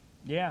 Asian.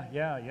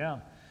 Yeah.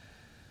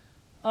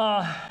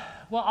 Well,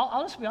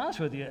 I'll just be honest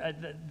with you.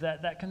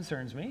 That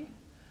concerns me.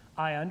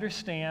 I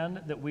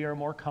understand that we are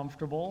more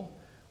comfortable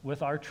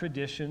with our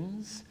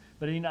traditions,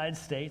 but in the United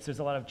States, there's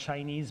a lot of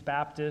Chinese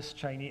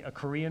Baptist,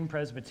 Korean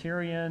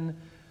Presbyterian,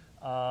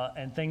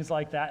 and things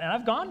like that. And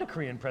I've gone to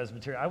Korean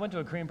Presbyterian. I went to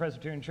a Korean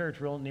Presbyterian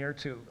church real near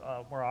to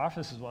where our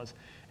offices was,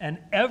 and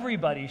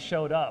everybody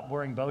showed up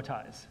wearing bow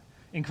ties,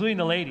 including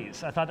the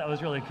ladies. I thought that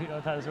was really cute.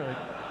 I thought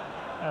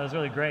that was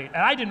really great.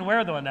 And I didn't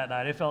wear the one that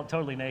night. I felt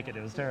totally naked.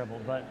 It was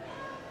terrible. But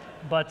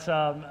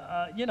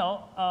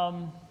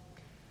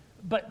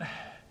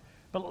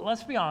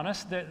let's be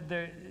honest.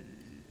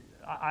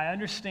 I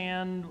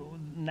understand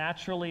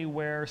naturally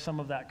where some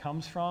of that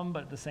comes from,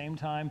 but at the same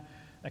time,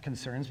 that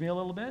concerns me a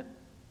little bit.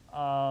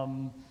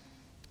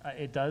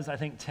 It does, I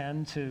think,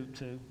 tend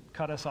to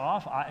cut us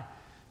off.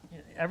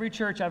 Every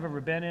church I've ever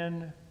been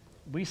in,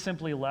 we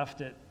simply left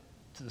it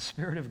to the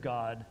Spirit of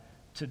God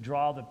to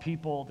draw the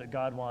people that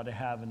God wanted to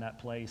have in that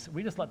place.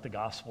 We just let the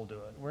gospel do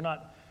it. We're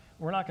not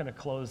going to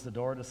close the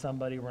door to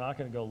somebody. We're not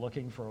going to go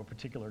looking for a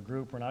particular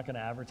group. We're not going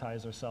to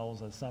advertise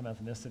ourselves as some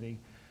ethnicity.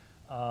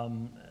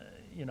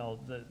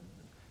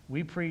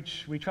 We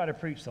try to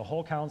preach the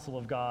whole counsel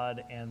of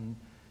God, and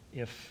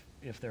if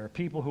there are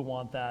people who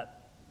want that,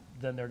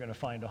 then they're going to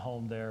find a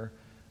home there.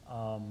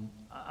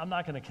 I'm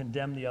not going to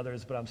condemn the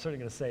others, but I'm certainly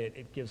going to say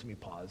it gives me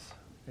pause.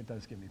 It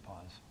does give me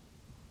pause.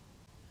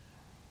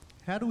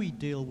 How do we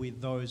deal with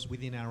those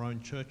within our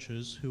own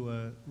churches who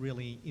are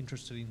really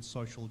interested in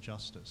social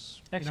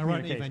justice? In our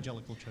own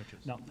evangelical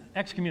churches? No,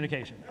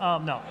 excommunication.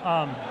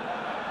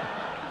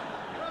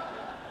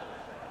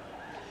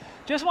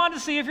 Just wanted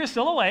to see if you're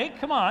still awake.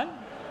 Come on.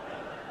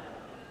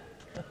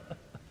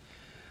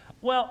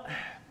 Well,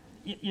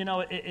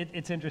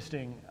 it's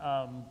interesting.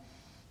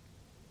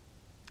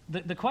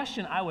 The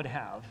question I would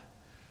have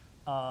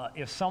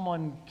if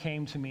someone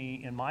came to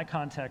me in my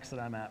context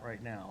that I'm at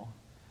right now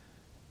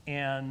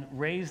and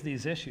raised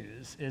these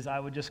issues is I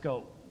would just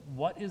go,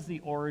 what is the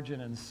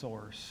origin and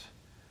source?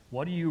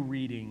 What are you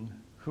reading?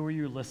 Who are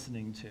you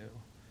listening to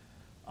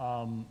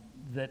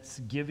that's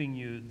giving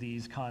you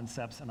these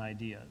concepts and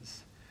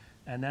ideas?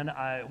 And then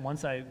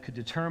once I could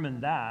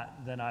determine that,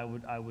 then I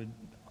would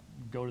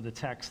go to the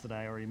text that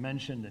I already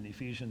mentioned in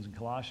Ephesians and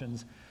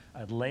Colossians.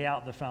 I'd lay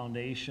out the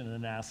foundation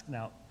and ask,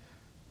 now,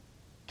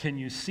 can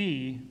you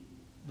see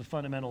the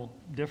fundamental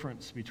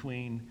difference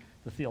between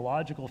the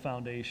theological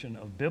foundation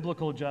of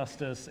biblical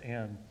justice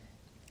and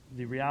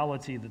the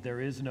reality that there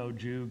is no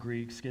Jew,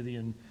 Greek,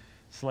 Scythian,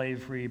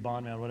 slave-free,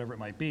 bondman, whatever it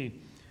might be,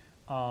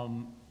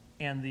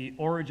 and the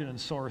origin and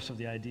source of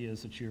the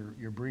ideas that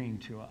you're bringing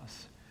to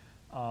us?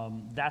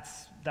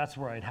 That's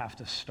where I'd have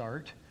to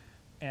start.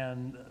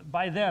 And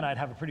by then, I'd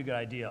have a pretty good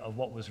idea of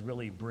what was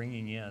really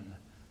bringing in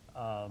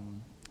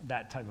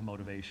that type of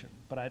motivation.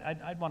 But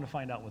I'd want to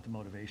find out what the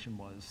motivation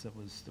was.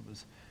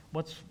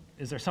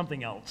 Is there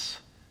something else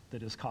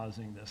that is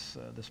causing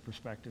this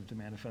perspective to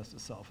manifest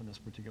itself in this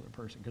particular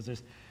person? Because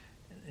there's,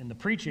 in the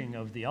preaching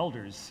of the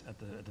elders at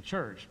the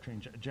church,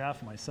 between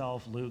Jeff,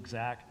 myself, Luke,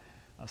 Zach,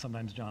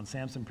 sometimes John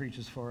Sampson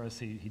preaches for us.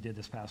 He did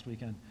this past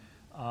weekend.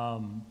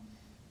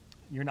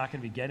 You're not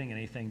going to be getting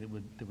anything that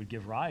would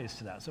give rise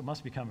to that. So it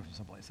must be coming from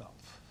someplace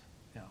else.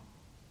 Yeah.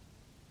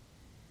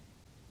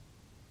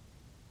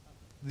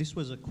 This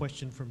was a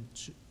question from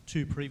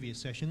two previous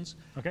sessions.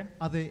 Okay.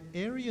 Are there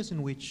areas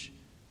in which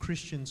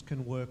Christians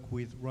can work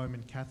with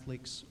Roman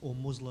Catholics or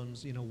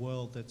Muslims in a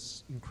world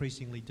that's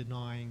increasingly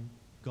denying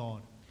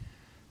God?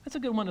 That's a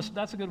good one.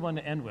 That's a good one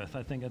to end with.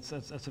 I think that's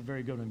a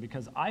very good one,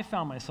 because I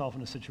found myself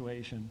in a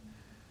situation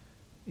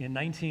in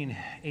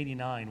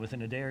 1989,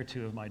 within a day or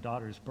two of my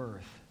daughter's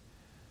birth,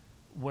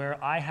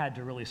 where I had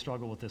to really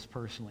struggle with this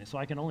personally. So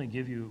I can only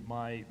give you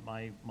my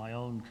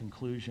own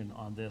conclusion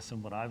on this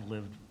and what I've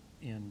lived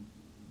in,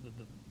 the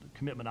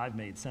commitment I've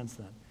made since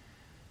then.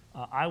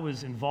 I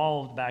was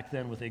involved back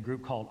then with a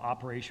group called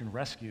Operation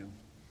Rescue,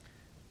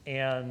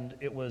 and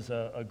it was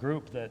a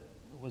group that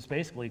was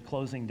basically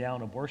closing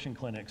down abortion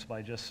clinics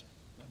by just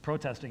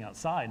protesting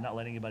outside, not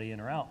letting anybody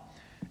in or out.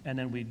 And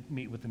then we'd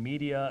meet with the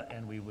media,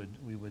 and we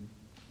would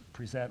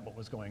present what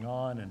was going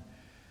on, and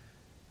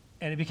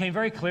it became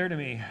very clear to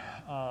me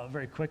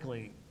very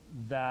quickly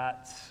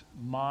that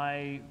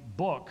my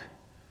book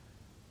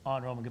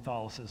on Roman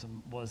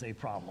Catholicism was a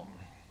problem.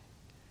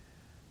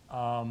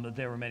 That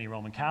there were many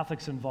Roman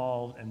Catholics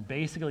involved, and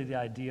basically the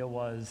idea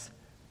was,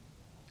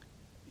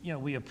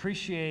 we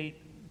appreciate,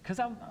 because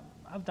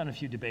I've done a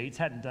few debates,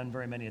 hadn't done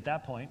very many at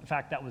that point. In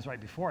fact, that was right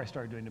before I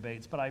started doing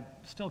debates, but I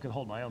still could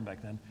hold my own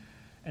back then.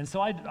 And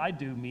so I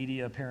do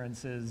media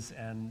appearances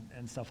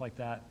and stuff like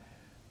that.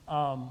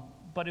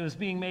 But it was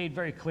being made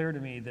very clear to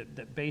me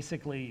that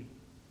basically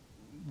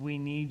we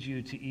need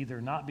you to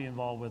either not be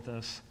involved with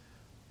us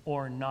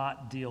or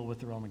not deal with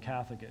the Roman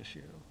Catholic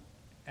issue.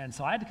 And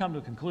so I had to come to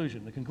a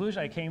conclusion. The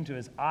conclusion I came to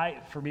is,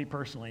 for me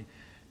personally,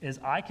 is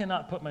I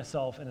cannot put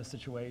myself in a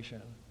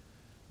situation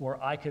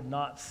where I could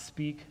not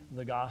speak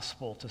the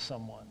gospel to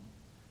someone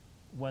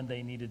when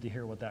they needed to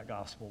hear what that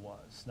gospel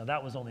was. Now,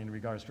 that was only in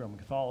regards to Roman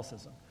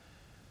Catholicism.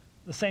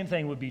 The same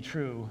thing would be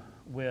true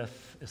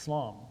with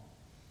Islam.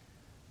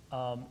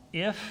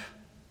 If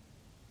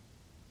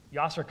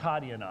Yasser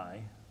Qadhi and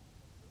I,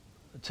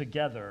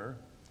 together,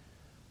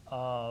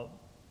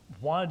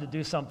 wanted to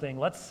do something,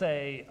 let's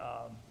say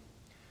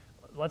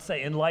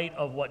in light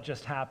of what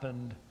just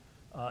happened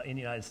in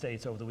the United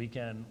States over the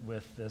weekend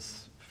with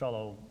this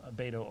fellow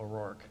Beto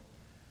O'Rourke,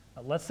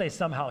 let's say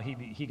somehow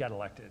he got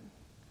elected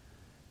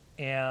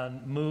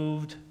and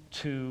moved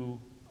to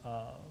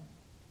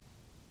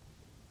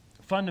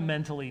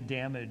fundamentally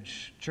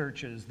damage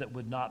churches that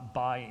would not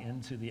buy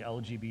into the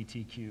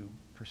LGBTQ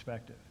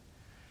perspective.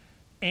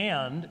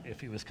 And if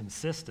he was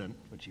consistent,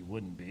 which he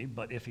wouldn't be,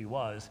 but if he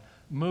was,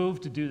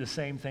 moved to do the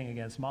same thing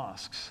against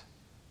mosques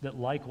that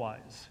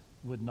likewise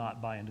would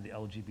not buy into the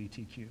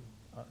LGBTQ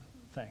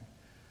thing.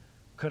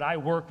 Could I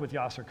work with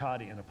Yasser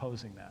Qadhi in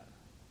opposing that?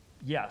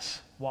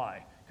 Yes.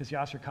 Why? Because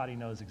Yasser Qadhi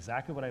knows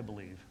exactly what I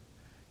believe.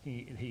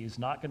 He's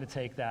not going to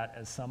take that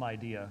as some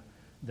idea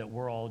that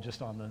we're all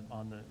just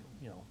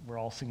we're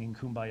all singing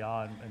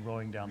Kumbaya and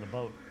rowing down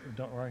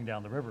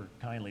the river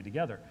kindly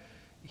together.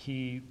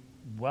 He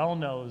well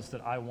knows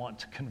that I want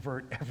to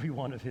convert every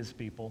one of his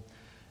people,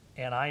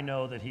 and I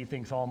know that he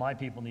thinks all my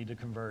people need to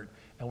convert,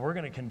 and we're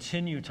going to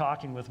continue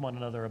talking with one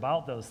another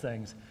about those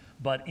things.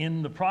 But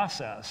in the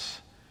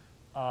process,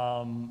 if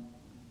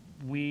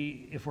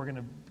we're going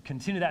to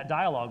continue that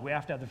dialogue, we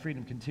have to have the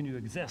freedom to continue to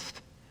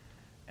exist.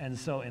 And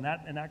so in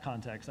that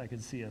context, I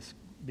could see us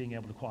being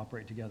able to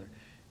cooperate together,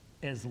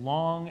 as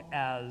long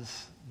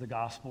as the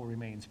gospel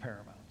remains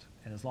paramount,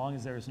 and as long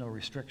as there is no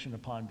restriction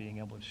upon being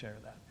able to share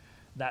that.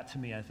 That, to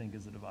me, I think,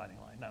 is the dividing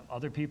line. Now,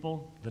 other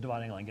people, the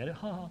dividing line, get it?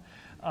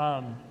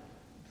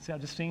 See, I'm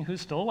just seeing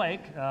who's still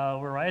awake.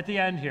 We're right at the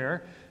end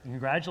here.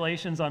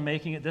 Congratulations on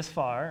making it this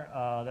far.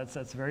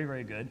 That's very,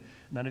 very good.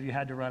 None of you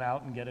had to run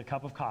out and get a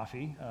cup of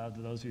coffee,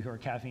 to those of you who are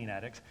caffeine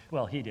addicts.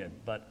 Well, he did,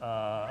 but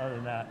other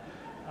than that.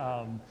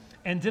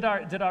 And did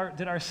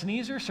our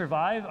sneezer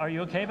survive? Are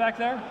you okay back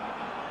there?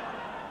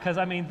 Because,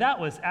 that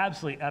was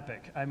absolutely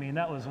epic.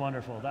 That was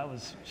wonderful. That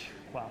was,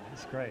 wow,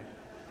 that's great.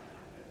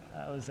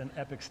 That was an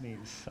epic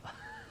sneeze.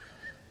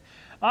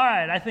 All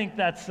right, I think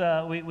that's,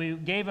 we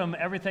gave them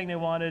everything they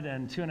wanted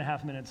and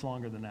 2.5 minutes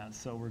longer than that,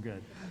 so we're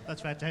good.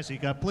 That's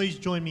fantastic. Please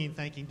join me in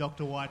thanking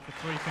Dr. White for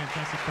 3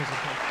 fantastic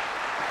presentations.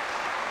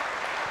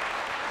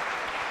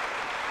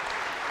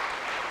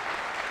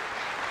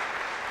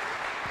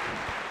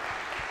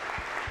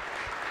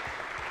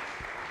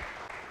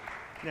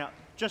 Now,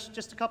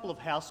 just a couple of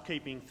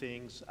housekeeping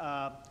things.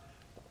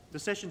 The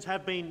sessions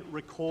have been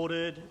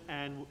recorded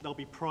and they'll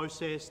be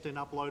processed and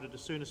uploaded as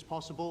soon as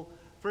possible.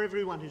 For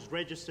everyone who's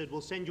registered, we'll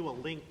send you a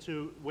link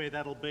to where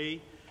that'll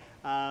be.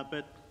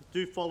 But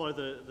do follow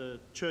the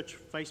church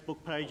Facebook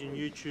page and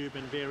YouTube,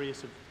 and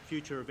various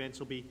future events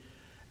will be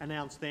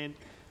announced then.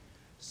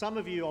 Some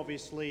of you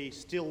obviously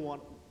still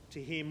want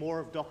to hear more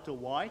of Dr.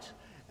 White,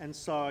 and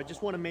so I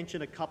just want to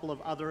mention a couple of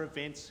other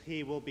events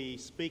he will be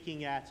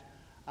speaking at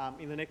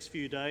in the next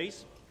few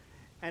days.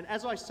 And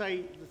as I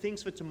say, the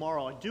things for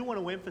tomorrow, I do want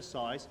to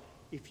emphasise,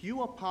 if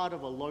you are part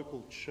of a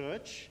local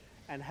church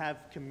and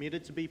have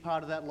committed to be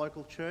part of that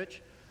local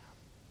church,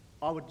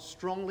 I would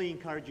strongly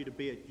encourage you to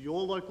be at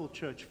your local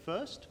church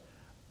first.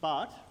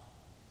 But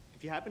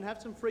if you happen to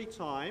have some free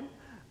time,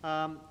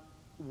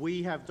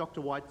 we have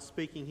Dr. White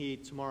speaking here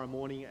tomorrow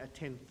morning at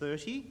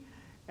 10:30,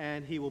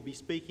 and he will be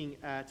speaking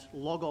at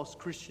Logos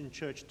Christian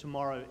Church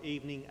tomorrow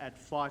evening at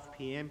 5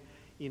 p.m.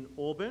 in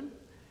Auburn.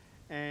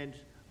 And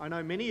I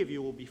know many of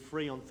you will be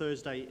free on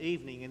Thursday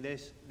evening, and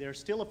there are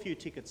still a few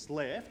tickets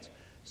left.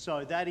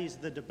 So that is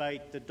the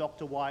debate that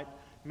Dr. White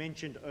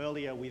mentioned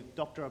earlier with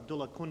Dr.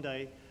 Abdullah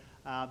Kunde.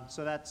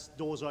 So that's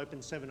doors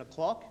open 7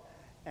 o'clock,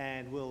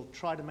 and we'll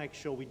try to make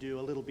sure we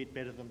do a little bit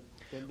better than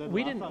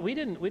we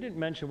didn't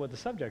mention what the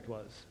subject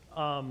was.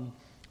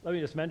 Let me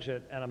just mention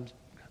it, and I'm just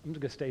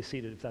going to stay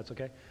seated if that's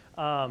okay.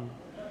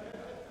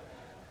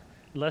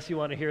 Unless you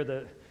want to hear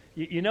the.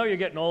 You know you're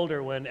getting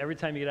older when every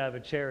time you get out of a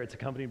chair, it's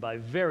accompanied by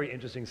very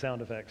interesting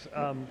sound effects.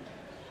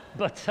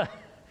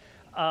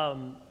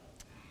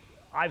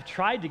 I've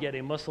tried to get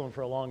a Muslim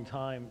for a long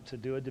time to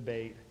do a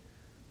debate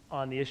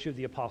on the issue of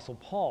the Apostle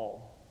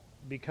Paul,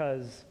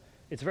 because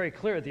it's very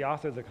clear that the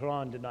author of the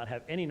Quran did not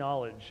have any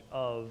knowledge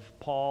of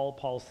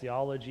Paul's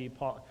theology,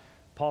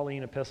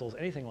 Pauline epistles,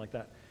 anything like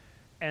that.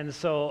 And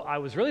so I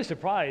was really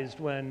surprised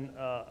when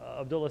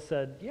Abdullah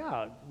said,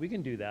 yeah, we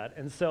can do that.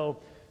 And so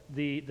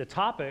the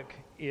topic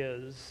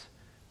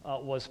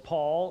was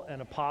Paul an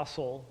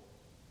apostle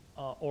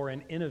or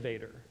an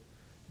innovator?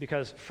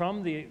 Because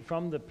from the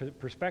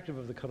perspective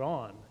of the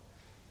Quran,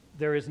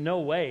 there is no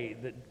way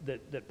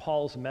that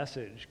Paul's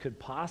message could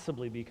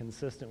possibly be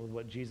consistent with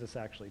what Jesus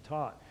actually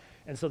taught.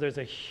 And so there's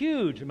a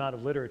huge amount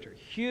of literature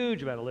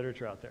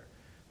out there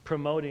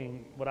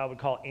promoting what I would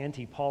call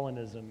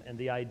anti-Paulinism and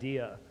the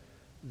idea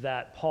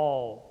that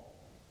Paul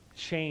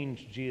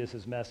changed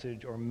Jesus'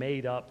 message or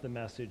made up the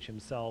message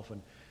himself.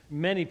 And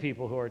many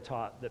people who are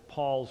taught that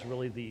Paul's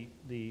really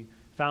the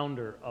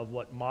founder of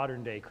what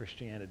modern-day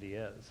Christianity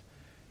is.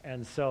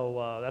 And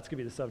so that's going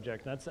to be the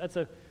subject.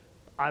 And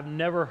I've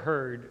never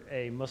heard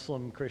a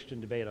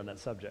Muslim-Christian debate on that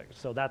subject.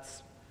 So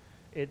that's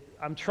it.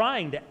 I'm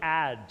trying to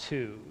add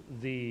to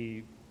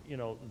the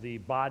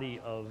body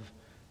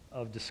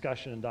of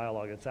discussion and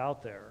dialogue that's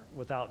out there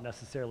without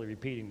necessarily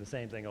repeating the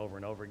same thing over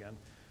and over again.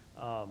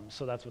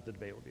 So that's what the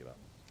debate will be about.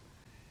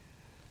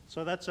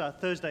 So that's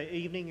Thursday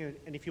evening,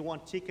 and if you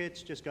want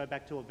tickets, just go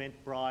back to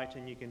Eventbrite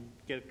and you can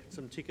get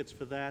some tickets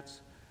for that.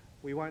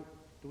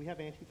 Do we have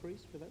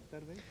antifreeze for that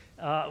event?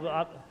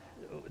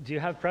 Do you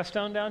have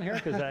Prestone down here?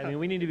 Because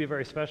we need to be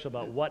very special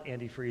about what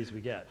antifreeze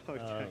we get.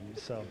 Okay.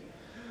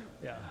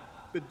 Yeah.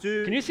 But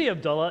Can you see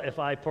Abdullah if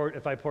I poured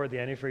the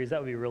antifreeze? That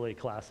would be really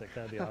classic.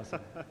 That would be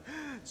awesome.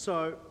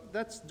 So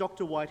that's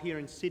Dr. White here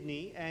in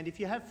Sydney, and if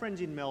you have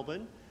friends in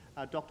Melbourne,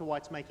 Dr.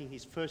 White's making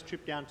his first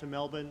trip down to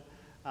Melbourne,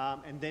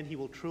 and then he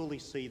will truly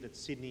see that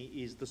Sydney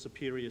is the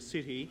superior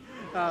city.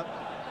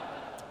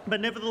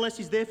 But nevertheless,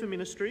 he's there for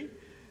ministry.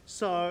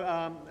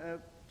 So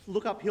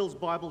look up Hills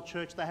Bible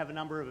Church. They have a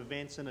number of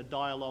events and a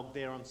dialogue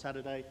there on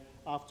Saturday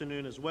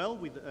afternoon as well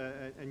with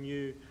a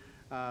new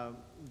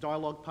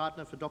dialogue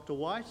partner for Dr.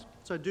 White.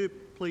 So do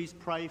please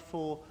pray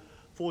for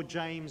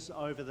James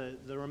over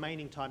the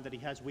remaining time that he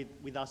has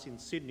with us in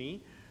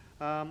Sydney.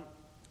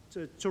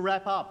 To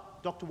wrap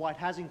up, Dr. White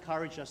has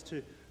encouraged us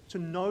to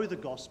know the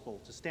gospel,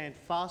 to stand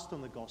fast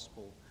on the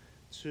gospel,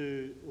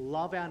 to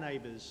love our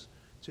neighbours,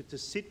 to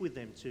sit with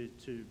them,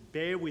 to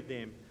bear with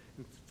them,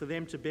 and for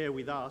them to bear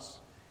with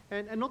us,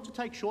 and not to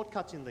take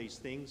shortcuts in these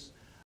things.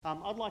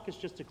 I'd like us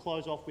just to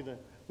close off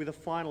with a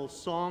final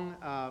song.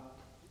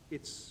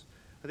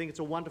 I think it's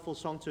a wonderful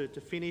song to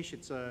finish.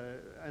 It's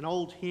an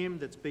old hymn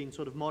that's been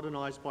sort of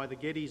modernised by the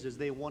Gettys as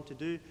they want to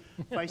do,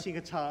 Facing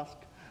a Task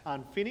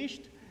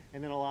Unfinished.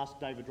 And then I'll ask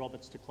David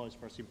Roberts to close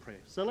for us in prayer.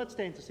 So let's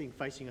stand to sing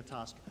Facing a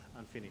Task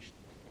Unfinished.